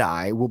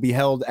Jedi will be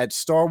held at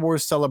Star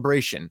Wars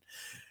Celebration.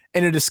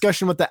 In a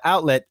discussion with the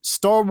outlet,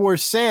 Star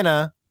Wars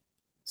Santa,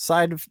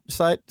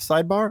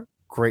 sidebar,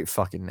 great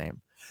fucking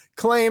name,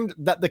 claimed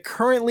that the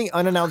currently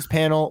unannounced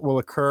panel will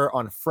occur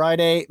on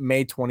Friday,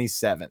 May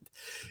 27th.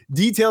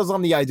 Details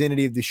on the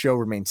identity of the show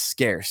remain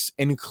scarce,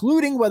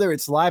 including whether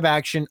it's live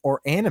action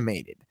or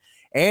animated.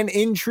 An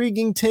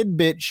intriguing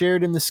tidbit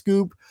shared in the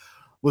scoop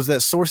was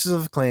that sources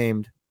have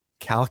claimed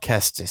Cal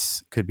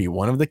Kestis could be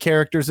one of the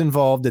characters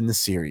involved in the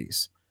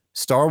series.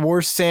 Star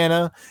Wars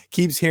Santa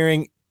keeps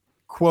hearing,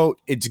 quote,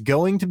 it's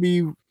going to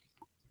be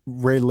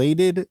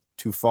related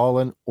to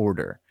Fallen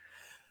Order.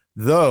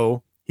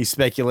 Though he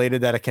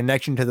speculated that a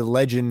connection to the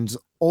Legends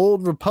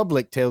Old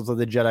Republic Tales of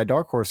the Jedi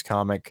Dark Horse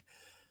comic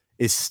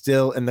is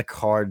still in the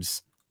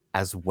cards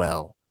as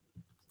well.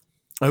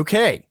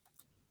 Okay,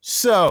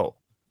 so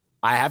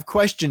I have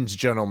questions,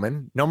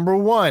 gentlemen. Number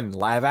one,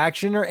 live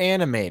action or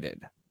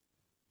animated?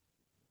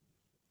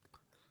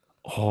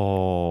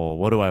 Oh,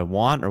 what do I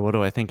want or what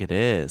do I think it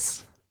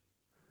is?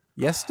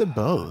 Yes to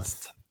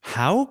both.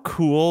 How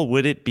cool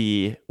would it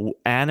be,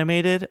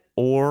 animated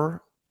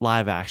or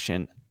live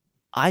action?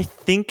 I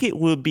think it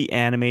would be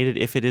animated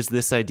if it is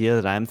this idea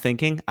that I'm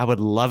thinking. I would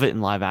love it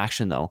in live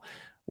action, though.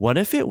 What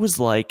if it was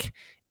like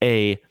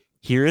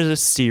here is a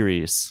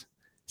series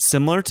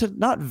similar to,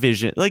 not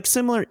Vision, like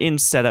similar in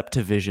setup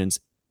to Visions.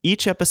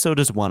 Each episode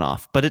is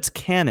one-off, but it's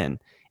canon,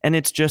 and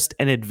it's just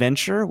an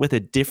adventure with a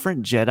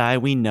different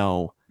Jedi we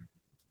know,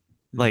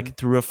 like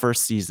through a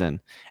first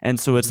season. And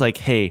so it's like,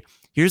 hey,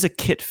 here's a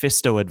Kit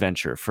Fisto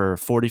adventure for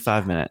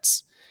 45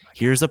 minutes.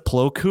 Here's a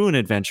Plo Koon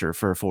adventure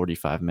for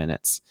 45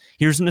 minutes.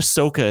 Here's an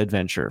Ahsoka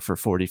adventure for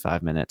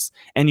 45 minutes.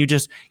 And you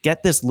just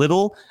get this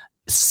little,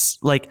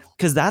 like,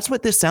 because that's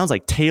what this sounds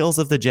like, Tales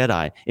of the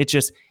Jedi. It's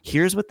just,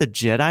 here's what the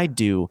Jedi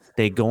do.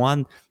 They go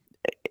on,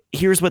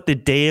 here's what the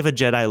day of a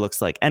Jedi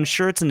looks like. And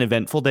sure, it's an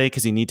eventful day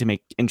because you need to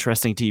make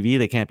interesting TV.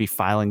 They can't be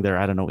filing their,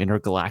 I don't know,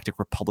 Intergalactic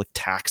Republic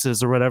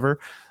taxes or whatever.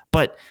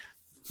 But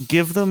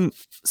give them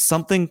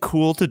something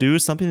cool to do,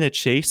 something to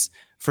chase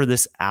for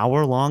this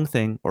hour-long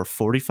thing or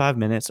 45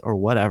 minutes or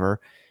whatever,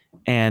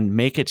 and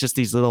make it just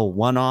these little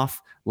one-off,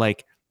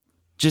 like,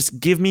 just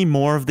give me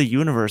more of the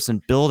universe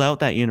and build out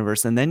that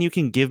universe, and then you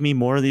can give me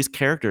more of these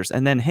characters.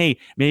 And then, hey,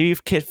 maybe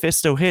if Kit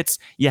Fisto hits,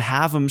 you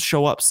have him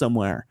show up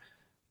somewhere,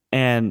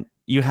 and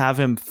you have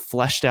him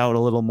fleshed out a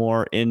little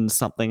more in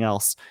something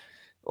else.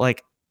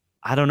 Like,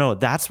 I don't know.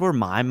 That's where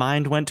my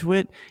mind went to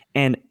it.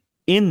 And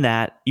in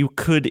that, you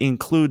could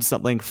include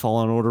something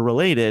Fallen Order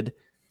related,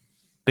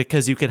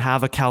 because you could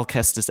have a Cal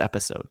Kestis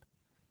episode.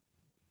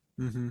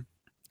 Mm-hmm.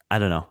 I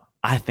don't know.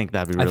 I think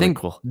that'd be really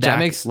cool. That Jack,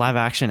 makes live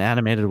action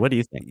animated. What do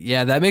you think?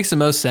 Yeah, that makes the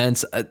most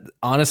sense.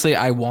 Honestly,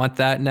 I want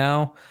that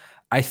now.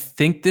 I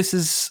think this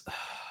is,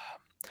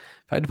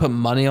 if I had to put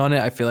money on it,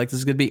 I feel like this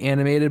is going to be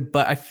animated,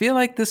 but I feel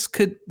like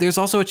there's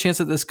also a chance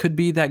that this could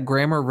be that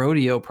Grammar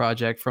Rodeo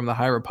project from the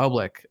High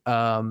Republic.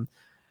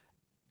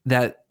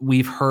 That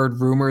we've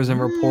heard rumors and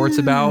reports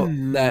about,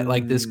 that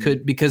like this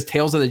could, because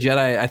Tales of the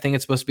Jedi, I think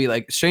it's supposed to be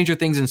like Stranger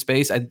Things in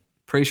space. I'm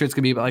pretty sure it's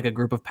gonna be about like a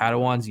group of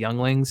Padawans,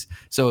 younglings.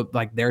 So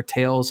like their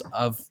tales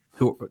of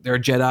who they're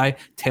Jedi,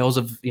 tales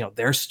of, you know,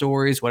 their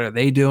stories. What are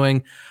they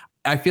doing?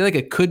 I feel like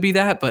it could be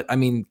that, but I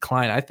mean,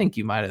 Klein, I think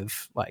you might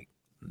have like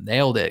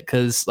nailed it,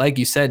 because like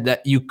you said,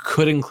 that you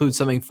could include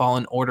something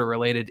Fallen Order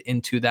related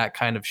into that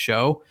kind of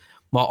show,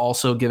 while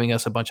also giving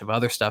us a bunch of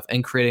other stuff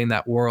and creating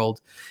that world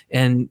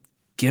and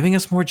giving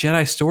us more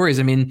Jedi stories.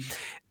 I mean,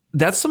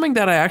 that's something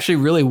that I actually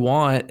really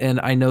want.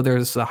 And I know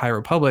there's the High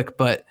Republic,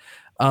 but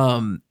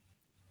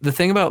the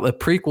thing about the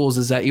prequels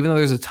is that even though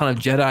there's a ton of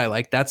Jedi,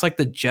 like that's like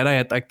the Jedi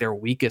at like their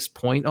weakest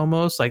point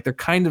almost. Like they're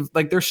kind of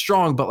like, they're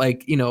strong, but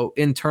like, you know,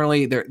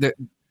 internally they're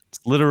it's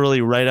literally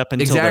right up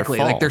until exactly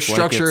their fall. Like their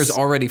structure is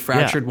already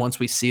fractured once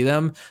we see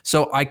them.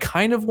 So I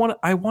kind of want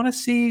to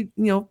see,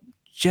 you know,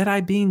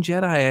 Jedi being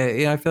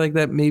Jedi. I feel like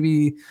that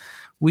maybe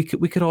we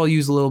could all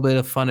use a little bit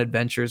of fun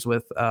adventures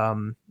with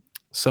some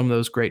of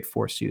those great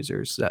Force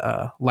users,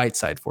 light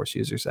side Force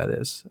users, that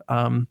is.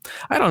 I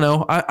don't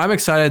know. I'm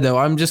excited, though.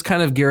 I'm just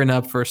kind of gearing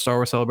up for Star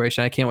Wars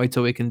Celebration. I can't wait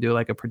till we can do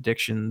like a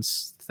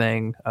predictions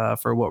thing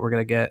for what we're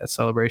going to get at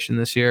Celebration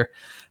this year.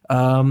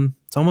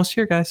 It's almost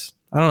here, guys.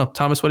 I don't know.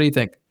 Thomas, what do you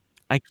think?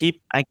 I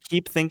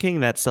keep thinking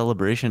that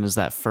Celebration is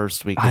that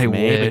first week of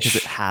May, because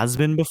it has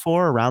been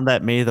before, around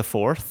that May the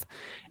 4th.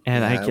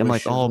 And I'm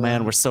like, oh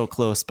man, we're so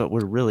close, but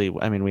we're really,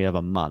 I mean, we have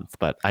a month,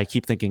 but I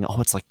keep thinking,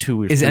 oh, it's like 2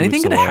 weeks. Is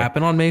anything going to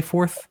happen on May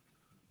 4th?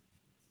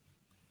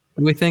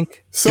 Do we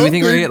think? Do we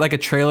think we're going to get like a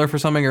trailer for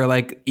something, or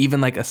like even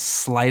like a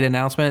slight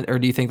announcement, or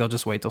do you think they'll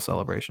just wait till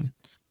Celebration?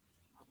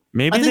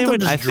 Maybe they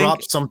would just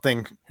drop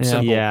something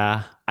simple.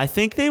 Yeah. I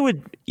think they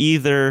would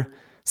either,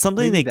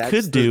 something they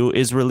could do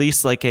is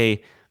release like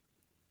a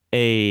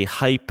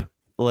hype,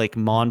 like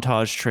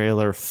montage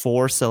trailer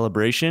for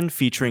Celebration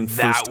featuring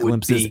first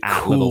glimpses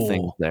at little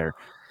things there.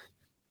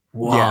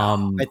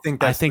 I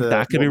think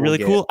that could be really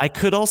cool. I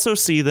could also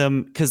see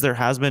them, because there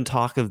has been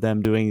talk of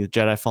them doing the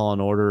Jedi Fallen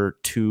Order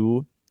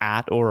 2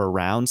 at or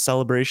around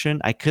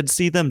Celebration. I could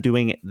see them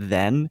doing it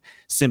then,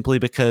 simply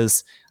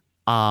because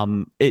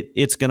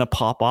it's going to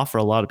pop off for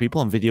a lot of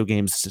people, and video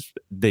games,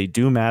 they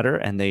do matter,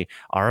 and they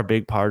are a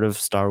big part of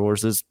Star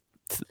Wars's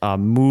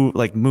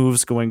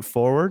moves going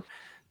forward.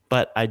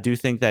 But I do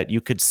think that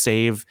you could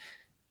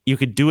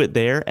do it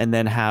there and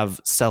then have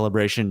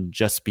Celebration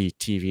just be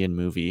TV and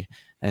movie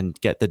and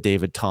get the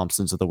David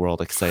Thompsons of the world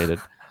excited.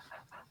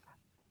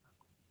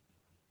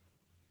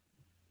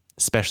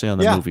 Especially on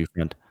the movie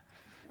front.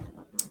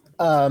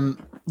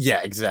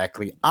 Yeah,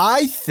 exactly.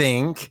 I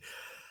think,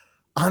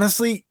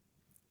 honestly,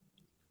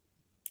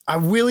 I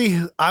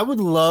would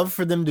love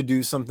for them to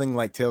do something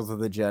like Tales of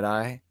the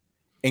Jedi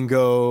and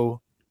go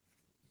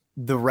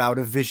the route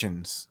of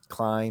Visions,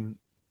 Klein,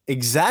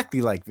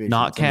 exactly like Visions.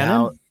 Not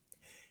canon?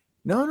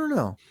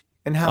 No.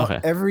 And how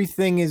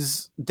everything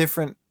is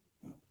different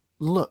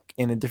look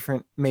in a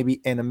different,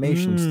 maybe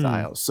animation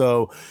style.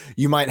 So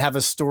you might have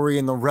a story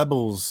in the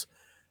Rebels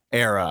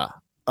era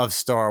of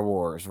Star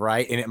Wars,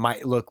 right? And it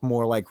might look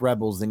more like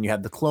Rebels. Then you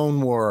have the Clone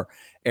War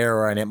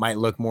era, and it might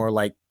look more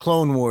like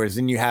Clone Wars.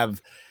 And you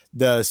have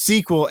the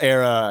sequel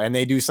era, and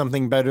they do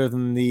something better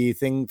than the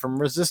thing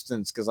from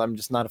Resistance, because I'm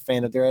just not a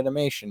fan of their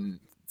animation.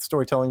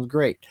 Storytelling is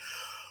great.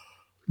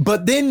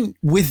 But then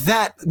with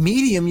that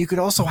medium, you could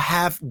also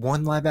have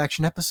one live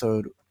action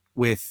episode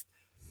with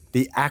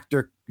the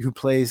actor who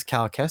plays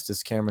Cal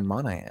Kestis, Cameron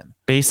Monaghan.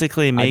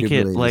 Basically make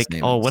it like,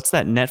 what's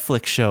that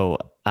Netflix show?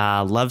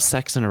 Love,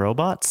 Sex, and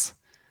Robots?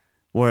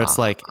 Where it's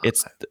you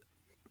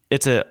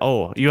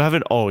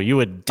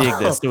would dig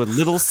this. There were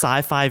little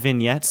sci-fi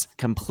vignettes,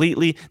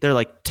 completely. They're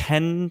like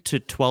 10 to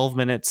 12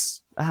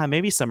 minutes,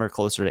 maybe some are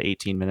closer to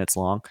 18 minutes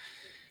long.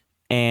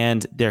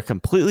 And they're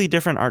completely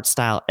different art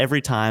style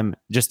every time,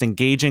 just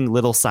engaging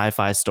little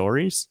sci-fi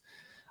stories.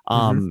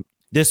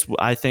 This,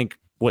 I think,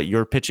 what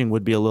you're pitching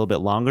would be a little bit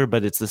longer,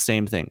 but it's the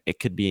same thing. It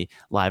could be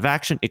live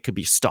action, it could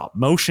be stop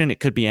motion, it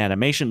could be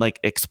animation,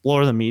 like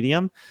explore the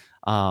medium.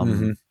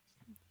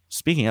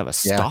 Speaking of a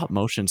stop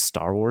motion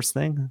Star Wars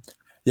thing.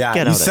 Yeah,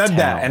 you said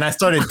that, and I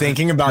started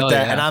thinking about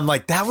that, and I'm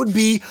like, that would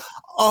be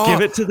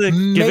give it to the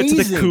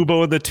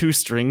Kubo and the Two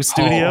String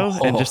Studio,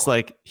 and just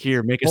like,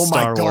 here, make a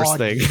Star Wars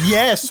thing.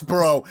 Yes,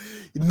 bro,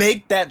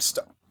 make that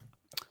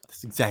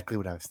That's exactly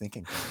what I was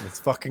thinking.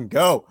 Let's fucking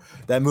go.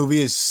 That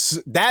movie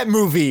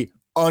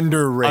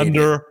underrated.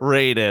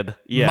 Underrated.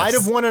 Yes. Might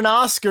have won an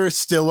Oscar,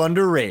 still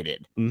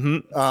underrated.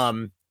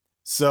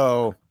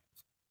 So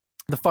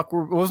what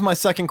was my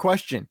second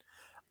question?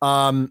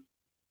 So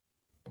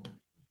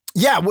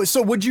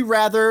would you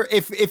rather,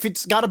 if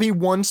it's got to be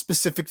one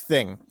specific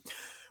thing,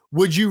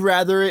 would you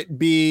rather it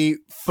be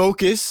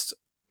focused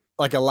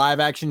like a live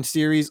action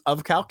series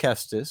of Cal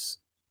Kestis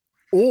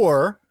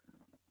or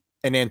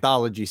an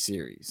anthology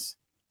series?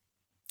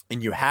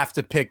 And you have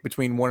to pick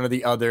between one or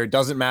the other. It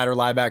doesn't matter,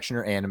 live action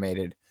or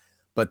animated,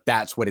 but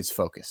that's what it's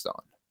focused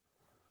on.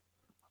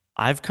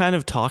 I've kind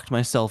of talked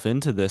myself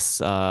into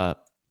this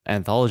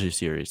anthology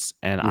series,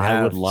 and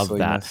I would love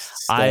that.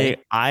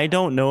 I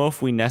don't know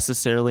if we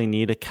necessarily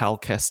need a Cal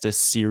Kestis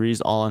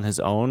series all on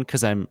his own,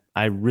 because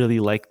I really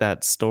like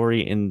that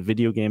story in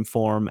video game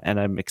form,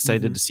 and I'm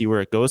excited to see where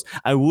it goes.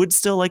 I would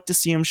still like to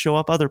see him show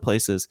up other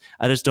places.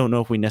 I just don't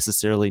know if we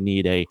necessarily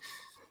need a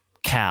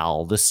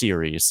Cal the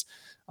series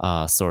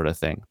sort of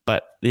thing.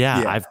 But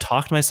I've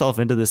talked myself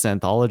into this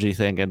anthology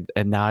thing,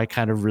 and now I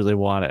kind of really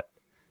want it.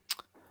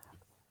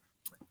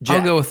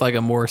 I'll go with like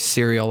a more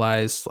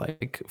serialized,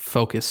 like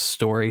focused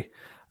story,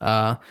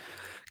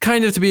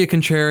 kind of to be a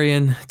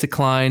contrarian to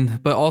Klein,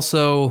 but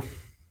also,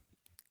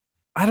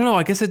 I don't know.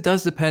 I guess it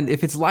does depend.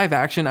 If it's live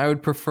action, I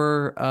would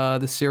prefer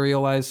the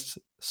serialized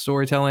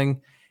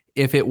storytelling.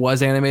 If it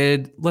was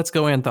animated, let's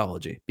go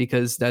anthology,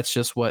 because that's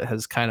just what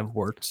has kind of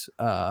worked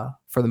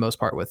for the most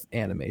part with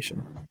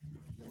animation.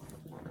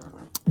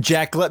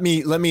 Jack, let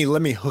me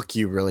hook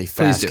you really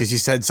fast, because you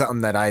said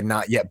something that I had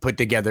not yet put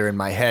together in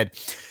my head.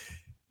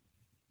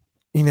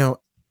 You know,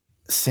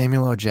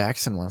 Samuel L.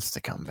 Jackson wants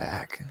to come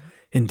back.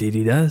 Indeed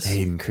he does.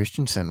 Hayden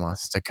Christensen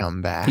wants to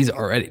come back. He's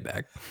already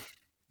back.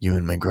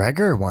 Ewan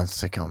McGregor wants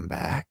to come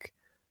back.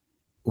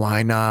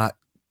 Why not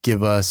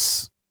give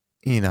us,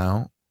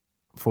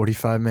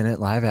 45-minute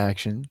live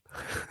action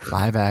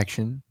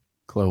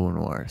Clone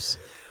Wars?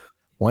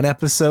 One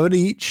episode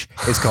each.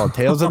 It's called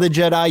Tales of the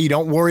Jedi. You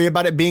don't worry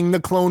about it being the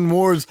Clone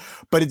Wars,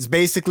 but it's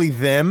basically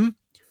them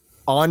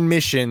on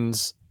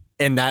missions,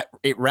 and that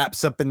it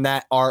wraps up in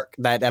that arc,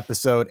 that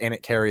episode, and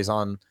it carries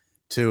on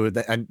to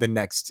the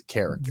next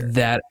character.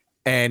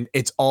 And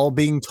it's all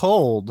being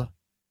told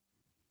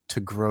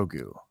to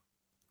Grogu.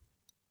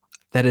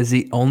 That is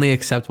the only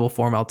acceptable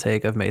form I'll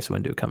take of Mace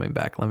Windu coming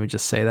back. Let me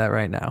just say that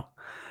right now.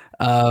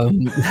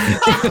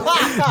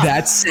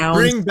 That sounds.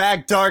 Bring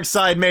back Dark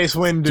Side Mace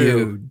Windu.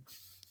 Dude.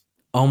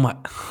 Oh my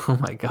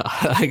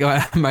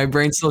God. My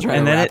brain's still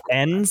trying to. And then it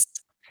ends.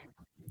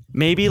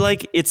 Maybe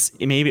what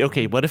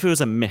if it was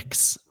a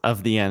mix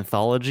of the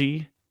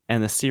anthology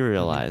and the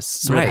serialized?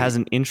 So it has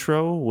an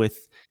intro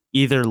with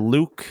either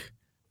Luke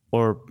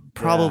or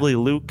probably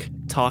Luke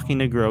talking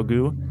to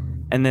Grogu.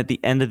 And at the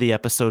end of the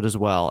episode as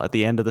well, at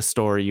the end of the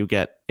story, you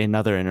get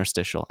another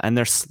interstitial. And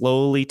they're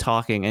slowly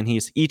talking. And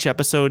each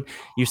episode,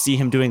 you see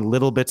him doing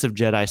little bits of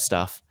Jedi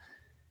stuff.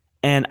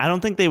 And I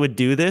don't think they would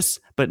do this,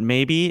 but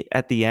maybe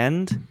at the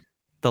end,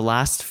 the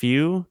last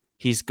few,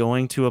 he's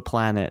going to a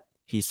planet.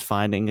 He's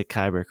finding a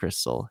kyber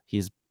crystal.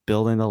 He's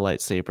building the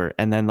lightsaber.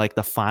 And then like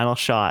the final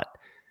shot,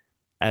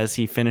 as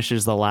he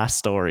finishes the last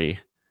story,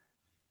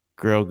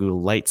 Grogu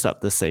lights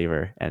up the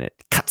saber and it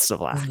cuts to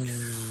black.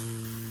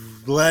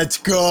 Let's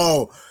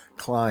go.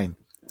 Klein,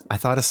 I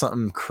thought of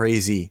something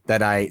crazy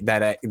that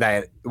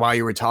while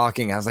you were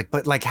talking, I was like,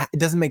 but like, it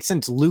doesn't make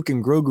sense. Luke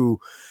and Grogu,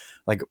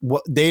 like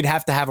what they'd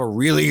have to have a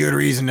really good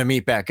reason to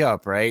meet back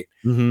up. Right.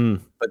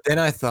 Mm-hmm. But then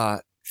I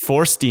thought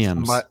Force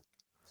DMs. What?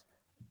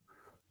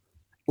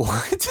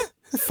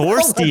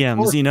 Force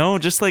DMs, you know,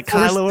 just like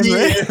Kylo and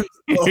Rey.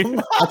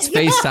 That's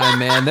FaceTime,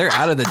 man. They're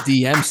out of the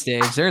DM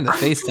stage. They're in the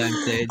FaceTime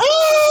stage.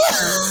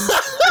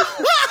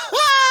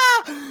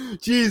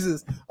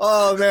 Jesus.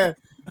 Oh, man.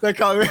 That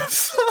comment.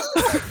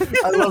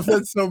 I love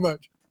that so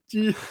much.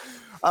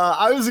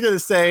 I was going to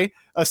say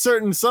a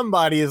certain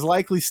somebody is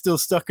likely still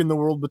stuck in the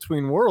world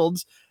between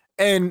worlds.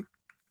 And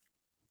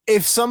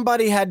if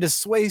somebody had to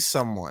sway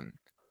someone,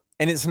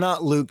 and it's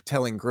not Luke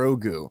telling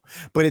Grogu,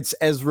 but it's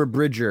Ezra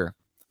Bridger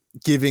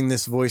giving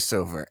this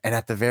voiceover, and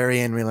at the very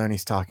end we learn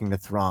he's talking to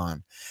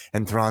Thrawn,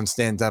 and Thrawn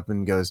stands up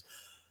and goes,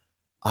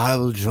 "I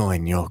will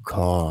join your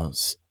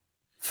cause,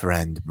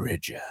 friend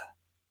Bridger."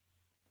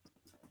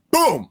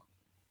 Boom!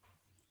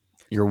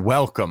 You're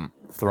welcome,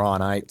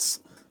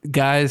 Thrawnites.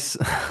 Guys,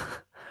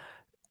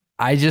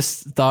 I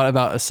just thought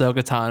about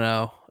Ahsoka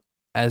Tano,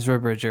 Ezra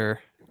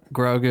Bridger,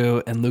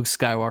 Grogu, and Luke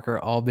Skywalker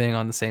all being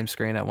on the same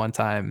screen at one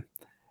time.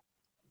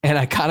 And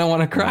I kind of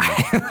want to cry.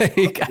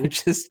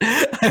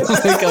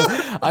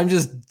 I'm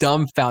just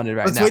dumbfounded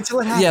right now. Wait till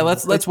it happens. Yeah,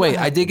 let's wait.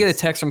 I did get a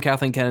text from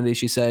Kathleen Kennedy.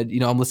 She said,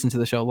 I'm listening to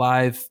the show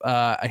live.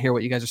 I hear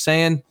what you guys are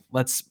saying.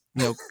 Let's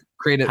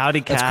create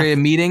a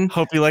meeting.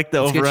 Hope you like the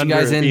over get under.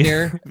 You guys in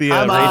here.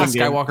 I'm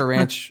Skywalker game.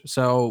 Ranch.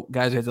 So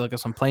guys, we have to look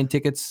at some plane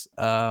tickets.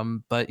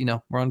 But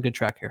we're on good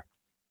track here.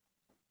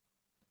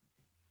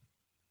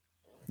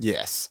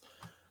 Yes.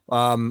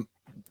 Wow.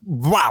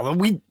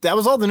 That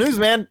was all the news,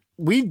 man.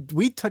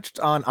 We touched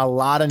on a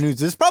lot of news.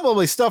 There's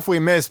probably stuff we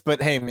missed,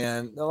 but hey,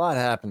 man, a lot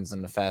happens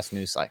in the fast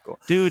news cycle.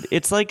 Dude,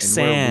 it's like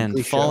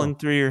sand falling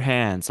through your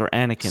hands, or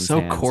Anakin's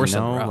so hands. Coarse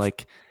and rough.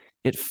 Like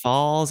it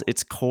falls,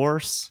 it's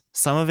coarse.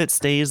 Some of it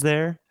stays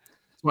there.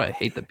 That's why I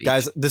hate the beach.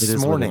 Guys, this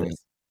morning,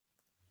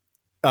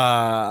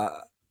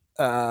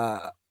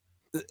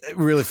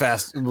 really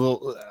fast.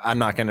 Well, I'm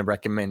not going to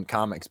recommend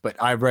comics, but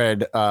I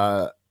read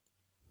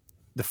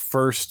the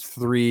first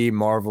 3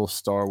 Marvel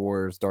Star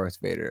Wars Darth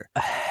Vader.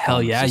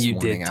 Hell yeah, you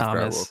did,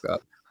 Thomas. I woke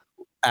up.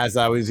 As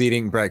I was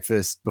eating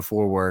breakfast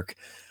before work,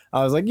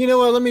 I was like, you know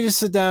what? Let me just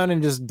sit down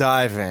and just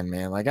dive in,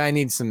 man. Like, I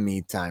need some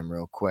me time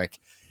real quick.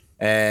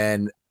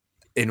 And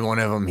in one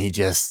of them, he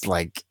just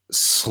like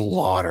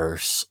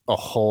slaughters a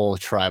whole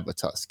tribe of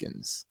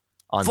Tuskens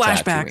on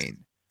Tatooine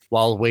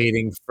while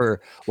waiting for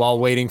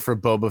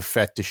Boba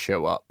Fett to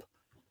show up.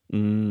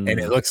 And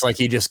it looks like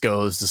he just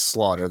goes to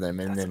slaughter them.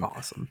 And That's then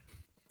awesome.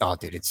 Oh,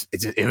 dude,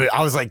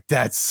 I was like,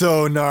 that's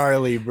so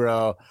gnarly,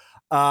 bro.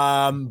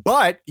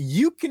 But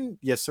you can,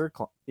 yes, sir.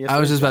 I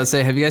was just about to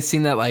say, have you guys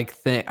seen that like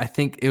thing? I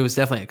think it was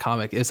definitely a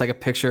comic. It's like a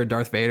picture of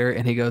Darth Vader,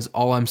 and he goes,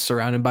 "All I'm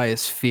surrounded by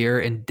is fear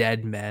and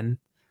dead men."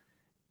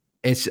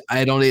 It's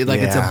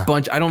It's a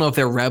bunch. I don't know if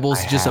they're rebels,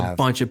 a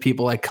bunch of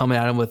people like coming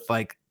at him with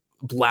like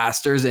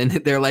blasters, and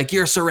they're like,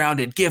 "You're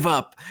surrounded, give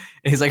up."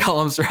 And he's like, "All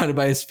I'm surrounded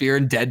by is fear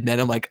and dead men."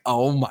 I'm like,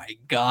 "Oh my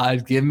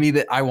god, give me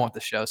that! I want the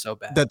show so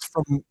bad." That's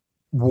from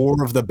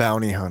War of the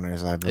Bounty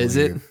Hunters, I believe. Is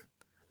it?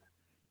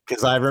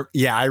 Because I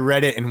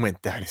read it and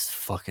went, that is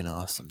fucking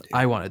awesome, dude.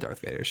 I want a Darth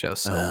Vader show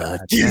so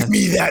bad. Give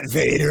me that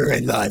Vader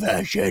in live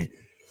action.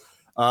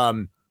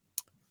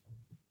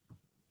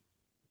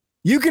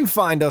 You can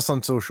find us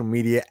on social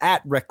media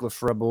at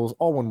Reckless Rebels,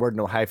 all one word,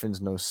 no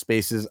hyphens, no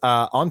spaces,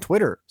 on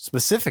Twitter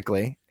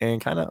specifically, and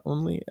kind of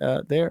only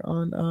there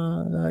on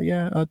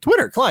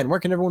Twitter. Klein, where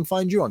can everyone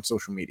find you on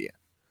social media?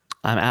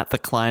 I'm at the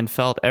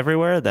Kleinfeld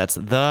everywhere. That's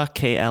the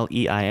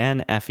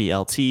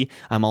KLEINFELT.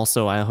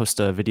 I host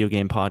a video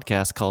game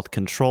podcast called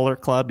Controller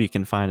Club. You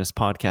can find us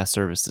podcast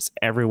services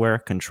everywhere,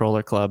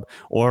 Controller Club,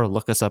 or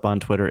look us up on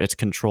Twitter. It's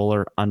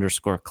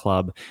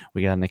controller_club.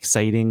 We got an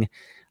exciting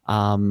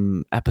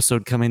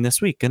episode coming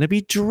this week. Going to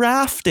be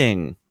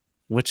drafting,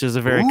 which is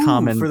a very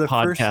common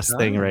podcast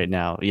thing right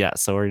now. Yeah,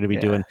 so we're going to be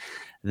doing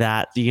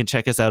that. You can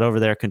check us out over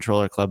there,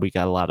 Controller Club. We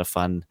got a lot of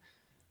fun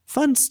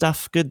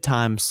stuff, good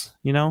times,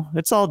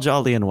 it's all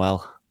jolly and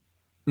well.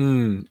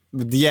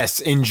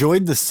 Yes,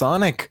 enjoyed the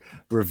Sonic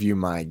review,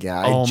 my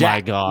guy. Oh,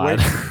 Jack, my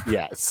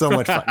god. So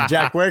much fun.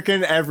 Jack, where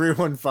can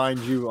everyone find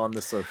you on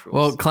the socials?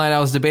 Well, Klein,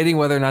 I was debating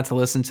whether or not to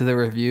listen to the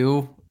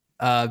review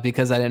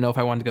because I didn't know if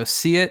I wanted to go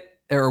see it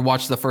or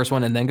watch the first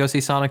one and then go see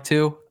Sonic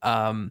 2.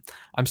 I'm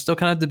still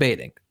kind of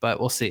debating, but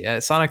we'll see.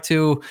 Sonic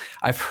 2,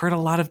 I've heard a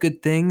lot of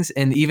good things.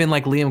 And even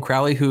like Liam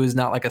Crowley, who is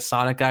not like a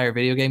Sonic guy or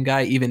video game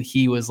guy, even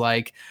he was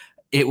like,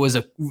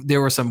 there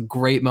were some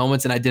great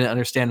moments and I didn't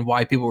understand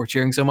why people were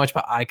cheering so much,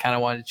 but I kind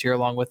of wanted to cheer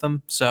along with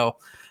them. So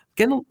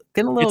getting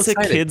a little it's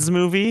excited. A kids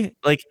movie.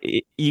 Like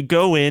you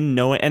go in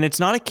knowing, and it's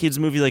not a kids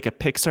movie like a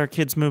Pixar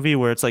kids movie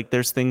where it's like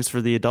there's things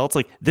for the adults.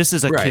 Like this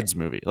is a kids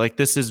movie. Like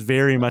this is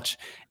very much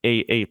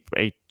a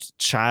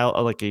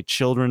child, like a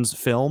children's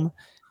film.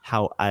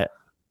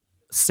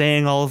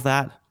 Saying all of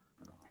that,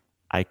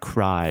 I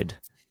cried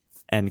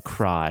and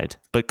cried.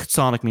 But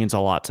Sonic means a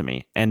lot to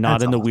me, and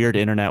not in the weird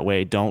internet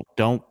way. Don't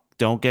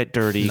get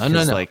dirty.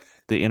 No. Like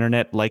the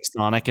internet likes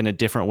Sonic in a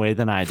different way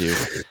than I do.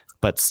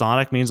 But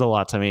Sonic means a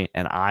lot to me,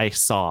 and I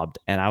sobbed.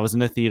 And I was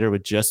in a theater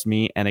with just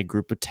me and a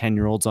group of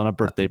 10-year-olds on a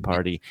birthday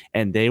party,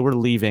 and they were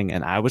leaving,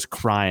 and I was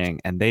crying,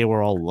 and they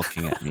were all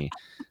looking at me.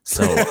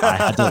 So I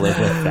had to live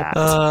with that.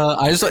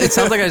 It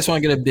sounds like I just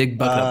want to get a big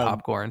bucket of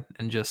popcorn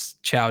and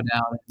just chow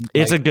down.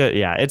 It's a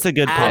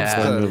good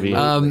popcorn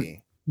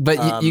movie.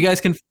 But you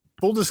guys can.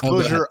 Full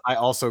disclosure, I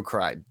also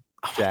cried,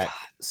 Jack.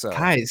 So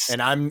guys,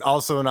 and I'm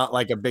also not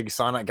like a big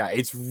Sonic guy.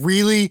 It's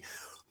really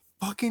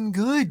fucking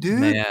good, dude.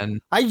 Man,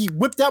 I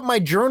whipped out my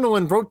journal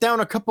and wrote down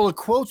a couple of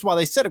quotes while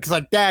they said it because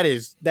like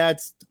that's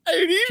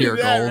I need pure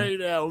that gold right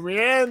now,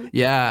 man.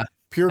 Yeah,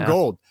 pure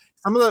gold.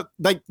 Some of the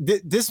like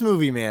this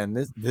movie, man.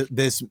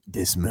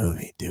 This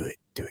movie, do it,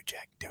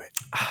 Jack, do it.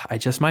 I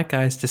just might,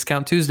 guys.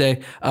 Discount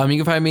Tuesday. You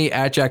can find me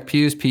at Jack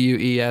Pues,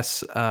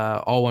 Pues,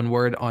 all one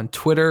word, on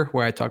Twitter,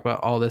 where I talk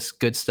about all this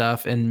good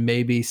stuff and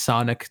maybe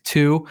Sonic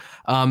 2.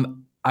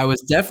 I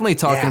was definitely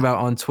talking about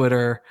on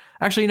Twitter.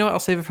 Actually, you know what? I'll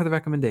save it for the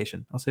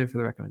recommendation.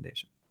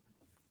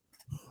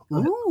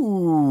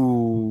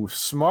 Ooh,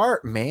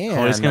 smart man.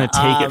 Oh, he's gonna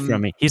take it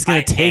from me. He's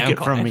gonna take it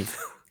from me.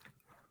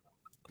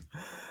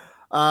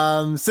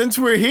 Since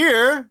we're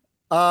here,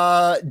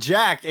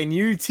 Jack, and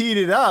you teed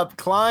it up,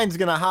 Klein's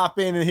gonna hop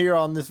in here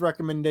on this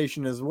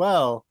recommendation as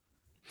well.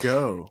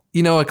 Go.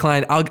 You know what,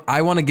 Klein?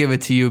 I want to give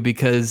it to you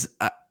because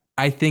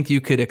I think you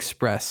could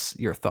express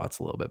your thoughts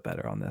a little bit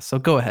better on this. So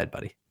go ahead,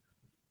 buddy.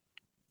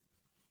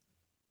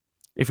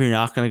 If you're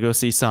not going to go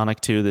see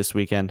Sonic 2 this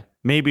weekend,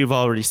 maybe you've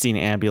already seen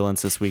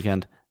Ambulance this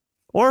weekend,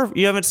 or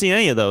you haven't seen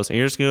any of those and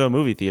you're just going to go to a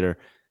movie theater,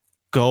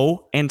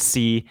 go and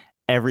see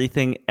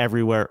Everything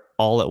Everywhere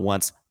all at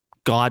once.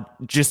 God,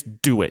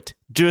 just do it.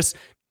 Just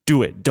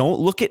do it. Don't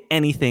look at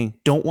anything.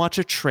 Don't watch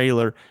a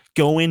trailer.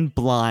 Go in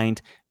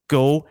blind.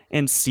 Go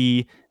and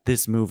see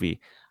this movie.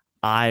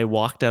 I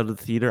walked out of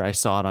the theater. I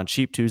saw it on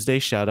Cheap Tuesday.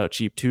 Shout out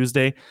Cheap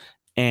Tuesday.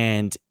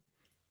 And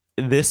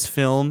this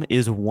film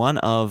is one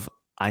of,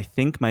 I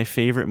think, my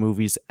favorite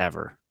movies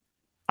ever.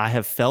 I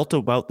have felt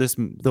about this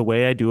the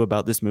way I do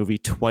about this movie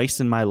twice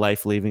in my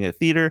life leaving a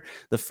theater.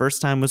 The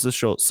first time was The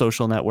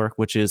Social Network,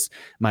 which is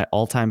my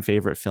all-time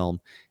favorite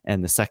film.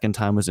 And the second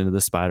time was Into the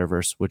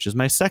Spider-Verse, which is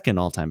my second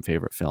all-time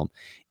favorite film.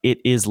 It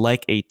is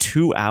like a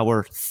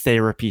 2-hour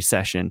therapy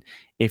session.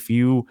 If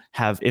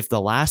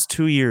the last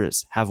 2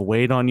 years have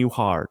weighed on you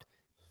hard,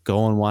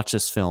 go and watch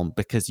this film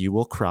because you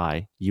will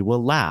cry, you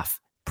will laugh,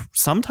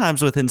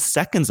 sometimes within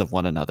seconds of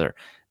one another.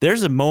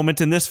 There's a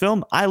moment in this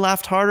film I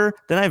laughed harder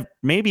than I've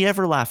maybe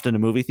ever laughed in a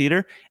movie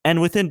theater.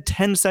 And within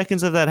 10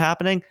 seconds of that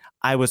happening,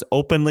 I was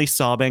openly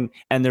sobbing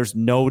and there's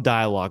no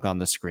dialogue on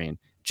the screen.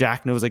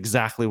 Jack knows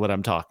exactly what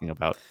I'm talking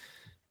about.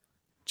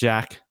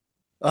 Jack,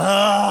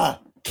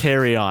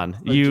 carry on.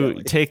 Okay.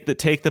 You take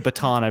the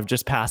baton. I've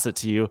just passed it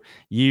to you.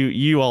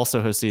 You also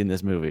have seen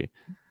this movie.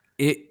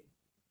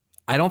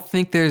 I don't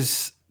think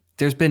there's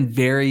been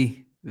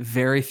very,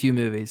 very few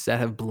movies that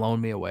have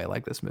blown me away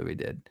like this movie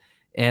did.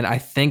 And I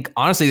think,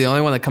 honestly, the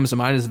only one that comes to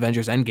mind is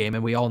Avengers Endgame,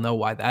 and we all know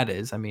why that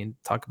is. I mean,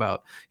 talk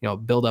about,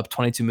 build up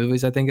 22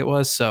 movies, I think it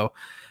was. So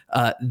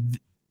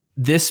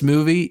this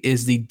movie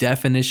is the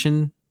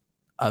definition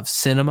of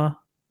cinema.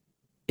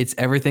 It's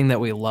everything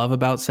that we love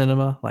about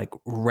cinema, like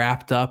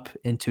wrapped up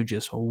into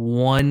just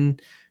one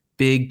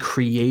big,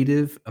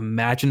 creative,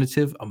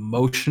 imaginative,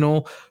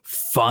 emotional,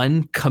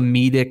 fun,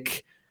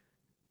 comedic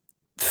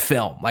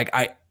film. Like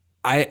I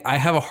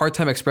have a hard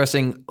time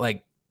expressing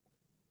like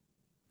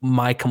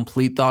my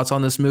complete thoughts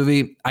on this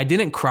movie. I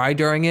didn't cry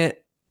during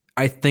it.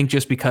 I think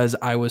just because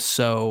I was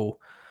so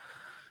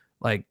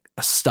like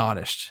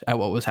astonished at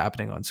what was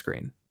happening on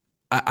screen.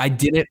 I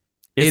didn't.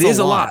 It is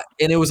a lot.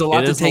 And it was a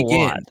lot to take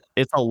in.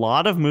 It's a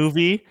lot of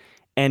movie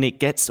and it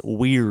gets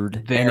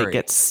weird and it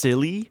gets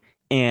silly.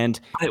 And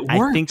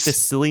I think the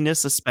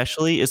silliness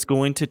especially is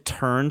going to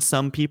turn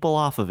some people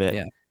off of it.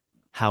 Yeah.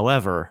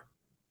 However,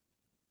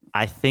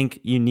 I think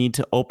you need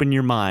to open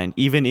your mind.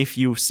 Even if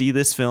you see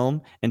this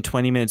film and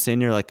 20 minutes in,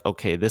 you're like,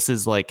 okay, this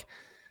is like,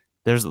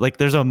 there's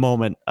a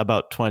moment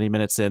about 20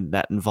 minutes in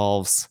that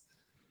involves,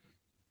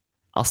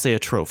 I'll say, a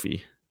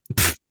trophy.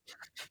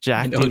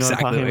 Jack, do you know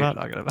exactly what I'm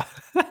talking about?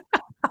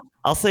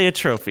 I'll say a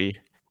trophy.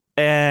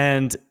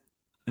 And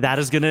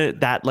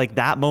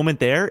that moment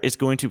there is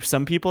going to,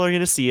 some people are going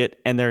to see it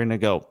and they're going to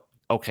go,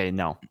 okay,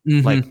 no,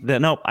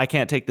 nope, I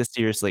can't take this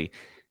seriously.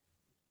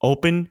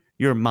 Open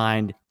your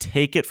mind,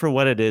 take it for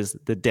what it is.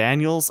 The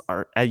Daniels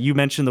are, you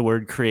mentioned the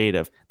word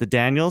creative. The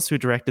Daniels who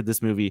directed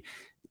this movie,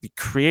 the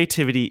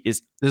creativity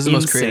is This is the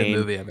most insane. creative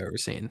movie I've ever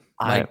seen.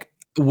 Like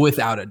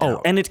without a doubt.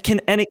 Oh, and it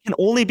can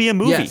only be a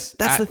movie. Yes,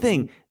 That's the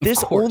thing.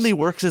 This only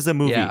works as a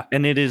movie,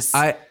 and it is.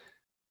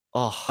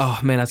 Oh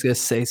man, I was gonna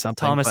say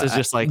something. Thomas is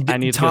just like, I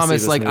need to Thomas, go see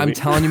this like movie. I'm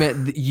telling you,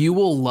 man, you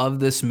will love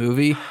this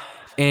movie,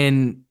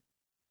 and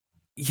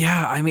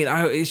yeah, I mean,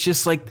 it's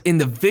just like in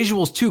the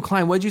visuals too.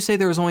 Klein, what did you say?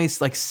 There was only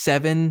like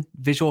 7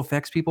 visual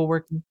effects people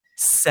working.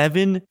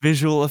 7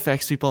 visual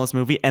effects people in this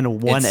movie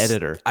and 1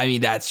 editor. I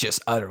mean, that's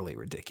just utterly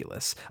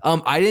ridiculous.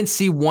 I didn't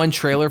see one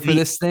trailer for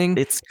this thing.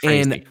 It's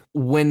crazy. And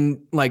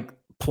when like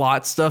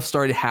plot stuff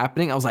started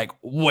happening, I was like,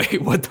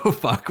 wait, what the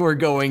fuck? We're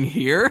going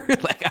here?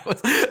 Like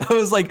I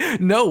was like,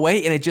 no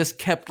way. And it just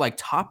kept like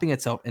topping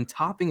itself.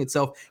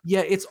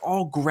 Yeah, it's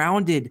all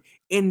grounded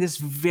in this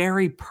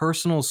very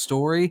personal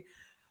story.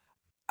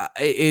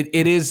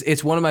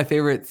 It's one of my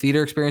favorite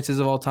theater experiences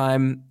of all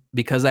time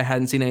because I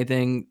hadn't seen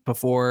anything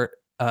before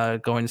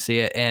going to see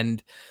it,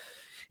 and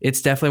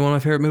it's definitely one of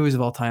my favorite movies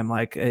of all time.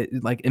 Like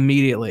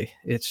immediately,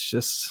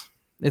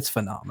 it's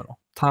phenomenal.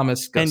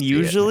 Thomas, and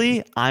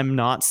usually I'm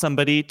not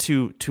somebody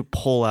to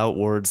pull out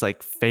words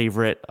like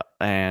favorite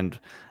and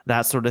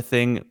that sort of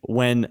thing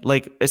when,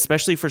 like,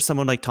 especially for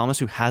someone like Thomas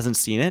who hasn't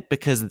seen it,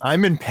 because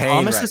I'm in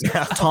pain right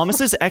now.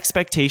 Thomas's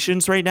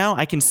expectations right now,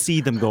 I can see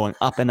them going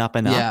up and up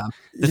and up. Yeah.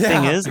 The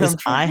thing is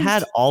I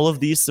had all of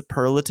these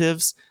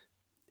superlatives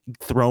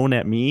thrown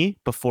at me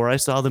before I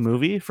saw the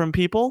movie from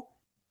people,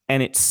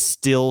 and it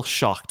still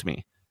shocked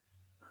me.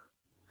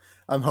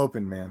 I'm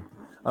hoping, man.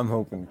 I'm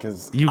hoping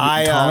because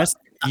Thomas,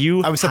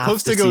 I was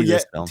supposed to go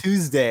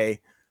Tuesday,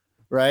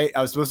 right?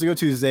 I was supposed to go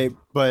Tuesday,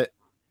 but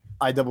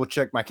I double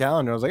checked my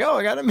calendar. I was like, oh,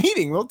 I got a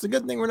meeting. Well, it's a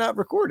good thing we're not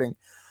recording.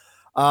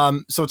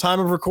 So time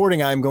of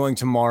recording, I'm going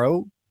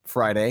tomorrow,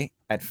 Friday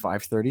at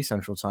 5:30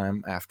 Central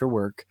Time after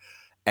work.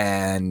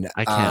 And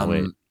I can't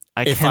wait.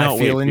 If I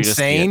feel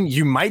insane,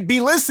 you might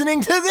be listening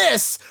to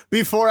this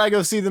before I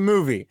go see the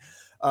movie.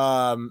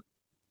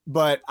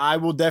 But I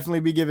will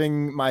definitely be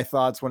giving my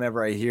thoughts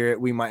whenever I hear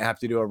it. We might have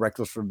to do a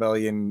Reckless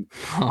Rebellion.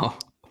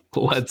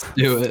 Let's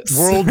do it.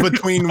 World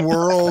Between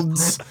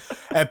Worlds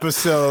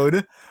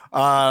episode.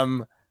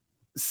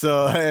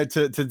 So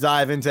to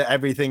dive into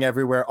everything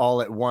everywhere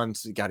all at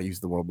once, you got to use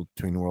the World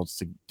Between Worlds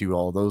to do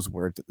all those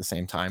words at the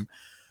same time.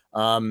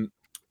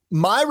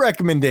 My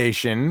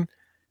recommendation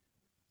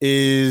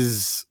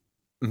is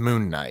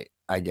Moon Knight,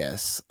 I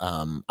guess.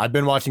 I've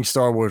been watching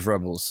Star Wars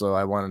Rebels, so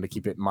I wanted to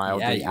keep it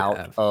mildly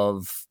out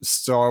of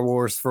Star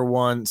Wars for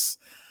once.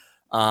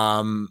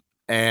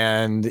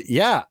 And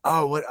yeah,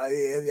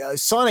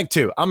 Sonic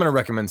 2. I'm gonna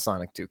recommend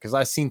Sonic 2 because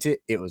I seen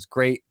it. It was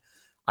great.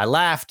 I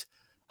laughed.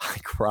 I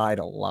cried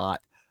a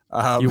lot.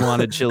 You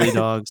wanted chili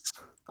dogs.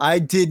 I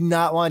did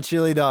not want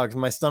chili dogs.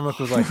 My stomach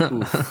was like,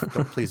 oof,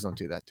 please don't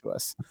do that to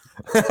us.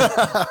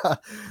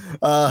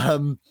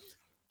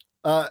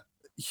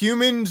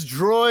 Humans,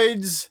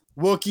 droids,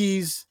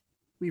 Wookiees.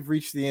 We've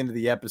reached the end of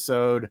the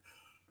episode.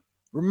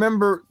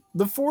 Remember,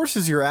 the Force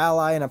is your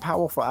ally, and a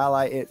powerful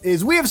ally it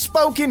is. We have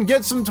spoken.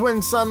 Get some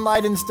twin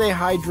sunlight and stay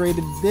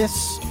hydrated.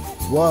 This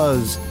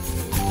was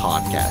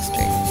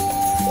podcasting.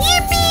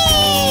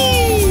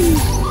 Yippee!